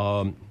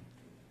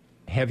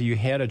 have you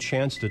had a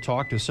chance to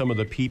talk to some of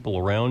the people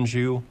around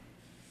you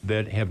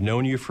that have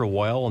known you for a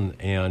while,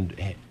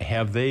 and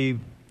have they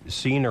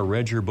seen or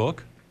read your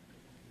book?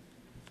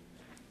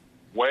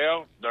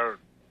 Well, they're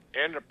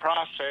in the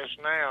process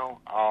now.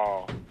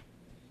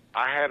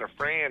 I had a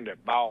friend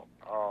that bought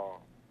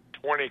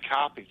 20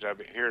 copies of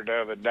it here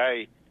the other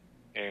day,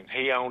 and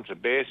he owns a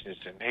business,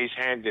 and he's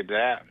handed it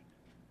out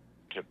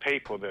to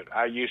people that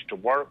I used to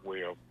work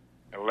with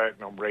and letting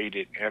them read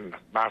it. And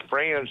my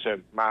friends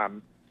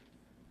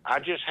I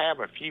just have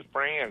a few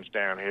friends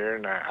down here,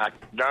 and I've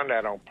done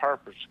that on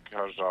purpose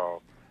because,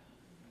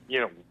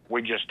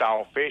 we just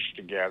all fished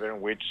together,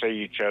 and we'd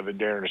see each other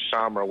during the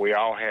summer. We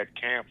all had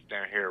camps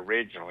down here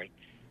originally.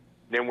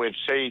 Then we'd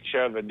see each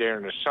other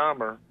during the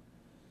summer,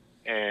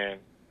 and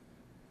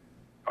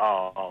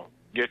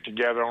get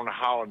together on the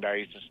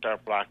holidays and stuff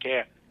like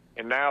that.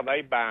 And now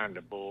they buying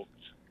the books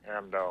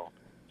and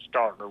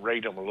starting to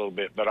read them a little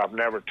bit, but I've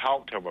never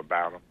talked to them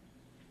about them.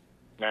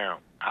 Now,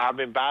 I've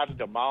invited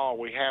them all.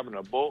 We're having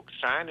a book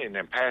signing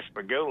in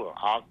Pascagoula,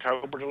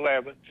 October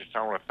 11th. It's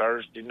on a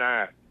Thursday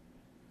night,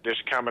 this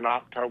coming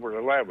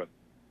October 11th.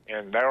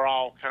 And they're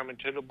all coming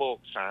to the book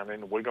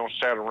signing. We're going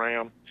to sit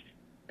around,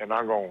 and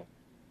I'm going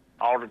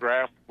to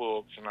autograph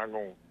books, and I'm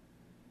going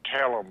to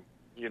tell them,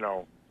 you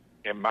know,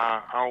 in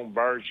my own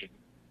version,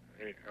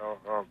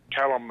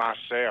 tell them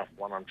myself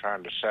what I'm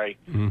trying to say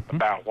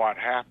about what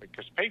happened,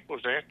 because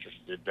people's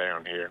interested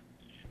down here,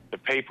 the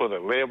people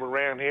that live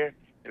around here,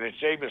 and it's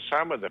even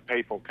some of the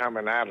people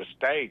coming out of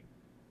state.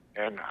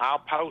 And I'll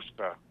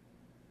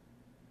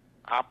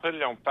put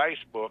it on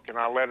Facebook, and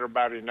I'll let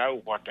everybody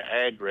know what the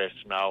address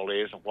and all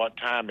is and what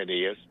time it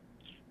is,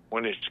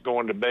 when it's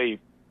going to be.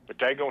 But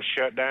they're going to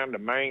shut down the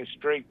main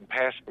street in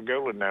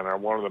Pascagoula down there,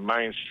 one of the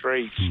main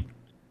streets,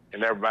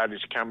 and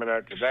everybody's coming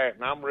up to that.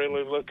 And I'm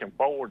really looking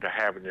forward to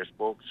having this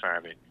book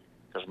signing,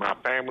 because my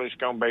family's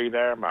going to be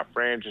there, my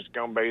friends is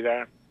going to be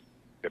there,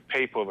 the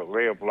people that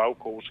live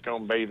local is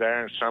going to be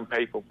there, and some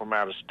people from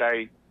out of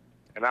state.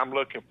 And I'm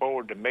looking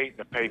forward to meeting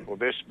the people.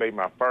 This will be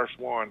my first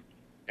one,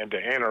 and to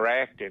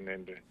interacting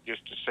and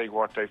just to see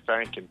what they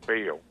think and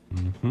feel.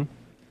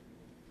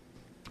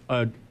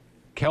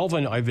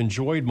 Calvin, I've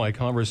enjoyed my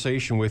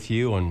conversation with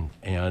you,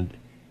 and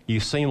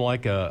you seem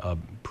like a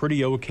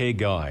pretty okay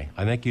guy.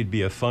 I think you'd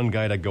be a fun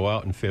guy to go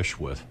out and fish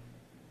with.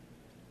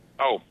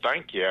 Oh,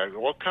 thank you.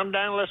 Well, come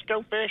down, let's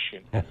go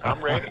fishing.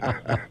 I'm ready.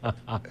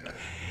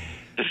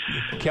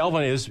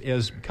 Calvin,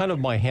 is kind of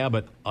my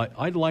habit,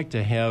 I'd like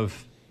to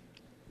have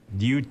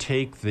you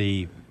take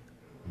the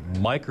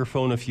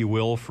microphone, if you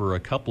will, for a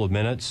couple of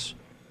minutes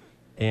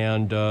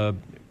and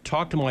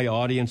talk to my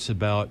audience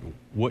about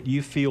what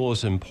you feel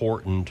is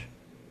important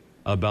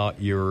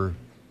about your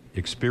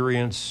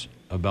experience,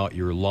 about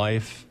your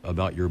life,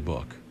 about your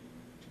book.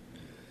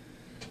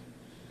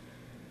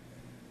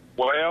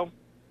 Well,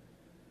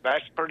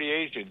 that's pretty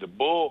easy. The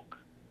book,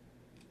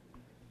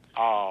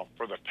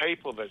 for the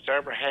people that's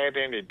ever had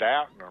any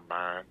doubt in their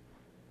mind,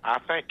 I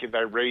think if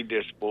they read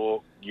this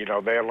book, you know,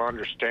 they'll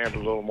understand a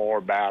little more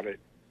about it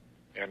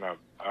and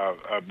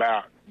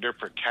about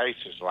different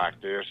cases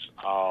like this.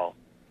 I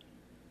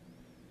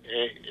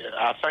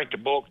think the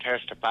book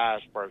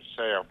testifies for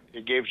itself.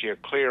 It gives you a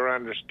clear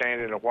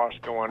understanding of what's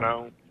going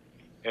on.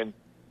 And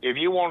if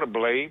you want to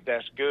believe,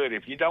 that's good.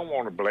 If you don't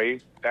want to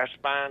believe, that's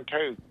fine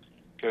too.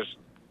 Because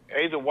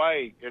either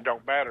way, it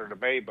don't matter to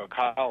me,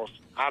 because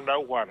I know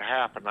what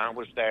happened. I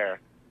was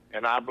there,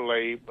 and I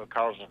believe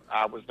because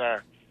I was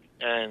there.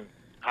 And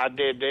I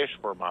did this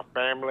for my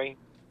family,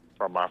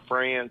 for my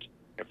friends,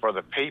 and for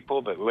the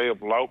people that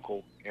live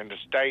local in the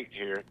state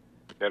here,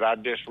 that I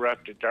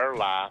disrupted their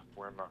life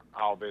when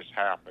all this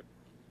happened.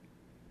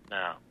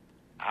 Now,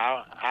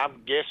 I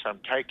guess I'm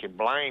taking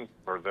blame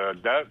for the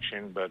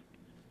abduction, but,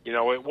 you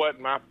know, it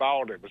wasn't my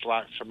fault. It was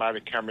like somebody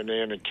coming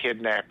in and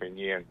kidnapping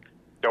you and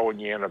throwing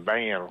you in a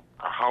van,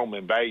 a home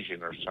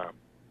invasion or something.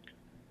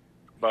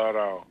 But,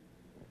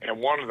 and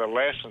one of the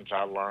lessons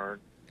I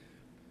learned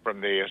from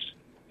this,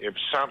 if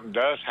something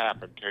does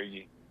happen to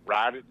you,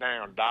 write it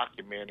down,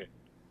 document it,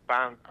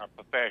 find a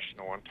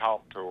professional and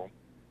talk to them.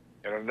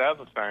 And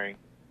another thing,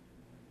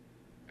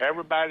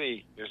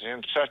 everybody is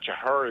in such a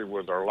hurry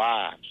with their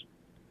lives.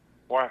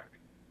 What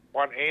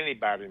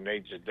anybody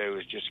needs to do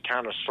is just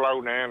kind of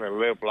slow down and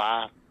live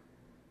life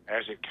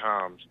as it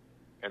comes,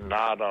 and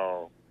not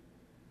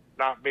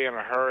be in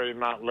a hurry,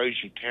 not lose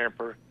your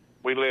temper.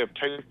 We live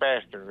too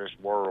fast in this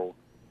world,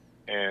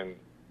 and,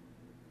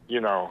 you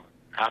know,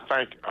 I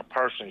think a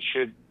person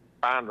should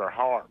find their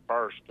heart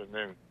first and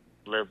then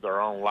live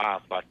their own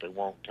life like they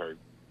want to.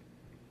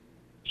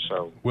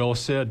 So, well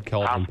said,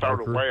 Calvin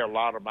Parker. I've thrown away a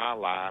lot of my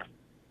life,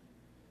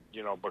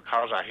 you know,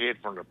 because I hid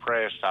from the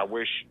press. I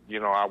wish, you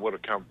know, I would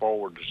have come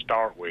forward to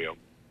start with.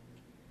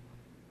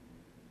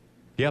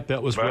 Yep,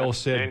 that was well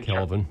said,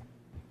 Calvin.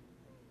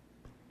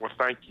 Well,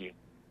 thank you.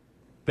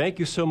 Thank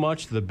you so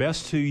much. The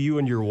best to you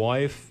and your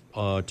wife,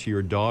 to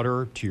your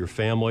daughter, to your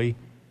family.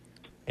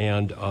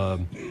 And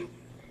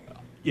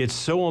it's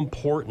so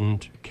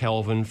important,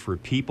 Calvin, for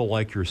people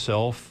like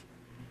yourself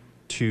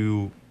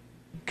to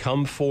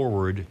come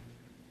forward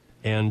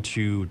and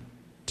to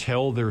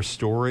tell their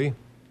story.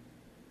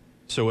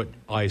 So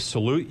I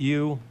salute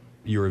you.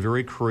 You're a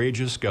very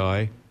courageous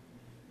guy.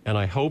 And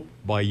I hope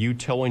by you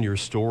telling your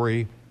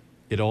story,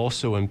 it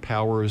also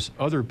empowers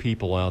other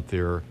people out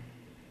there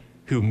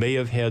who may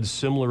have had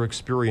similar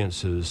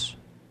experiences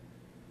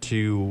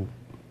to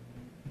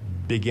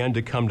begin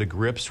to come to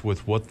grips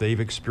with what they've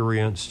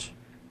experienced.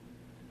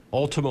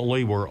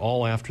 Ultimately, we're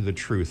all after the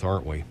truth,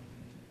 aren't we?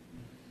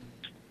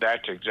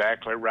 That's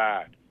exactly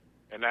right.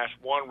 And that's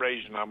one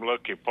reason I'm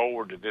looking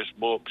forward to this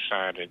book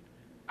signing.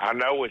 I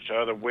know it's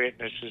other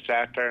witnesses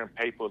out there and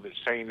people that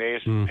seen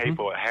this, and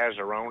people that has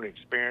their own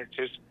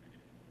experiences.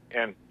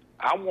 And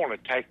I want to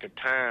take the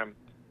time.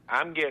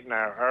 I'm getting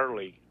there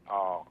early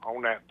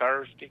on that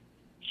Thursday,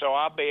 so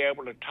I'll be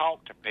able to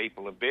talk to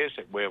people and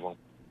visit with them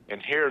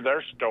and hear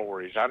their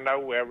stories. I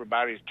know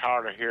everybody's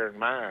tired of hearing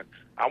mine.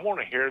 I want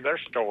to hear their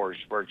stories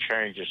for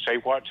changes, see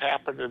what's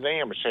happened to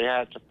them, and see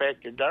how it's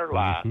affected their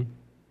life.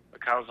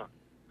 Because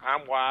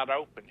I'm wide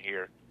open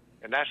here,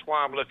 and that's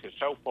why I'm looking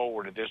so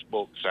forward to this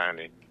book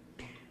signing.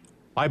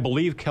 I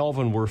believe,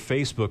 Calvin, we're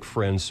Facebook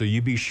friends, so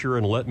you be sure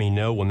and let me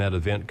know when that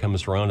event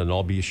comes around, and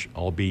I'll be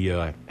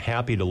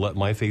happy to let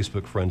my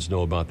Facebook friends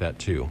know about that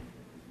too.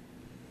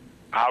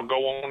 I'll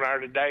go on there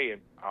today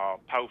and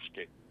post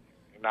it,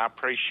 and I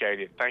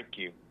appreciate it. Thank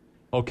you.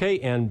 Okay,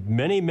 and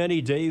many,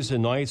 many days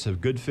and nights of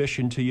good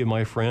fishing to you,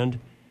 my friend.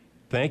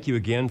 Thank you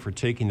again for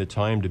taking the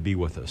time to be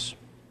with us.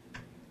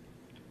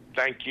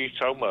 Thank you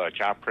so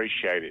much. I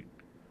appreciate it.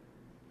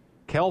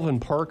 Calvin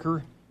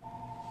Parker.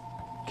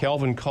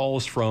 Calvin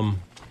calls from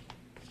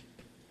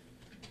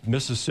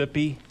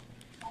Mississippi.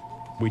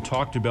 We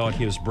talked about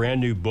his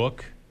brand new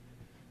book,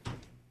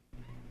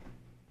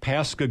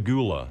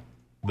 Pascagoula,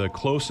 The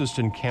Closest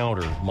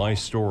Encounter, My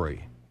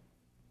Story.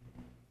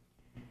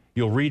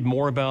 You'll read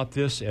more about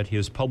this at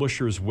his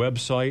publisher's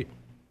website,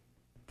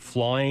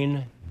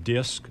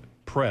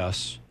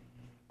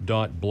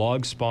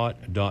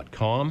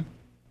 flyingdiscpress.blogspot.com.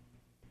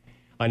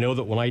 I know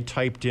that when I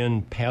typed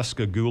in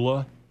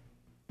Pascagoula,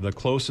 The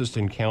Closest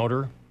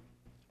Encounter,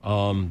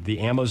 the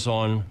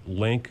Amazon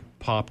link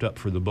popped up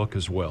for the book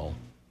as well.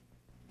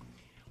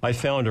 I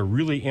found a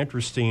really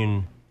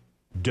interesting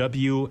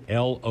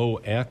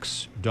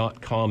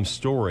WLOX.com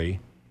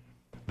story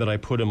that I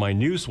put in my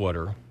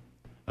newsletter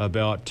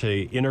about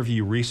an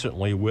interview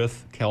recently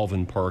with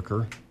Calvin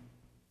Parker.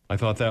 I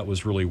thought that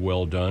was really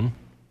well done.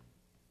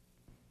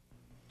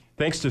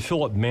 Thanks to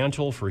Philip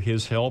Mantle for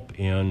his help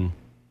in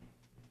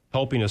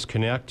helping us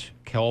connect,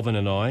 Calvin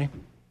and I.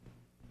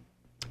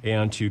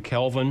 And to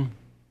Calvin,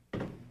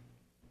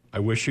 I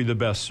wish you the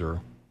best,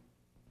 sir.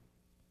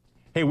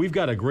 Hey, we've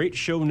got a great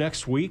show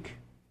next week,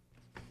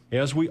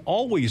 as we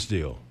always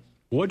do.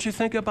 What'd you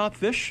think about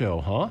this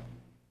show, huh?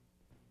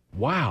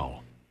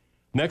 Wow.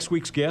 Next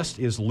week's guest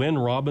is Lynn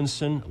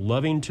Robinson,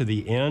 Loving to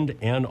the End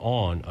and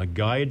On, a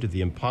guide to the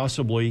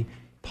impossibly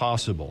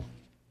possible.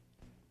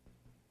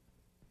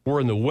 We're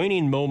in the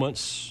waning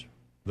moments,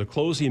 the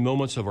closing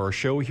moments of our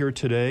show here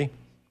today,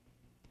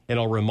 and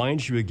I'll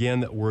remind you again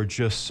that we're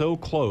just so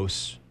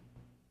close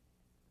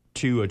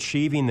to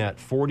achieving that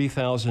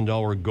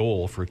 $40,000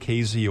 goal for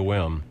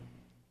KZOM.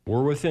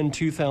 We're within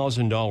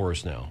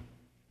 $2,000 now.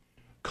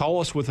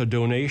 Call us with a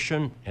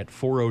donation at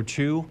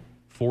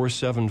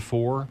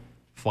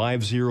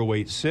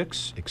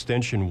 402-474-5086,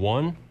 extension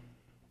 1,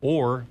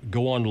 or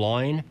go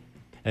online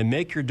and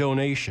make your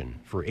donation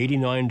for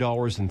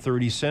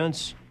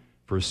 $89.30,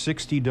 for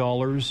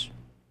 $60,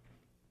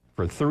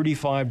 for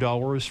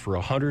 $35, for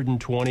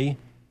 $120.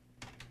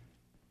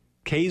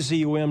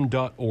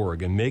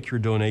 KZUM.org, and make your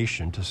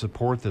donation to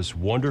support this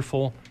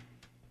wonderful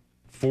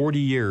 40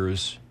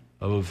 years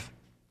of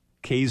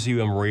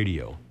KZUM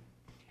radio.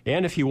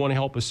 And if you want to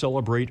help us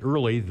celebrate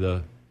early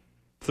the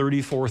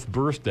 34th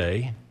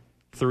birthday,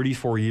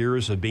 34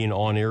 years of being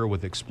on air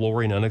with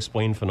Exploring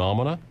Unexplained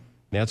Phenomena,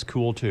 that's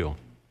cool too.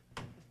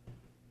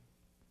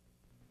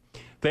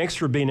 Thanks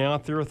for being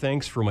out there.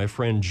 Thanks for my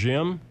friend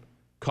Jim,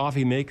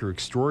 coffee maker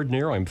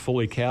extraordinaire. I'm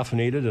fully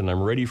caffeinated and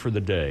I'm ready for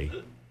the day.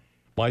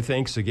 My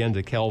thanks again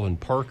to Calvin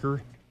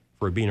Parker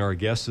for being our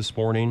guest this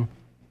morning.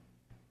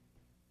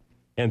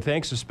 And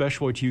thanks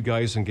especially to you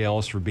guys and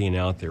gals for being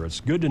out there. It's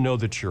good to know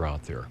that you're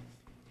out there.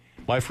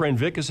 My friend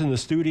Vic is in the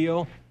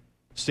studio.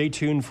 Stay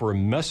tuned for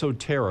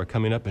Mesoterra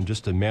coming up in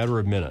just a matter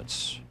of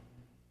minutes.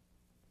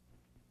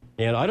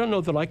 And I don't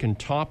know that I can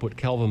top what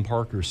Calvin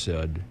Parker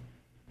said,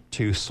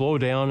 to slow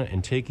down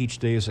and take each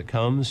day as it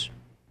comes.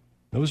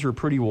 Those are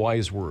pretty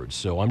wise words.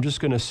 So I'm just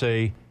going to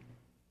say,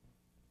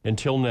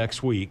 until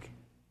next week,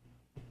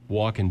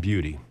 walk in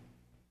beauty.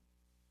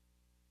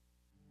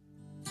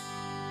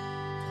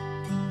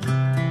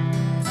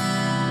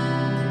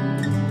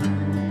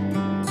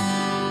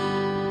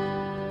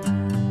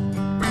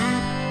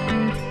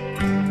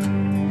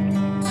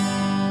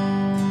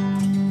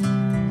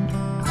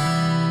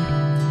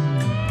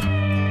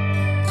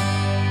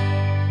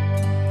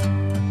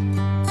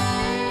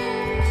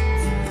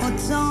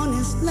 Puts on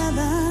his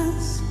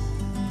leathers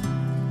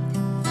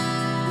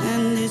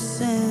and he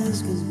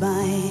says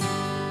goodbye.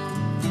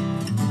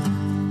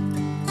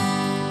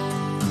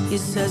 He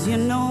says, you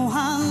know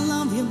I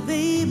love you,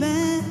 baby,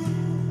 and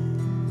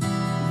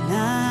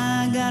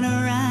I gotta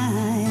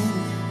ride.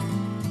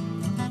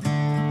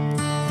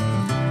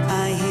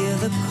 I hear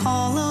the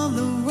call of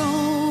the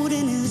road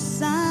in his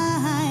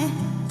side,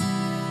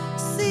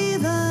 see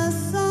the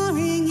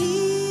soaring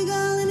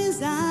eagle in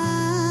his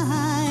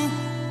eye.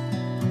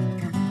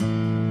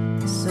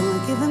 So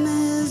I give him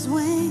his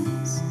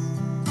wings,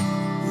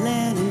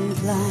 let him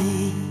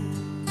fly.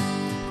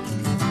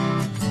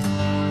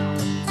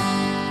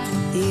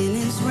 In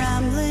his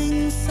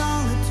rambling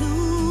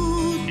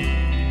solitude,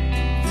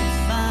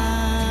 he'll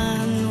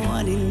find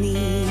what he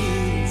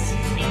needs.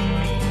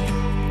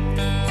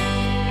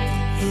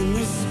 In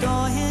the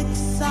stoic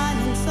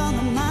silence of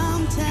the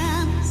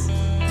mountains,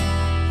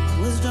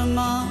 wisdom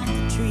of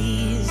the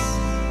trees,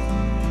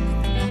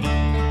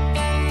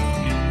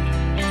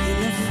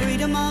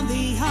 freedom of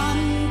the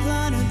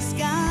uncluttered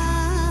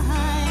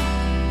sky,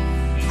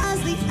 as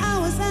the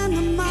hours and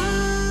the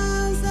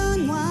miles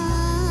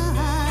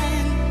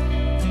unwind,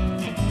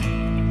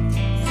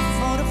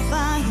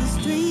 fortify his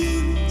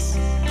dreams,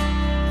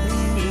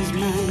 clear his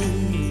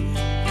mind.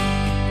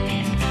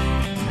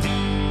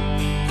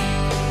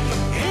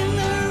 In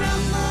the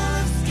rumble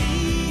of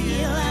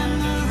steel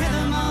and the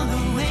rhythm of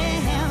the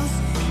waves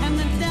and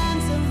the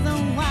dance of the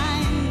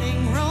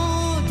winding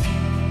road,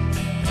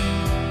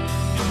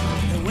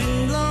 the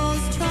wind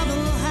blows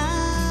trouble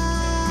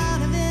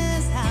out of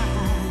his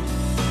eye,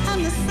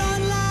 and the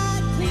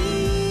sunlight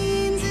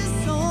cleans his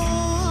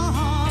soul.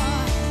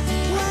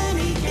 When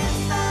he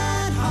gets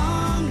that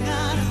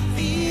hunger to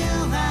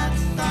feel that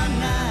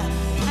thunder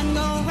and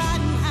go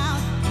riding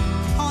out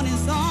on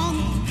his own,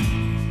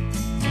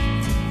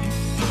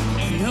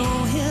 I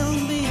know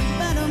he'll be a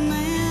better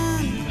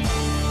man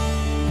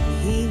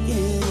when he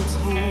gets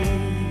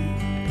home.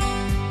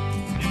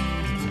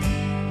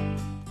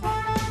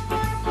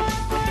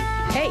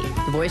 Hey,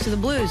 the voice of the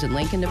blues in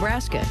Lincoln,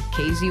 Nebraska.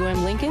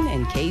 KZUM Lincoln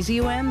and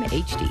KZUM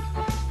HD.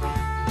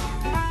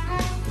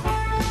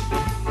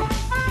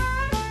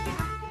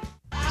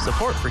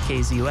 Support for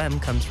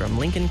KZUM comes from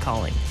Lincoln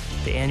Calling.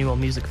 The annual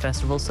music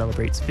festival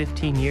celebrates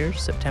 15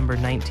 years, September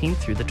 19th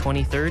through the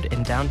 23rd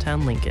in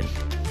downtown Lincoln,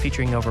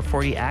 featuring over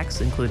 40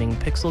 acts including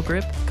Pixel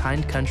Grip,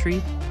 Kind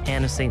Country,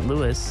 Anna St.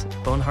 Louis,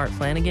 Boneheart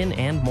Flanagan,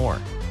 and more.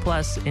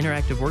 Plus,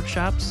 interactive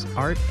workshops,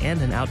 art,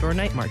 and an outdoor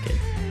night market.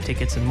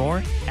 Tickets and more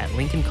at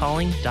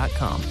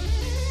lincolncalling.com.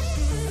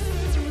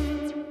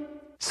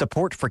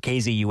 Support for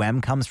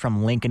KZUM comes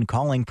from Lincoln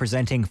Calling,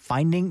 presenting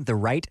Finding the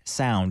Right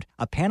Sound,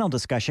 a panel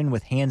discussion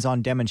with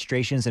hands-on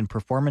demonstrations and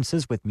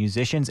performances with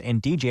musicians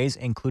and DJs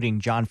including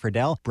John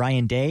Friedel,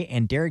 Brian Day,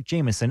 and Derek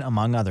Jameson,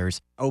 among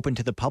others. Open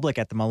to the public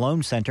at the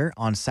Malone Center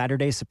on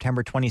Saturday,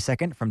 September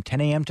 22nd from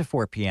 10 a.m. to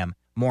 4 p.m.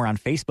 More on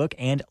Facebook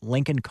and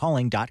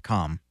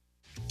lincolncalling.com.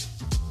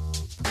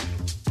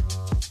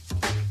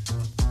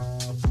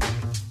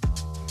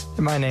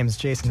 My name is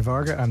Jason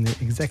Varga. I'm the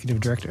executive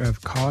director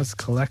of Cause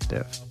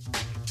Collective.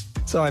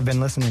 So I've been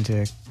listening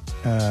to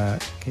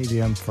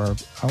KZUM for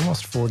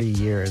almost 40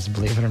 years,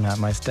 believe it or not.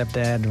 My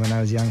stepdad, when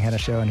I was young, had a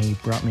show and he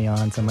brought me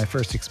on. So my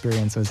first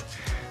experience was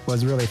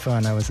really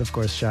fun. I was, of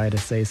course, shy to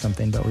say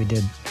something, but we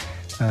did.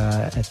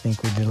 I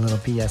think we did a little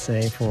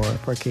PSA for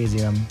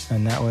KZUM,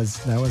 and that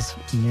was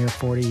near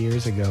 40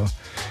 years ago.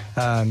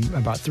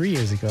 About 3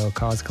 years ago,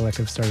 Cause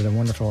Collective started a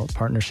wonderful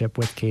partnership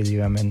with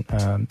KZUM, and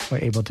we're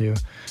able to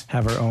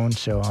have our own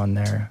show on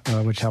there,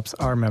 which helps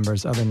our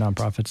members, other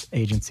nonprofits,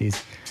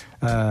 agencies,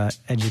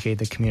 educate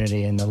the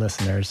community and the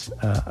listeners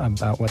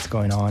about what's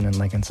going on in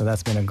Lincoln. So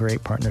that's been a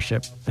great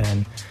partnership,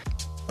 and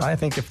I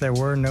think if there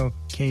were no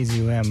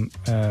KZUM,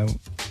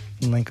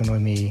 Lincoln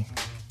would be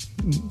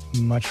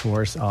much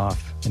worse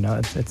off. You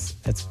know,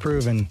 it's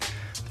proven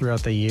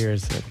throughout the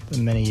years, the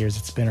many years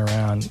it's been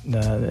around,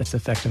 its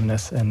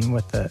effectiveness, and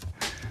with the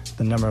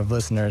number of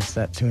listeners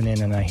that tune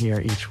in and I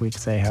hear each week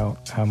say how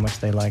much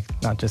they like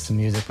not just the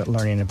music but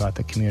learning about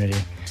the community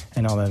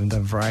and all the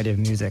variety of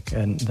music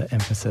and the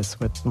emphasis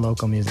with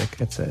local music.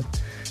 It's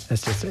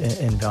just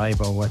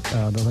invaluable what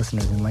the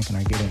listeners in Lincoln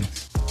are getting.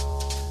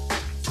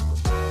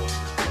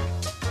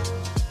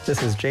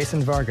 This is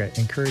Jason Varga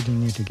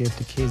encouraging you to give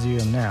to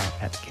KZUM now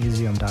at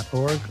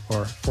kzum.org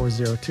or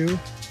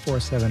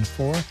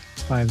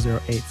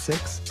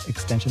 402-474-5086,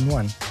 extension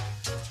 1.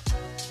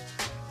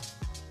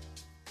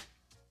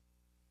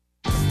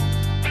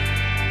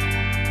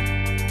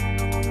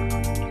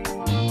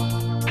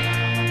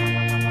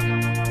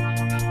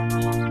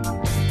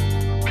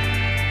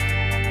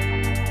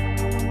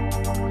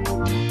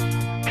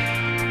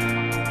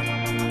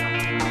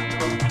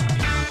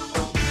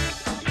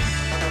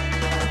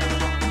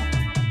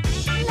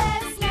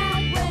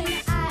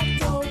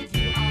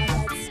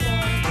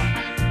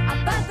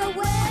 About the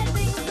way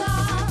things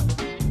are,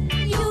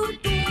 you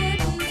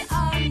didn't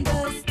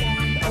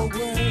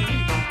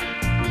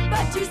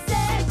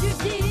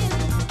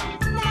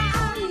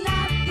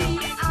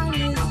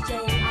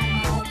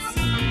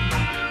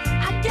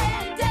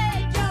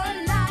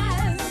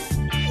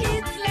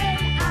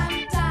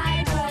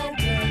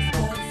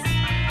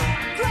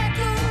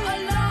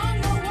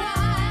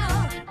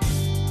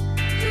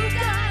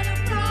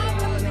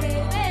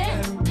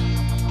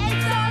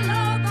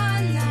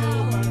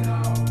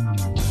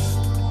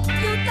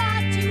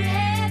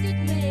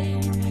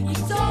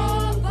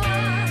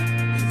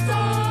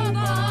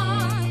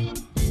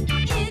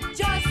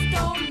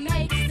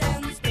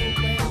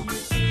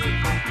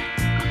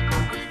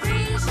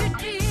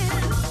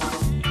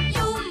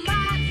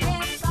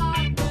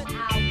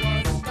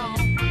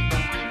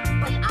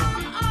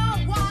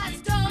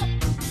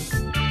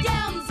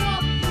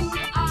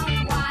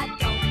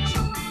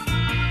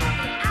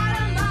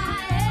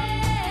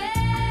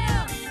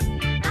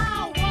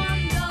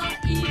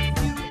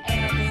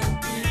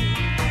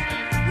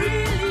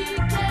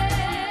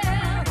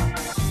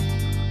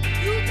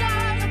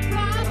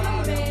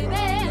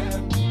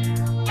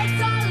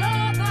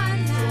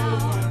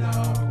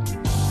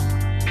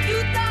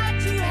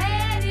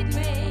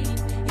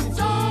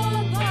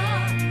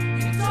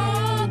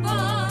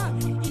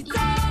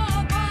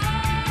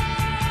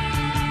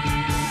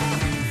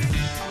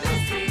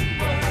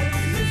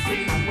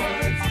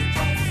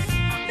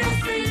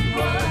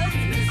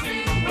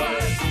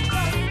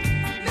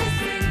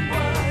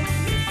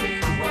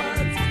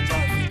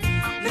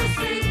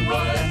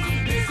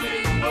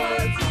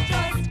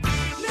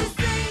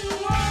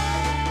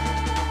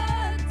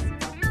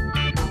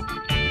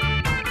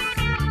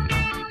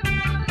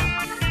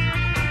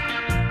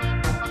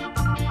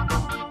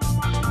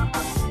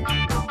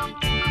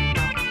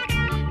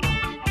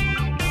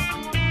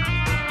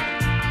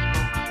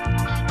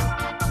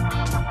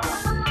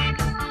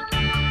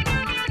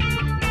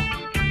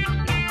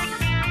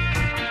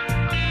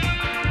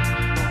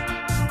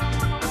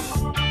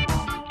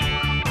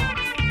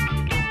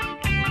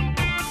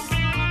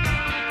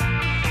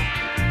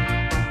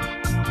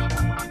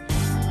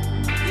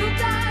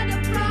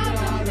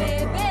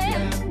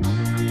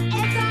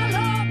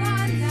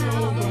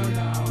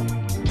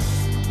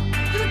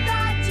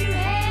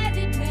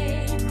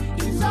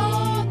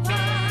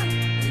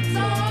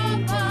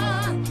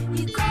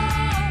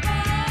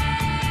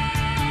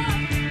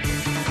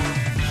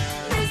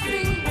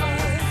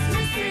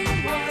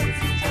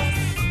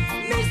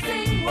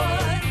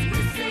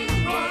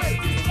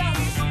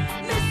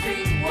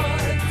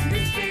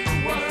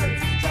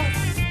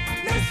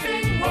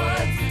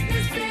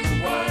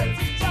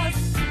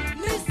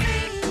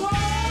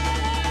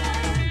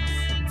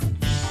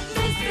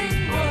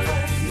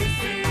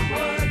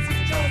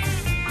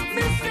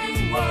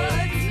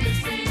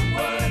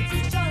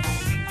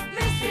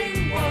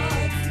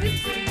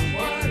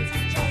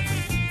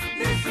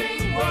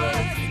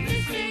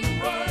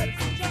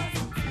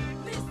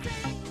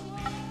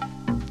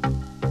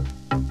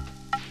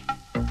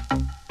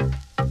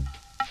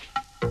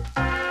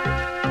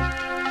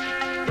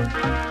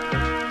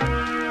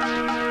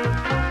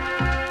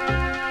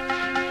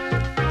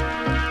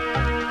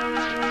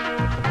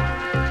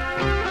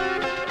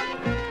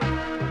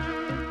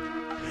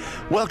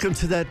Welcome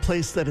to that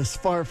place that is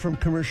far from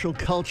commercial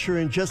culture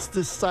and just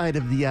this side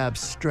of the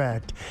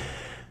abstract.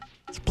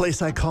 It's a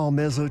place I call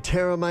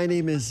Mesoterra. My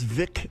name is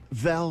Vic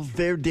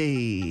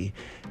Valverde,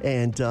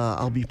 and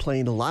I'll be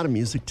playing a lot of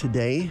music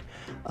today.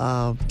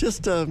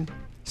 Just sort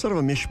of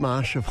a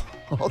mishmash of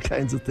all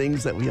kinds of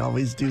things that we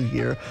always do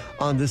here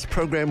on this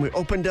program. We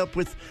opened up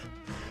with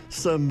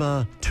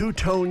some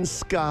two-tone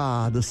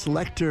ska, The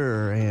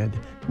Selector, and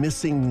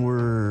Missing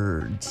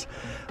Words.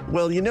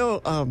 Well, you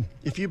know,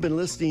 if you've been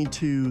listening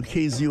to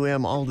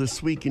KZUM all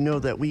this week, you know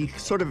that we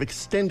sort of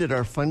extended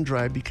our fund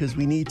drive because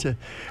we need to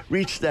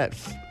reach that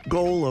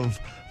goal of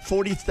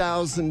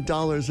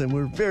 $40,000, and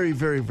we're very,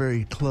 very,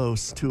 very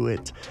close to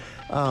it.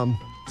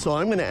 So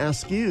I'm going to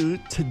ask you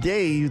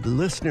today, the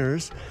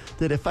listeners,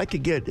 that if I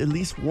could get at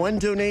least one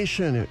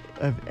donation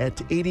at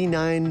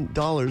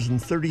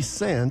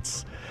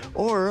 $89.30,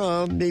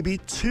 or maybe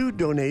two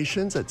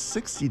donations at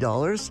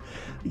 $60,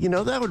 you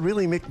know, that would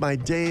really make my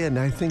day, and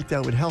I think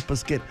that would help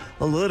us get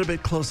a little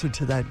bit closer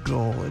to that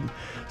goal. And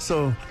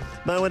so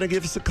might want to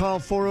give us a call,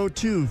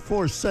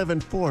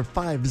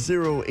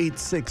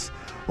 402-474-5086,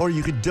 or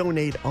you could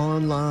donate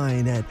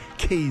online at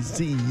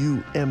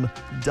kzum.org.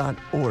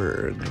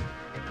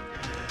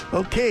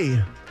 Okay,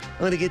 I'm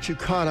going to get you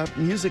caught up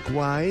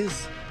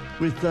music-wise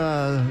with,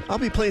 I'll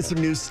be playing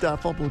some new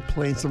stuff. I'll be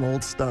playing some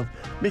old stuff,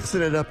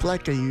 mixing it up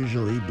like I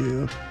usually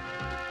do.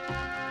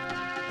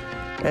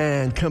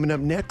 And coming up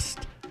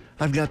next,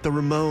 I've got the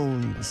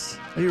Ramones.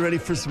 Are you ready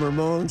for some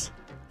Ramones?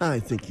 I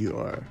think you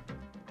are.